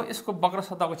हो हाम्रो, यसको वक्र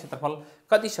सतहको क्षेत्रफल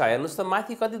कति छ हेर्नुस् त।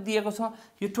 माथि कति दिएको छ,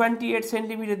 यो 28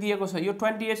 सेन्टिमिटर दिएको छ। यो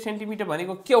 28 सेन्टिमिटर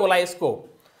भनेको के होला यसको,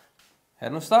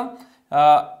 हेर्नुस् त।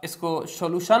 यसको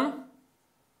सोलुसन,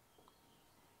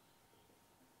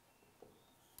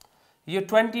 यो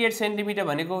 28 सेन्टिमिटर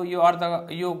भनेको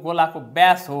यो गोलाको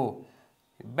व्यास हो।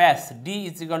 व्यास d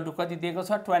इज इक्वल टु कति दिएको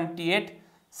छ 28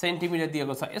 सेन्टिमिटर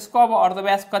दिएको छ। यसको अब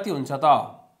अर्धव्यास कति हुन्छ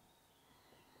त,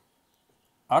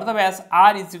 अर्धव्यास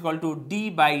r is equal to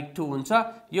d/2 हुन्छ।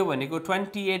 यो भनेको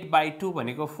 28/2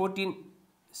 भनेको 14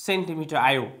 सेन्टिमिटर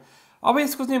आयो। अब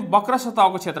यसको चाहिँ वक्र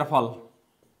सतहको क्षेत्रफल,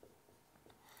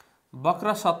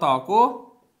 वक्र सतहको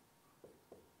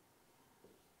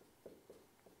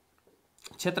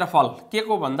क्षेत्रफल के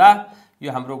को भन्दा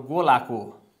यो हाम्रो गोलाको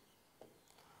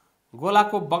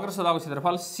वक्र सतहको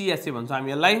क्षेत्रफल CSA भन्छ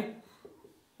हामी यसलाई।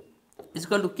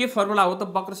 इक्वल टु के फर्मुला हो त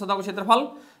वक्र सतहको क्षेत्रफल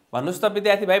भन्नुस् त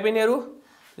विद्यार्थी भाइ बहिनीहरु।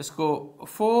 यसको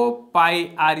 4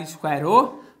 पाई r स्क्वायर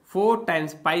हो। 4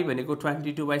 टाइम्स पाई भनेको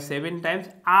 22/7 टाइम्स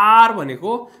r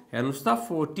भनेको हेर्नुस् त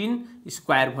 14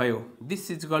 स्क्वायर भयो।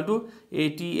 This is equal to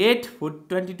 88।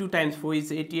 22 times 4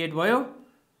 is 88 भयो,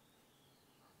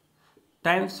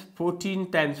 टाइम्स 14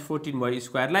 टाइम्स 14 भयो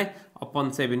स्क्वायरलाई अपन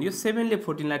 7। यो 7 ले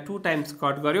 14 लाई 2 टाइम्स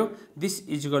कट गर्यो। This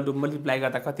is equal to multiply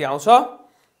गर्दा कति आउँछ,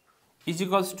 इज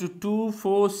इक्वल्स टु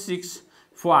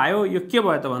 2464 आयो। यो के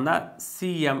भयो त भन्दा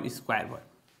cm स्क्वायर भयो।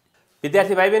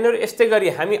 विद्यार्थी भाइ बहिनीहरु, यस्तै गरी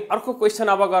हामी अर्को क्वेशन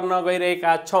अब गर्न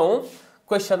गइरहेका छौं।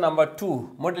 क्वेशन नम्बर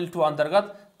 2, मोडेल 2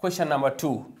 अन्तर्गत क्वेशन नम्बर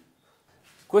 2।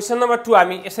 क्वेशन नम्बर 2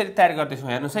 हामी यसरी तयार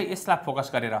गर्दैछौं। हेर्नुस् है, यसलाई फोकस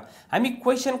गरेर हामी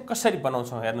क्वेशन कसरी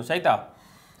बनाउँछौं हेर्नुस् है त।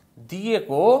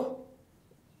 दिएको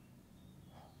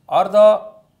अर्धगोलाको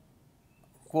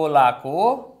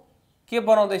के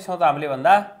बनाउँदै छौं त हामीले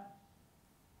भन्दा,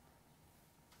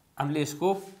 हामीले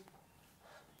यसको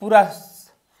पुरा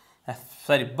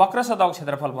वक्र सतहको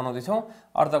क्षेत्रफल बनाउँदै छौं।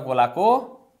 अर्धगोलाको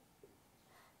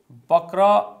वक्र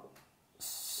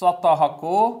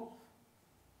सतहको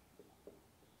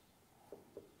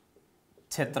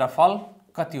क्षेत्रफल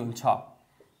कति हुन्छ,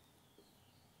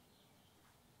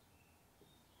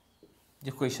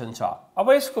 यो क्वेशन छ।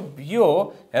 अब यसको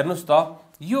यो हेर्नुस् त,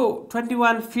 यो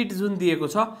 21 फिट जुन दिएको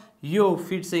छ, यो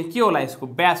फिट चाहिँ के होला, यसको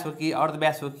व्यास हो कि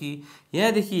अर्धव्यास हो कि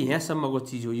यहाँदेखि यहाँसम्मको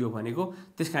चीज हो यो भनेको,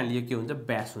 त्यसकारणले यो के हुन्छ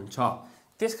व्यास हुन्छ।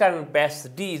 त्यसकारण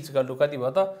व्यास d इज इक्वल टु कति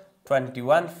भयो त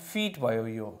 21 फिट भयो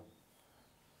यो।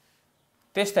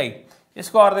 त्यस्तै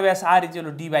यसको अर्धव्यास r is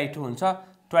equal to d/2 हुन्छ।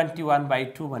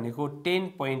 21/2 भनेको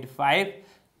 10.5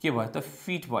 के भयो त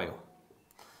फिट भयो।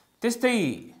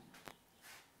 त्यस्तै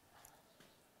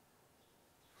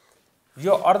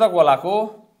यो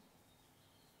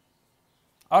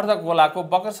अर्धगोलाको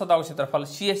वक्र सतहको क्षेत्रफल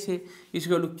CSA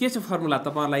इक्वल टु के छ फर्मुला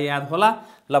तपाईहरुलाई याद होला।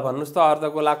 ल भन्नुस् त,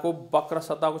 अर्धगोलाको वक्र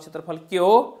सतहको क्षेत्रफल के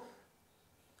हो,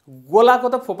 गोलाको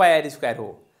त 4 पाई r स्क्वायर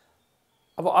हो,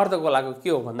 अब अर्धगोलाको के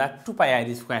हो भन्दा 2 पाई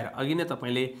आर स्क्वायर, अघि नै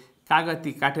तपाईँले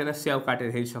कागती काटेर स्याउ काटेर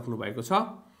हेरिसक्नु भएको छ।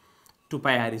 2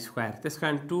 पाई आर स्क्वायर, त्यस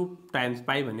कारण 2 टाइम्स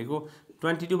पाई भनेको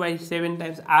 22/7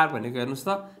 टाइम्स आर भनेको हेर्नुहोस् त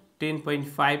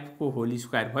 10.5 को होल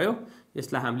स्क्वायर भयो।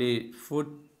 यसलाई हामीले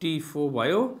 44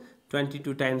 भयो,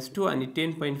 22 टाइम्स 2 अनि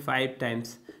 10.5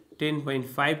 टाइम्स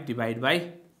 10.5 डिभाइड बाई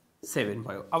 7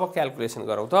 भयो। अब क्यालकुलेसन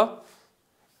गरौँ त।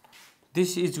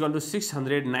 दिस इज इक्वल टु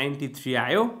 693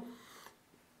 आयो।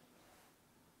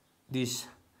 दिस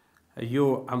यो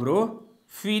हाम्रो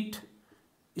फिट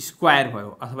स्क्वायर भयो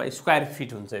अथवा स्क्वायर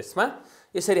फिट हुन्छ यसमा।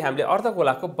 यसरी हामीले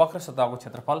अर्धगोलाको वक्र सतहको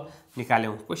क्षेत्रफल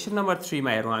निकाल्यौं। क्वेशन नम्बर 3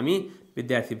 मा हेरौँ हामी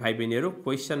विद्यार्थी भाइ बहिनीहरू।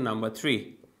 क्वेशन नम्बर 3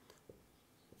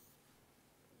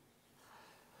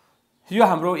 यो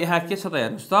हाम्रो यहाँ के छ त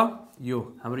हेर्नुस् त, यो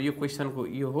हाम्रो यो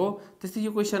क्वेशनको यो हो। त्यस्तै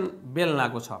यो क्वेशन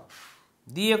बेलनाको छ।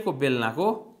 दिएको बेलनाको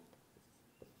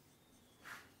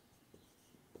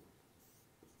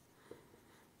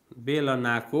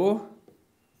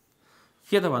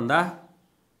के त भन्दा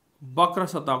वक्र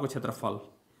सतहको क्षेत्रफल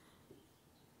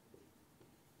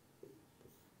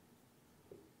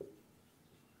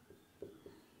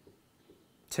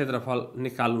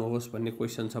निकाल्नुहोस् भन्ने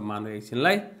क्वेशन छ। मानौ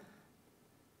एकछिनलाई।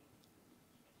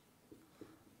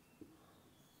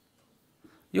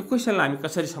 यो क्वेशनलाई हामी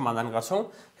कसरी समाधान गर्छौं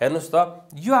हेर्नुस् त।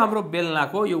 यो हाम्रो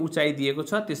बेलनाको यो उचाइ दिएको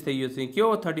छ, त्यस्तै यो चाहिँ के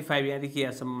हो 35 यहाँदेखि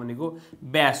यहाँसम्म भनेको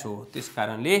व्यास हो।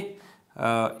 त्यसकारणले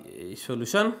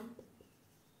सोलुसन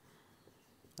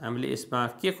हामीले यसमा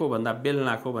के को भन्दा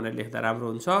बेलनाको भनेर लेख्दा राम्रो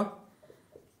हुन्छ।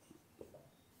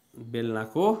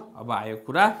 बेलनाको अब आयो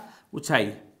कुरा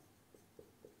उचाइ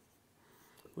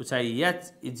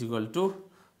h is equal to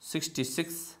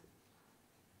 66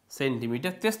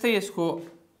 centimetre. त्यस्तै यसको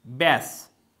व्यास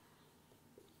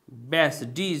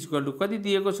d इज इक्वल टु कति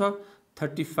दिएको छ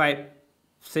 35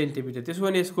 सेन्टिमिटर। त्यसो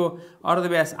भने यसको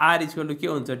अर्धव्यास r इज इक्वल टु के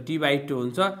हुन्छ d/2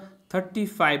 हुन्छ।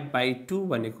 35/2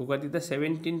 भनेको कति त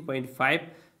 17.5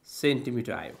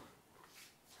 सेन्टिमिटर आयो।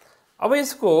 अब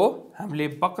यसको हामीले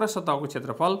वक्र सतहको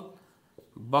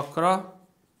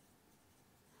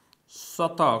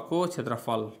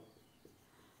क्षेत्रफल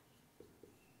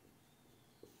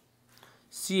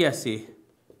CSA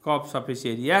कर्ब surface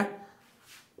area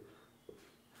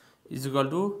is equal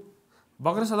to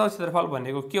वक्र सतहको क्षेत्रफल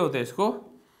भनेको के हो त यसको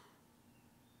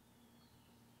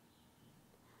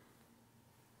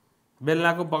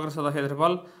बेलनाको वक्र सतह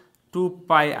क्षेत्रफल 2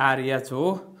 पाई आरएच हो।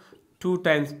 2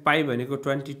 टाइम्स पाई भनेको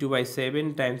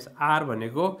 22/7 टाइम्स आर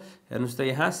भनेको हेर्नुस् त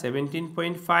यहाँ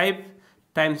 17.5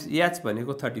 टाइम्स एच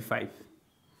भनेको 35।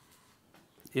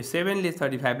 यो 7 ले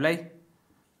 35 लाई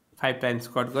 5 टाइम्स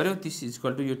कट गर्यो। दिस इज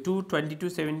इक्वल टु यो 2 22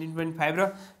 17.5 र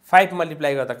 5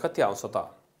 मल्टिप्लाई गर्दा कति आउँछ त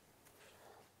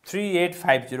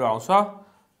 3850 आउँछ।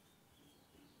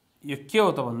 यो के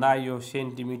हो त भन्दा यो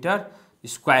सेन्टिमिटर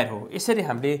स्क्वायर हो। यसरी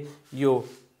हामीले यो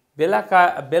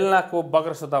बेलनाको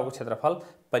वक्र सतहको क्षेत्रफल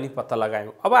पनि पत्ता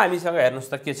लगायौं। अब हामीसँग हेर्नुस्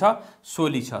त के छ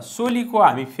सोली छ। सोलीको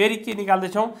हामी फेरि के निकाल्दै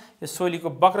छौं यो सोलीको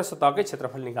वक्र सतहकै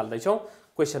क्षेत्रफल निकाल्दै छौं।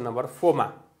 क्वेशन नम्बर 4 मा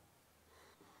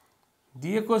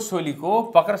दिएको सोलीको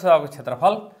वक्र सतहको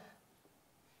क्षेत्रफल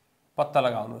पत्ता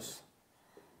लगाउनुस्।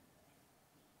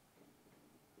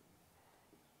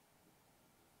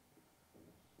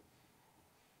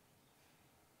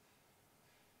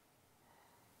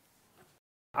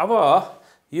 अब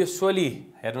यो सोली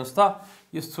हेर्नुस् त,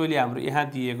 यो सोली हाम्रो यहाँ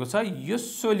दिएको छ। यो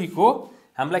सोलीको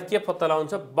हामीलाई के पत्ता लगाउनु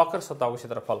छ वक्र सतहको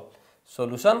क्षेत्रफल।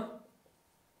 सोलुसन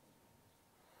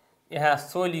यहाँ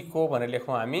सोलीको भनेर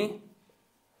लेखौं हामी।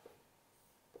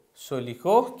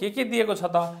 सोलीको के दिएको छ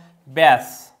त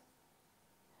व्यास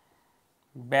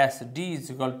d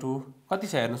इज इक्वल टु कति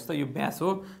छ हेर्नुस् त यो व्यास हो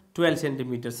 12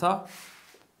 सेन्टिमिटर छ।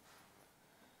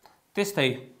 त्यस्तै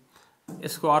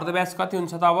यसको अर्धव्यास कति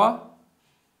हुन्छ त अब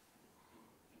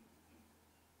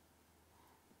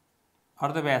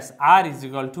अर्धव्यास r is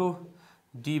equal to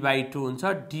d/2 हुन्छ।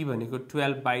 d भनेको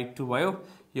 12/2 भयो।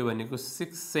 यो भनेको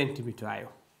 6 सेन्टिमिटर आयो।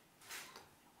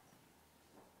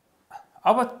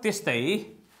 अब त्यस्तै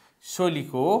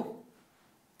सोलीको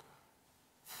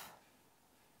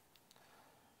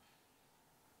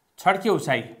छड्के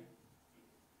उचाइ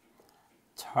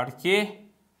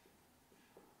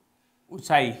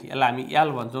यसलाई हामी l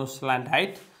भन्छौं स्ल्यान्ट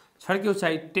हाइट। छड्के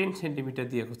उचाइ 10 सेन्टिमिटर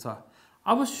दिएको छ।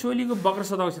 अब सोलीको वक्र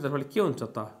सतहको क्षेत्रफल के हुन्छ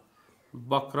त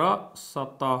वक्र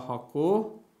सतहको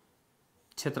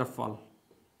क्षेत्रफल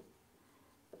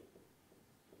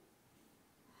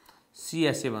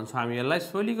CSA भन्छौं हामी यसलाई।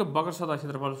 सोलीको वक्र सतह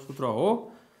क्षेत्रफल सूत्र हो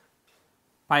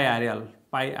पाई आरएल।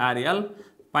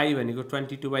 पाई भनेको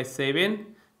 22/7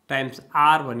 टाइम्स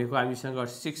r भनेको हामीसँग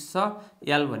 6 छ,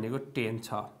 l भनेको 10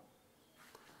 छ।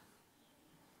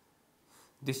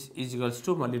 This is equals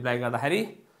to multiply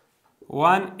गर्दाखेरि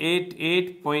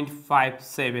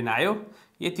 188.57 आयो।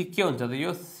 यति के हुन्छ त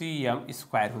यो cm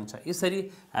स्क्वायर हुन्छ।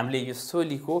 यसरी हामीले यो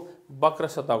सोलीको वक्र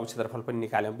सतहको क्षेत्रफल पनि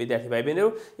निकाल्यौं। विद्यार्थी भाइ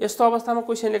बहिनीहरु, यस्तो अवस्थामा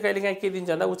क्वेशनले कहिलेकाहीँ के दिन्छ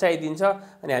भन्दा उचाइ दिन्छ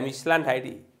अनि हामी स्ल्यान्ट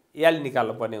हाइट l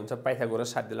निकाल्नु पर्ने हुन्छ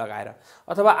पाइथागोरस साध्य लगाएर,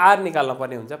 अथवा r निकाल्नु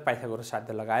पर्ने हुन्छ पाइथागोरस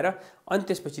साध्य लगाएर, अनि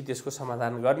त्यसपछि त्यसको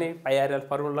समाधान गर्ने पाइआरएल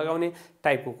फर्मुला लगाउने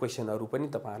टाइपको क्वेशनहरु पनि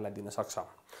तपाईहरुलाई दिन सक्छ।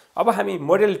 अब हामी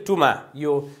मोडेल 2 मा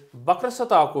यो वक्र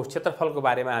सतहको क्षेत्रफलको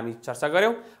बारेमा हामी चर्चा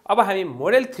गर्यौं। अब हामी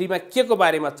मोडेल 3 मा के को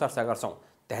बारेमा चर्चा गर्छौं,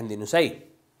 ध्यान दिनुस्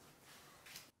है।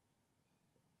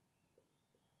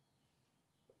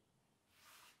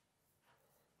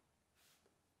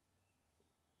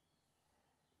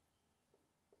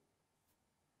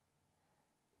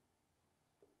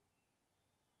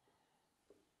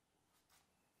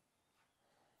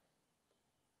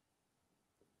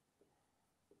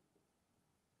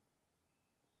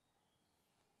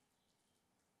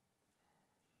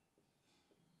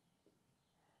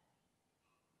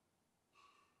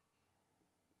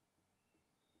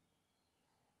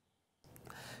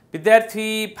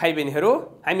 विद्यार्थी भाइ बहिनीहरु,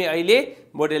 हामी अहिले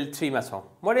मोडेल 3 मा छौं।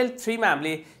 मोडेल 3 मा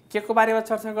हामीले के को बारेमा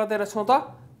चर्चा गर्दै रहछौं त?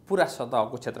 पूरा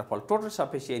सतहको क्षेत्रफल, टोटल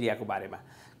सरफेस एरियाको बारेमा।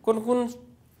 कुन कुन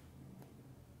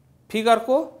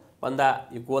फिगरको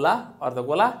भन्दा यो गोला,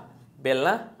 अर्धगोला,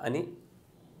 बेलना अनि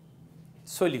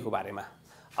सोलीको बारेमा।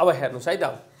 अब हेर्नुस् है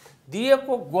त,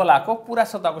 दिएको गोलाको पूरा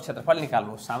सतहको क्षेत्रफल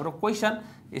निकाल्नुस्। हाम्रो क्वेशन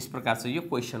यस प्रकार छ। यो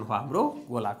क्वेशन हो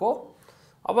हाम्रो गोलाको।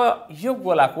 अब यो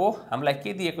गोलाको हामीलाई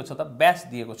के दिएको छ त? व्यास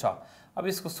दिएको छ। अब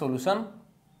यसको सोलुसन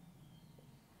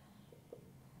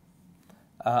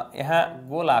यहाँ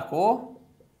गोलाको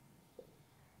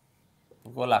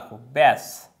व्यास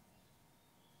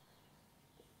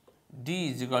d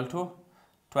is equal to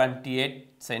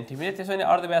 28 centimetre, त्यसो भने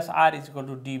अर्धव्यास r is equal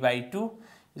to d/2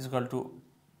 is equal to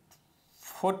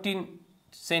 14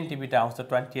 centimetre आउँछ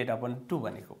 28/2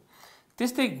 भनेको।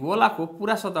 त्यस्तै गोलाको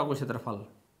पूरा सतहको क्षेत्रफल,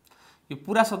 यो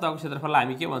पूरा सतहको क्षेत्रफललाई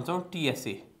हामी के भन्छौं?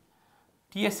 TSA।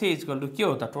 TSA is equal to के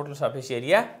हो त? Total surface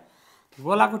area.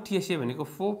 गोलाको TSA भनेको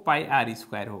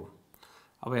 4πr² हो।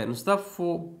 अब हेर्नुस् त,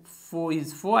 4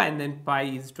 इज 4 एन्ड देन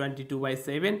पाइ इज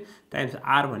 22/7 टाइम्स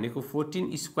r भनेको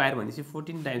 14 स्क्वायर भनेपछि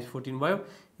 14 टाइम्स 14 भयो।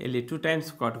 यसले 2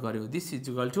 टाइम्स कट गर्यो। दिस इज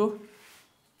इक्वल टु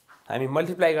हामी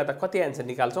मल्टिप्लाई गर्दा कति आन्सर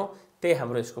निकाल्छौं? त्यही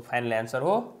हाम्रो यसको फाइनल आन्सर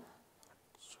हो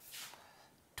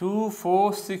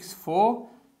 2464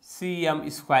 cm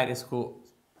स्क्वायर।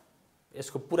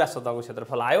 यसको पूरा सतहको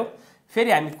क्षेत्रफल आयो।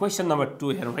 फेरि हामी क्वेशन नम्बर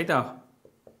 2 हेरौं है त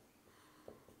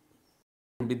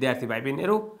विद्यार्थी भाइ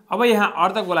बहिनीहरु। अब यहाँ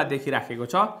अर्धगोला देखिराखेको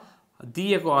छ।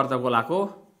 दिएको अर्धगोलाको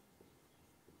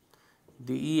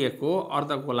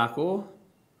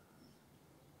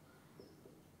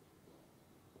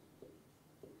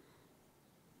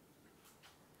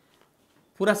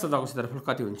पूरा सतहको क्षेत्रफल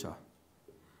कति हुन्छ?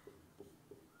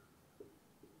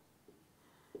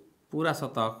 पूरा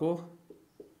सतहको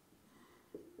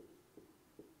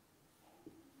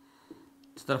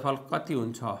क्षेत्रफल कति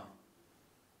हुन्छ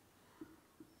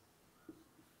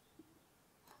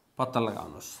पत्ता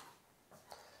लगाउनुस्।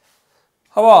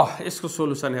 अब यसको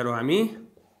सोलुसन हेरौं हामी।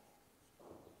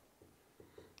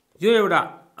 यो एउटा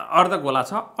अर्धगोला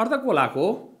छ।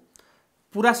 अर्धगोलाको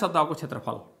पूरा सतहको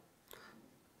क्षेत्रफल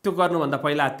त्यो गर्नुभन्दा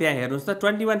पहिला त्यहाँ हेर्नुस् त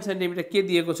 21 सेन्टिमिटर के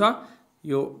दिएको छ?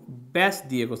 यो व्यास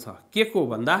दिएको छ। के को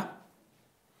भन्दा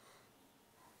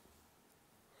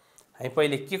हामी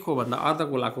पहिले के को भन्दा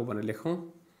अर्धगोलाको भनेर लेखौं।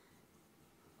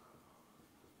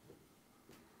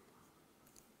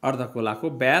 अर्धगोलाको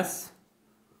व्यास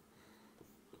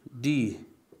d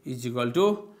is equal to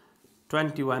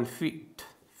 21 fit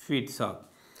छ।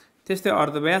 त्यस्तै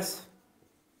अर्धव्यास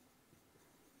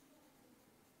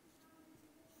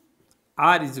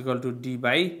r is equal to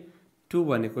d/2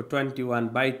 भनेको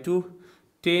 21/2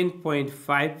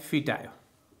 10.5 फिट आयो।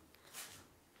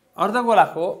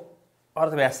 अर्धगोलाको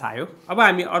अर्धव्यास आयो। अब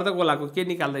हामी अर्धगोलाको के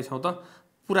निकाल्दै छौं त?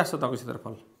 पूरा सतहको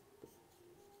क्षेत्रफल।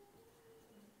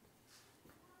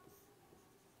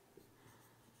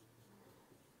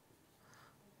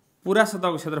 पूरा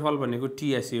सतहको क्षेत्रफल भनेको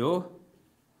TSA हो।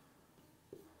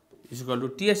 इक्वल टु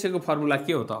TSA को फर्मुला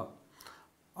के हो त?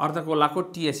 अर्धगोलाको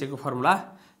TSA को फर्मुला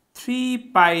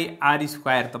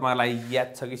 3πr²। तपाईलाई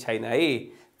याद छ कि छैन है?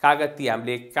 कागती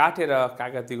हामीले काटेर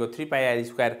कागतीको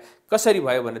 3πr² कसरी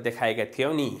भयो भनेर देखाएका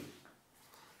थियौ नि।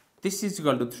 This is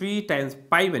equal to 3 times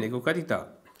पाइ भनेको कति त?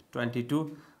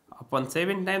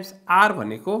 22/7 टाइम्स r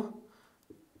भनेको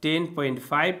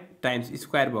 10.5 टाइम्स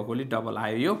स्क्वायर भएकोले डबल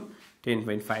आयो यो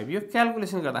 10.5। यो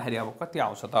क्याल्कुलेसन गर्दाखेरि अब कति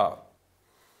आउँछ त?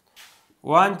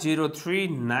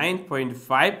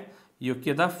 1039.5। यो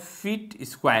के त फिट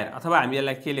स्क्वायर अथवा हामी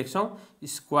यसलाई के लेख्छौं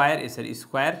स्क्वायर यसरी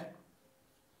स्क्वायर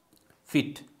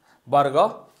फिट वर्ग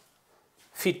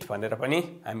फिट भनेर पनि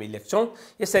हामी लेख्छौं।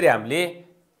 यसरी हामीले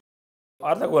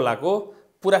अर्धगोलाको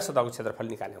पूरा सतहको क्षेत्रफल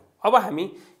निकाल्यौं। अब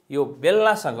हामी यो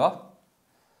बेलनासँग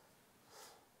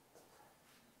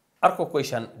अर्को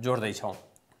क्वेशन जोड्दै छौं।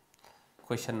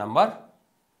 क्वेशन नम्बर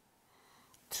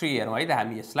 3 हेरौं है त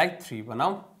हामी यसलाई 3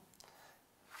 बनाऊ।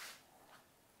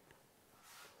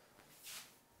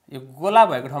 यो गोला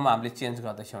भएको ठाउँमा हामीले चेन्ज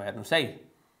गर्दै छौं हेर्नुस्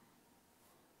है।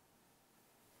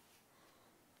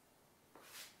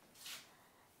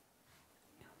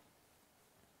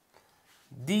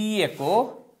 दिएको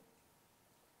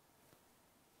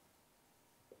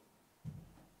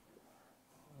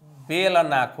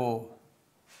बेलनाको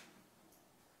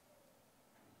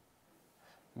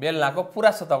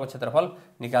पूरा सतहको क्षेत्रफल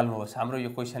निकाल्नुहोस्। हाम्रो यो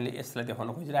क्वेशनले यसलाई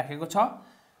देखाउन खोजिराखेको छ।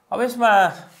 अब यसमा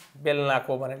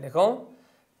बेलनाको भनेर लेखौं।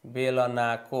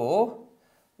 बेलनाको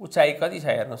उचाइ कति छ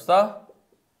हेर्नुस् त।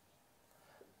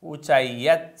 उचाइ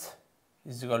h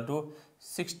 =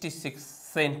 66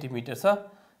 सेन्टिमिटर छ।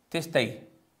 त्यस्तै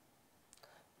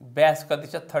व्यास कति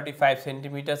छ 35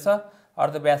 सेन्टिमिटर छ।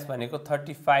 अर्धव्यास भनेको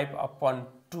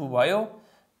 35/2 भयो।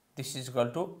 This is equal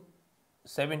to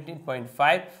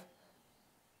 17.5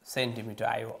 centimetre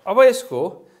आयो। अब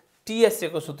यसको टीएसए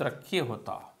को सूत्र के हो त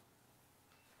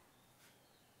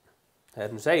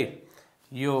हेर्नुस् है।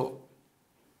 यो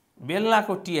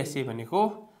बेलनाको टीएसए भनेको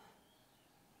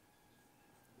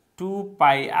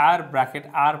 2πr bracket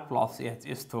r plus h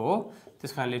यस्तो हो।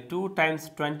 त्यसकारणले 2 टाइम्स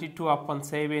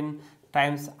 22/7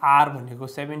 टाइम्स r भनेको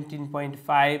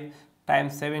 17.5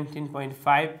 टाइम्स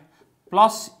 17.5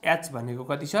 प्लस h भनेको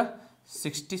कति छ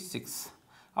 66।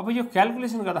 अब यो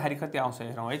क्याल्कुलेसन गर्दाखेरि कति आउँछ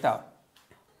हेरौँ है त।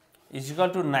 इक्वल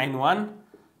टु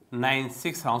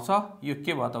 9196 आउँछ। यो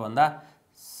के भयो त भन्दा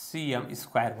cm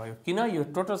स्क्वायर भयो। किन यो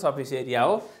टोटल सर्फेस एरिया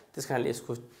हो त्यसकारणले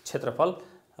यसको क्षेत्रफल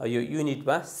यो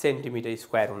युनिटमा सेन्टिमिटर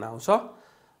स्क्वायर हुन आउँछ।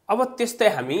 अब त्यस्तै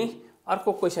हामी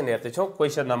अर्को क्वेशन हेर्दै छौं।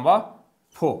 क्वेशन नम्बर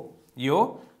 4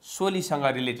 यो सोलीसँग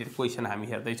रिलेटेड क्वेशन हामी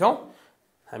हेर्दै छौं।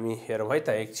 हामी हेरौँ है त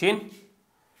एकछिन।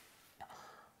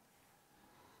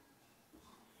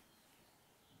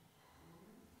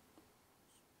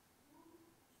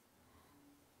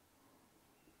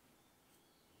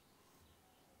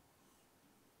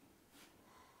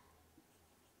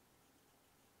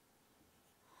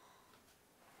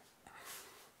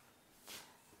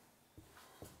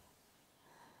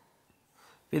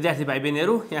 विद्यार्थी भाइ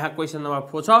बहिनीहरु यहाँ क्वेशन नम्बर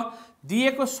 4 छ।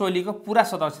 दिएको सोलीको पूरा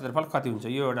सतह क्षेत्रफल कति हुन्छ।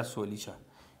 यो एउटा सोली छ।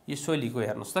 यो सोलीको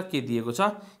हेर्नुस् त के दिएको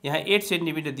छ। यहाँ 8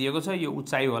 सेन्टिमिटर दिएको छ। यो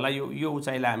उचाइ होला। यो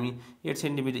उचाइलाई हामी 8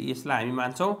 सेन्टिमिटर यसलाई हामी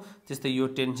मान्छौं। त्यस्तै यो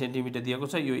 10 सेन्टिमिटर दिएको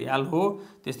छ। यो l हो।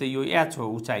 त्यस्तै यो h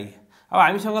हो उचाइ। अब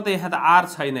हामीसँग त यहाँ त r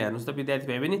छैन हेर्नुस् त विद्यार्थी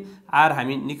भाइ बहिनी। r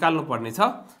हामी निकाल्नु पर्ने छ।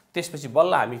 त्यसपछि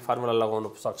बल्ल हामी फर्मुला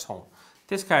लगाउन सक्छौं।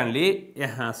 त्यसकारणले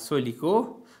यहाँ सोलीको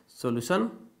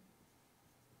सोलुसन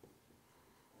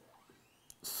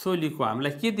सोलीको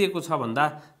हामीलाई के दिएको छ भन्दा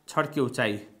छड्के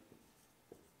उचाइ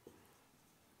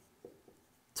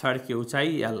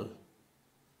l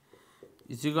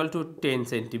is equal to 10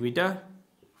 centimetre.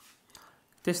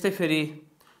 त्यस्तै फेरि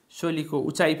सोलीको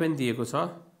उचाइ पनि दिएको छ।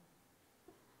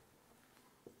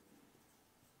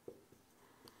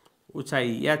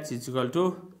 उचाइ h is equal to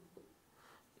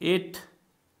 8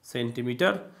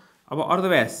 centimetre. अब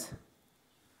अर्धव्यास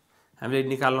हामीले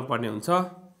निकाल्नु पर्ने हुन्छ।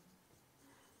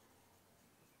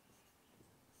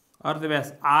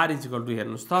 अर्धव्यास r इज इक्वल टु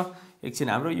हेर्नुस् त एकछिन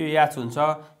हाम्रो यो h हुन्छ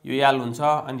यो l हुन्छ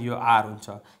अनि यो r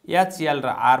हुन्छ। h l र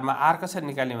r मा r कसरी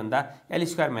निकाल्ने भन्दा l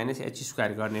square minus h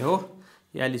square गर्ने हो।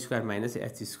 l square minus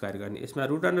h square गर्ने। यसमा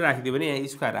रुट अन्डर राखिदियो भने यहाँ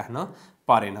स्क्वायर राख्न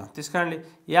परेन। त्यसकारणले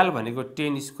l भनेको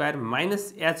 10 स्क्वायर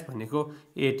माइनस h भनेको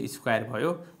 8 स्क्वायर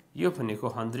भयो। यो भनेको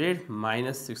 100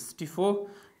 माइनस 64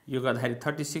 यो गर्दाखेरि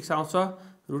 36 आउँछ।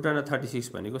 रुट अन्डर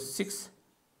 36 भनेको 6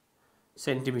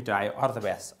 सेन्टिमिटर आयो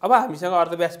अर्धव्यास। अब हामीसँग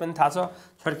अर्धव्यास पनि थाहा छ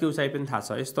छड्के उचाइ पनि थाहा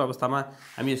छ। यस्तो अवस्थामा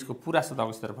हामी यसको पूरा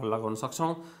सतहको क्षेत्रफल लगाउन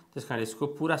सक्छौं। त्यसकारण यसको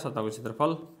पूरा सतहको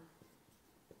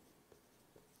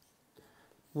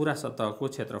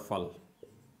क्षेत्रफल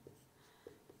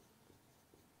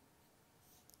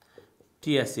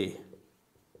टीएसए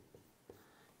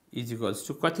इज इक्वल्स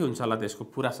टु कति हुन्छ होला त्यसको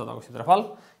पूरा सतहको क्षेत्रफल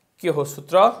के हो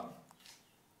सूत्र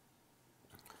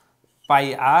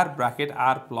पाइ r bracket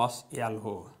r plus l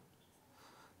हो।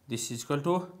 दिस इज इक्वल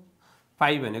टु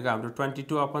पाइ भनेको हाम्रो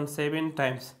 22/7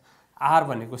 टाइम्स r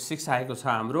भनेको 6 आएको छ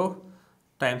हाम्रो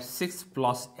टाइम्स 6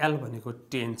 प्लस l भनेको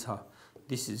 10 छ।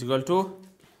 This is equal to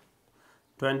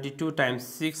 22 times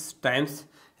 6 times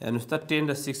हेर्नुस् त 10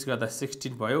 र 6 गर्दा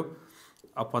 16 भयो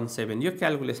अपन 7। यो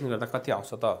क्याल्कुलेसन गर्दा कति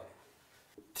आउँछ त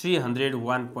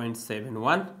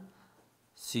 301.71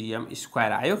 cm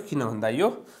स्क्वायर आयो। किन भन्दा यो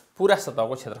पुरा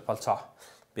सतहको क्षेत्रफल छ।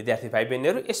 विद्यार्थी भाइ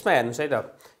बहिनीहरू यसमा हेर्नुस् है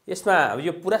त, यसमा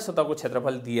यो पुरा सतहको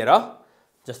क्षेत्रफल दिएर,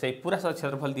 जस्तै पुरा सतहको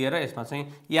क्षेत्रफल दिएर यसमा चाहिँ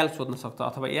एल सोध्न सक्छ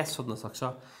अथवा एस सोध्न सक्छ।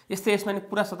 यस्तै यसमा नि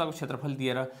पुरा सतहको क्षेत्रफल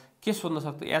दिएर के सोध्न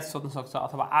सक्छ, एस सोध्न सक्छ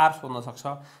अथवा आर सोध्न सक्छ।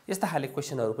 यस्ता खाले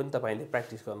क्वेसनहरू पनि तपाईले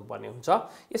प्र्याक्टिस गर्नुपर्ने हुन्छ।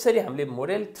 यसरी हामीले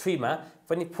मोडेल 3 मा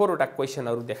पनि 4 वटा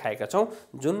क्वेसनहरू देखाएका छौं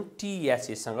जुन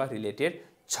टीएसए सँग रिलेटेड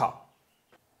छ।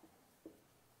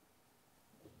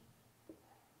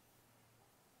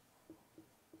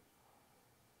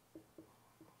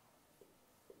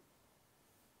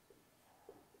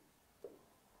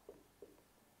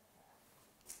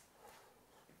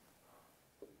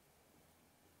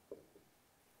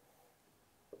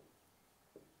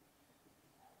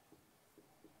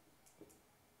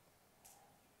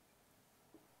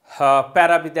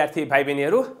 प्यारा विद्यार्थी भाइ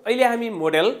बहिनीहरू, अहिले हामी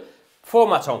मोडेल 4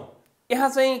 मा छौं। यहाँ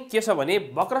चाहिँ के छ भने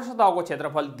वक्र सतहको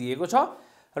क्षेत्रफल दिएको छ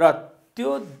र त्यो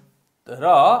र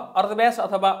अर्धव्यास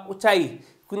अथवा उचाइ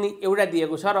कुनै एउटा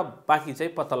दिएको छ र बाँकी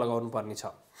चाहिँ पत्ता लगाउनु पर्ने छ।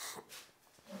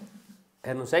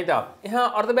 हेर्नुस् है त,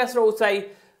 यहाँ अर्धव्यास र उचाइ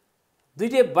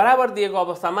दुईटै बराबर दिएको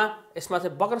अवस्थामा यसमा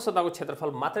चाहिँ वक्र सतहको क्षेत्रफल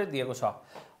मात्रै दिएको छ।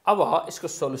 अब यसको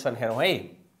सोलुसन हेरौँ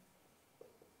है।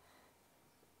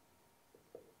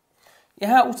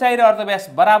 यहाँ उचाइ र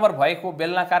अर्धव्यास बराबर भएको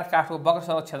बेलनाकार काठको वक्र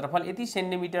सतहको क्षेत्रफल यति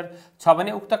सेन्टिमिटर छ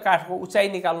भने उक्त काठको उचाइ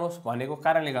निकाल्नुहोस् भनेको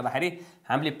कारणले गर्दाखेरि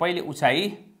हामीले पहिले उचाइ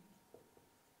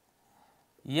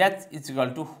h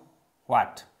इक्वल टु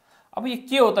व्हाट। अब यो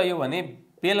के हो त, यो भने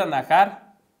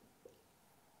बेलनाकार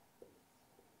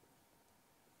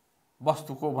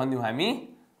वस्तुको भन्यौं हामी।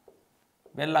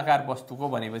 बेलनाकार वस्तुको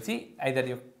भनेपछि आइदर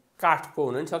यो काठको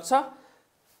हुन सक्छ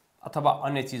अथवा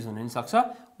अन्य चीज हुन सक्छ।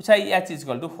 उचाइ h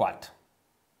इक्वल टु व्हाट।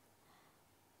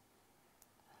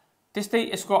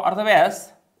 त्यस्तै यसको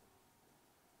अर्धव्यास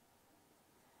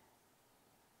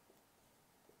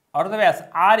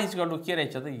r इक्वल टु के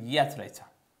रहेछ त, h रहेछ।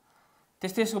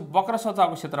 त्यस्तै यसको वक्र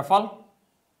सतहको क्षेत्रफल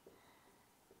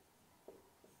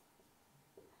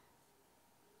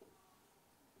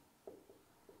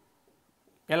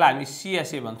यसलाई हामी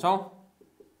CSA भन्छौं,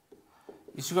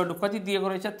 इक्वल टु कति दिएको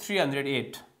रहेछ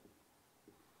 308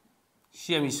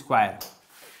 cm स्क्वायर।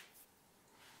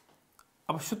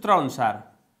 अब सूत्र अनुसार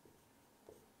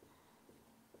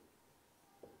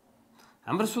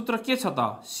हाम्रो सूत्र के छ त,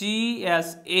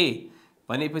 CSA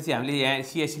भनेपछि हामीले यहाँ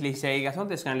CSA लेखिसकेका छौं,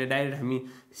 त्यसकारणले डाइरेक्ट हामी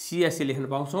CSA लेख्न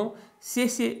पाउँछौं।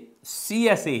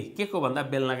 CSA के को भन्दा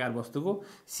बेलनाकार वस्तुको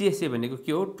CSA भनेको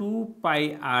के हो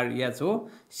 2πRh हो।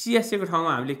 CSA को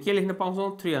ठाउँमा हामीले के लेख्न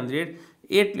पाउँछौं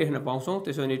 308 लेख्न पाउँछौं।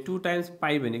 त्यसो भने 2 टाइम्स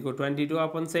पाइ भनेको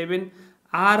 22/7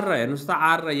 r र हेर्नुस् त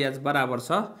r र h बराबर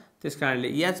छ, त्यसकारणले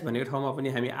h भनेको ठाउँमा पनि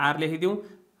हामी r लेखिदियौं।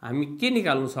 हामी के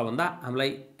निकाल्नु छ भन्दा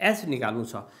हामीलाई h निकाल्नु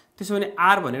छ। त्यसो भने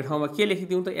r भनेको ठाउँमा के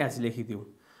लेखिदियौं त h लेखिदियौं,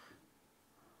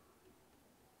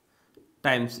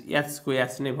 टाइम्स h को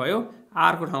h नै भयो,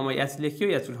 r को ठाउँमा h लेख्यो,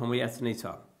 h को ठाउँमा h नै छ।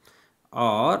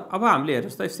 और अब हामीले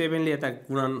हेर्नुस् त 7 ले यता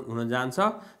गुणन हुन जान्छ।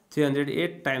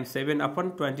 308 टाइम्स 7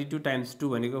 अपन 22 टाइम्स 2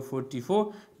 भनेको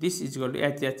 44। This equal to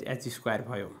h square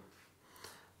भयो।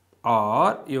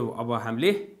 और यो अब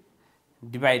हामीले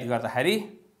डिवाइड गर्दाखेरि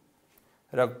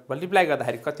र मल्टिप्लाई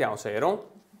गर्दाखेरि कति आउँछ हेरौं।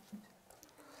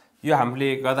 यो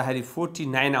हामीले गर्दाखेरि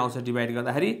 49 आउँछ डिवाइड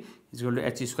गर्दाखेरि, इक्वल टु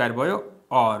h स्क्वायर भयो।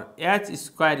 और h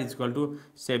square equal to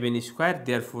 7 square,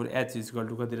 therefore h equal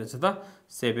to कति रहेछ त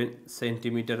 7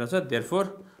 सेन्टिमिटर रहेछ। देयरफोर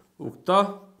उक्त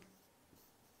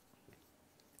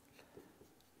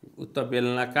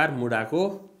बेलनाकार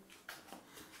मुढाको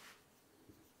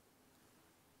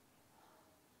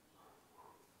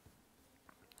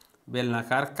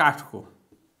बेलनाकार काठको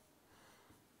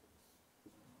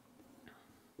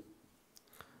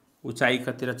उचाइ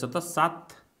कति रहेछ त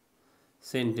 7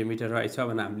 सेन्टिमिटर रहेछ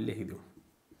भनेर हामीले लेखिदियौं।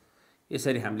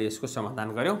 यसरी हामीले यसको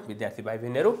समाधान गर्यौं। विद्यार्थी भाइ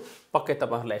बहिनीहरू, पक्कै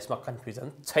तपाईहरुलाई यसमा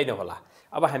कन्फ्युजन छैन होला।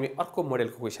 अब हामी अर्को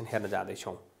मोडेलको क्वेशन हेर्न जाँदै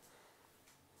छौं।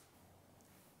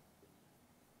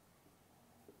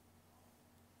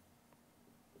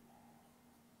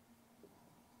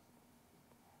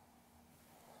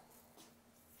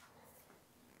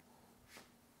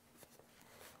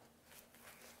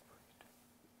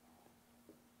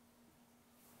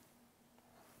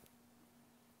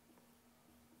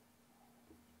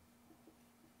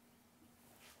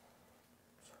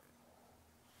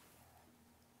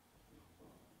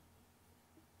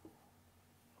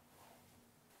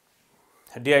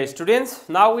 Dear students,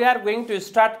 now we are going to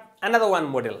start another one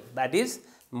model, that is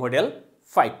model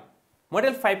 5.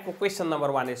 Model 5 को question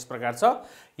number 1 इस प्रकार छ।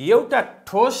 एउटा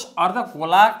ठोस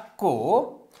अर्धगोलाको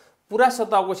पुरा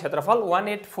सतहको क्षेत्रफल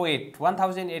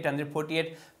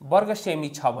 1848 वर्ग सेमी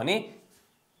छ भने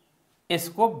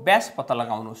यसको व्यास पत्ता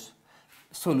लगाउनुस्।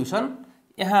 सोलुसन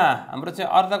यहाँ हाम्रो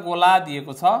चाहिँ अर्धगोला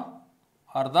दिएको छ,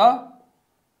 अर्धगोलाको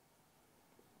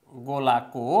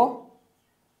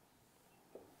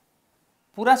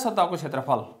पुरा सतहको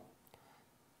क्षेत्रफल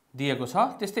दिएको छ,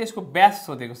 त्यस्तै यसको व्यास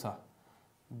सोधेको छ।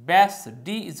 व्यास d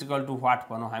इक्वल टु व्हाट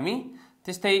भनौँ हामी,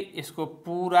 त्यस्तै यसको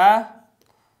पुरा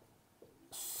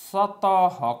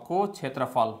सतहको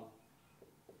क्षेत्रफल,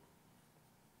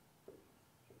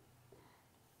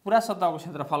 पुरा सतहको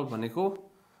क्षेत्रफल भनेको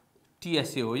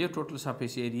टीएसए हो। यो टोटल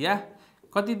सर्फेस एरिया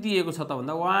कति दिएको छ त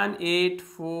भन्दा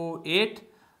 1848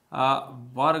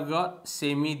 वर्ग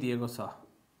सेमी दिएको छ।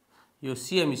 यो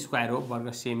सीएम स्क्वायर हो,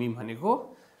 वर्ग सेमी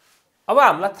भनेको। अब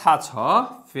हामीलाई थाहा छ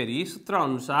फेरि सूत्र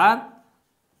अनुसार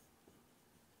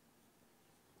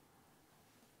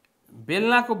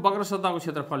बेलनाको वक्र सतहको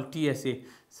क्षेत्रफल टीएसए,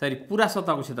 सरी पुरा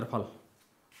सतहको क्षेत्रफल।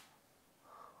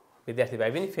 विद्यार्थी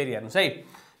भाइ पनि फेरि हेर्नुस् है,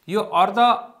 यो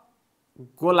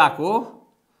अर्धगोलाको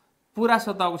पुरा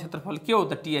सतहको क्षेत्रफल के हो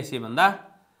त टीएसए भन्दा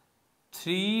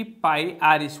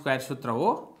 3πr² सूत्र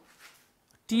हो।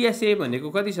 टीएसए भनेको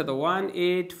कति छ त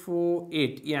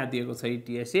 1848 यहाँ दिएको छ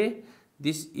TSA.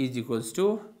 This is equals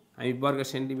to, हामी वर्ग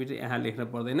सेन्टिमिटर यहाँ लेख्न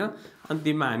पर्दैन,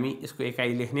 अन्तिममा हामी यसको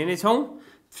एकाइ लेख्ने नै छौँ।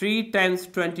 3 टाइम्स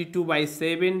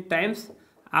 22/7 टाइम्स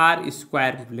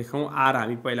r² लेखौँ। r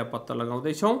हामी पहिला पत्ता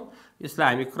लगाउँदैछौँ,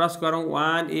 यसलाई हामी क्रस गरौँ।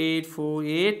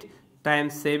 1848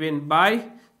 times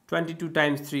 7/22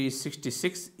 times 3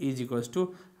 66 is equals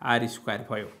to r²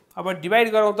 भयो। अब डिभाइड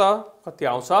गरौँ त कति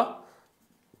आउँछ,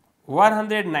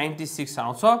 196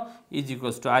 आउँछ इज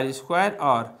इक्वल्स टु r²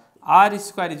 और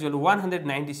r² इक्वल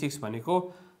 196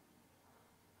 भनेको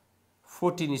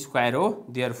 14 स्क्वायर हो।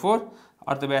 देयरफोर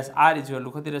अर्धव्यास r इक्वल टु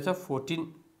कति रहेछ 14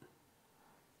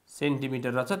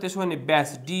 सेन्टिमिटर रहेछ। त्यसो भने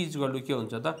व्यास d इक्वल टु के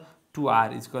हुन्छ त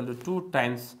 2r इक्वल टु 2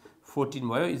 टाइम्स 14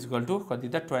 भयो इक्वल टु कति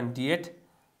त 28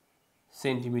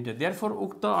 सेन्टिमिटर। देयरफोर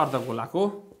उक्त अर्धगोलाको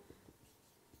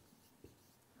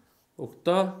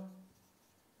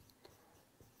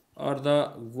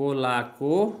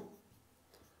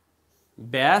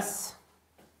व्यास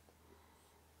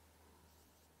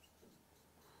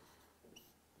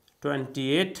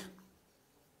 28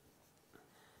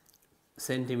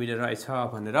 सेन्टिमिटर रहेछ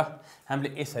भनेर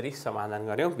हामीले यसरी समाधान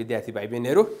गर्यौं। विद्यार्थी भाइ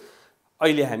बहिनीहरू,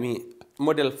 अहिले हामी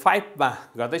मोडेल 5 मा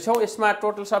गर्दैछौँ। यसमा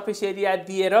टोटल सर्फेस एरिया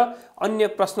दिएर अन्य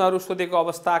प्रश्नहरू सोधेको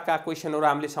अवस्थाका क्वेशनहरू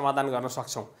हामीले समाधान गर्न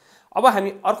सक्छौँ। अब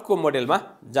हामी अर्को मोडेलमा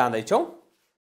जाँदैछौँ।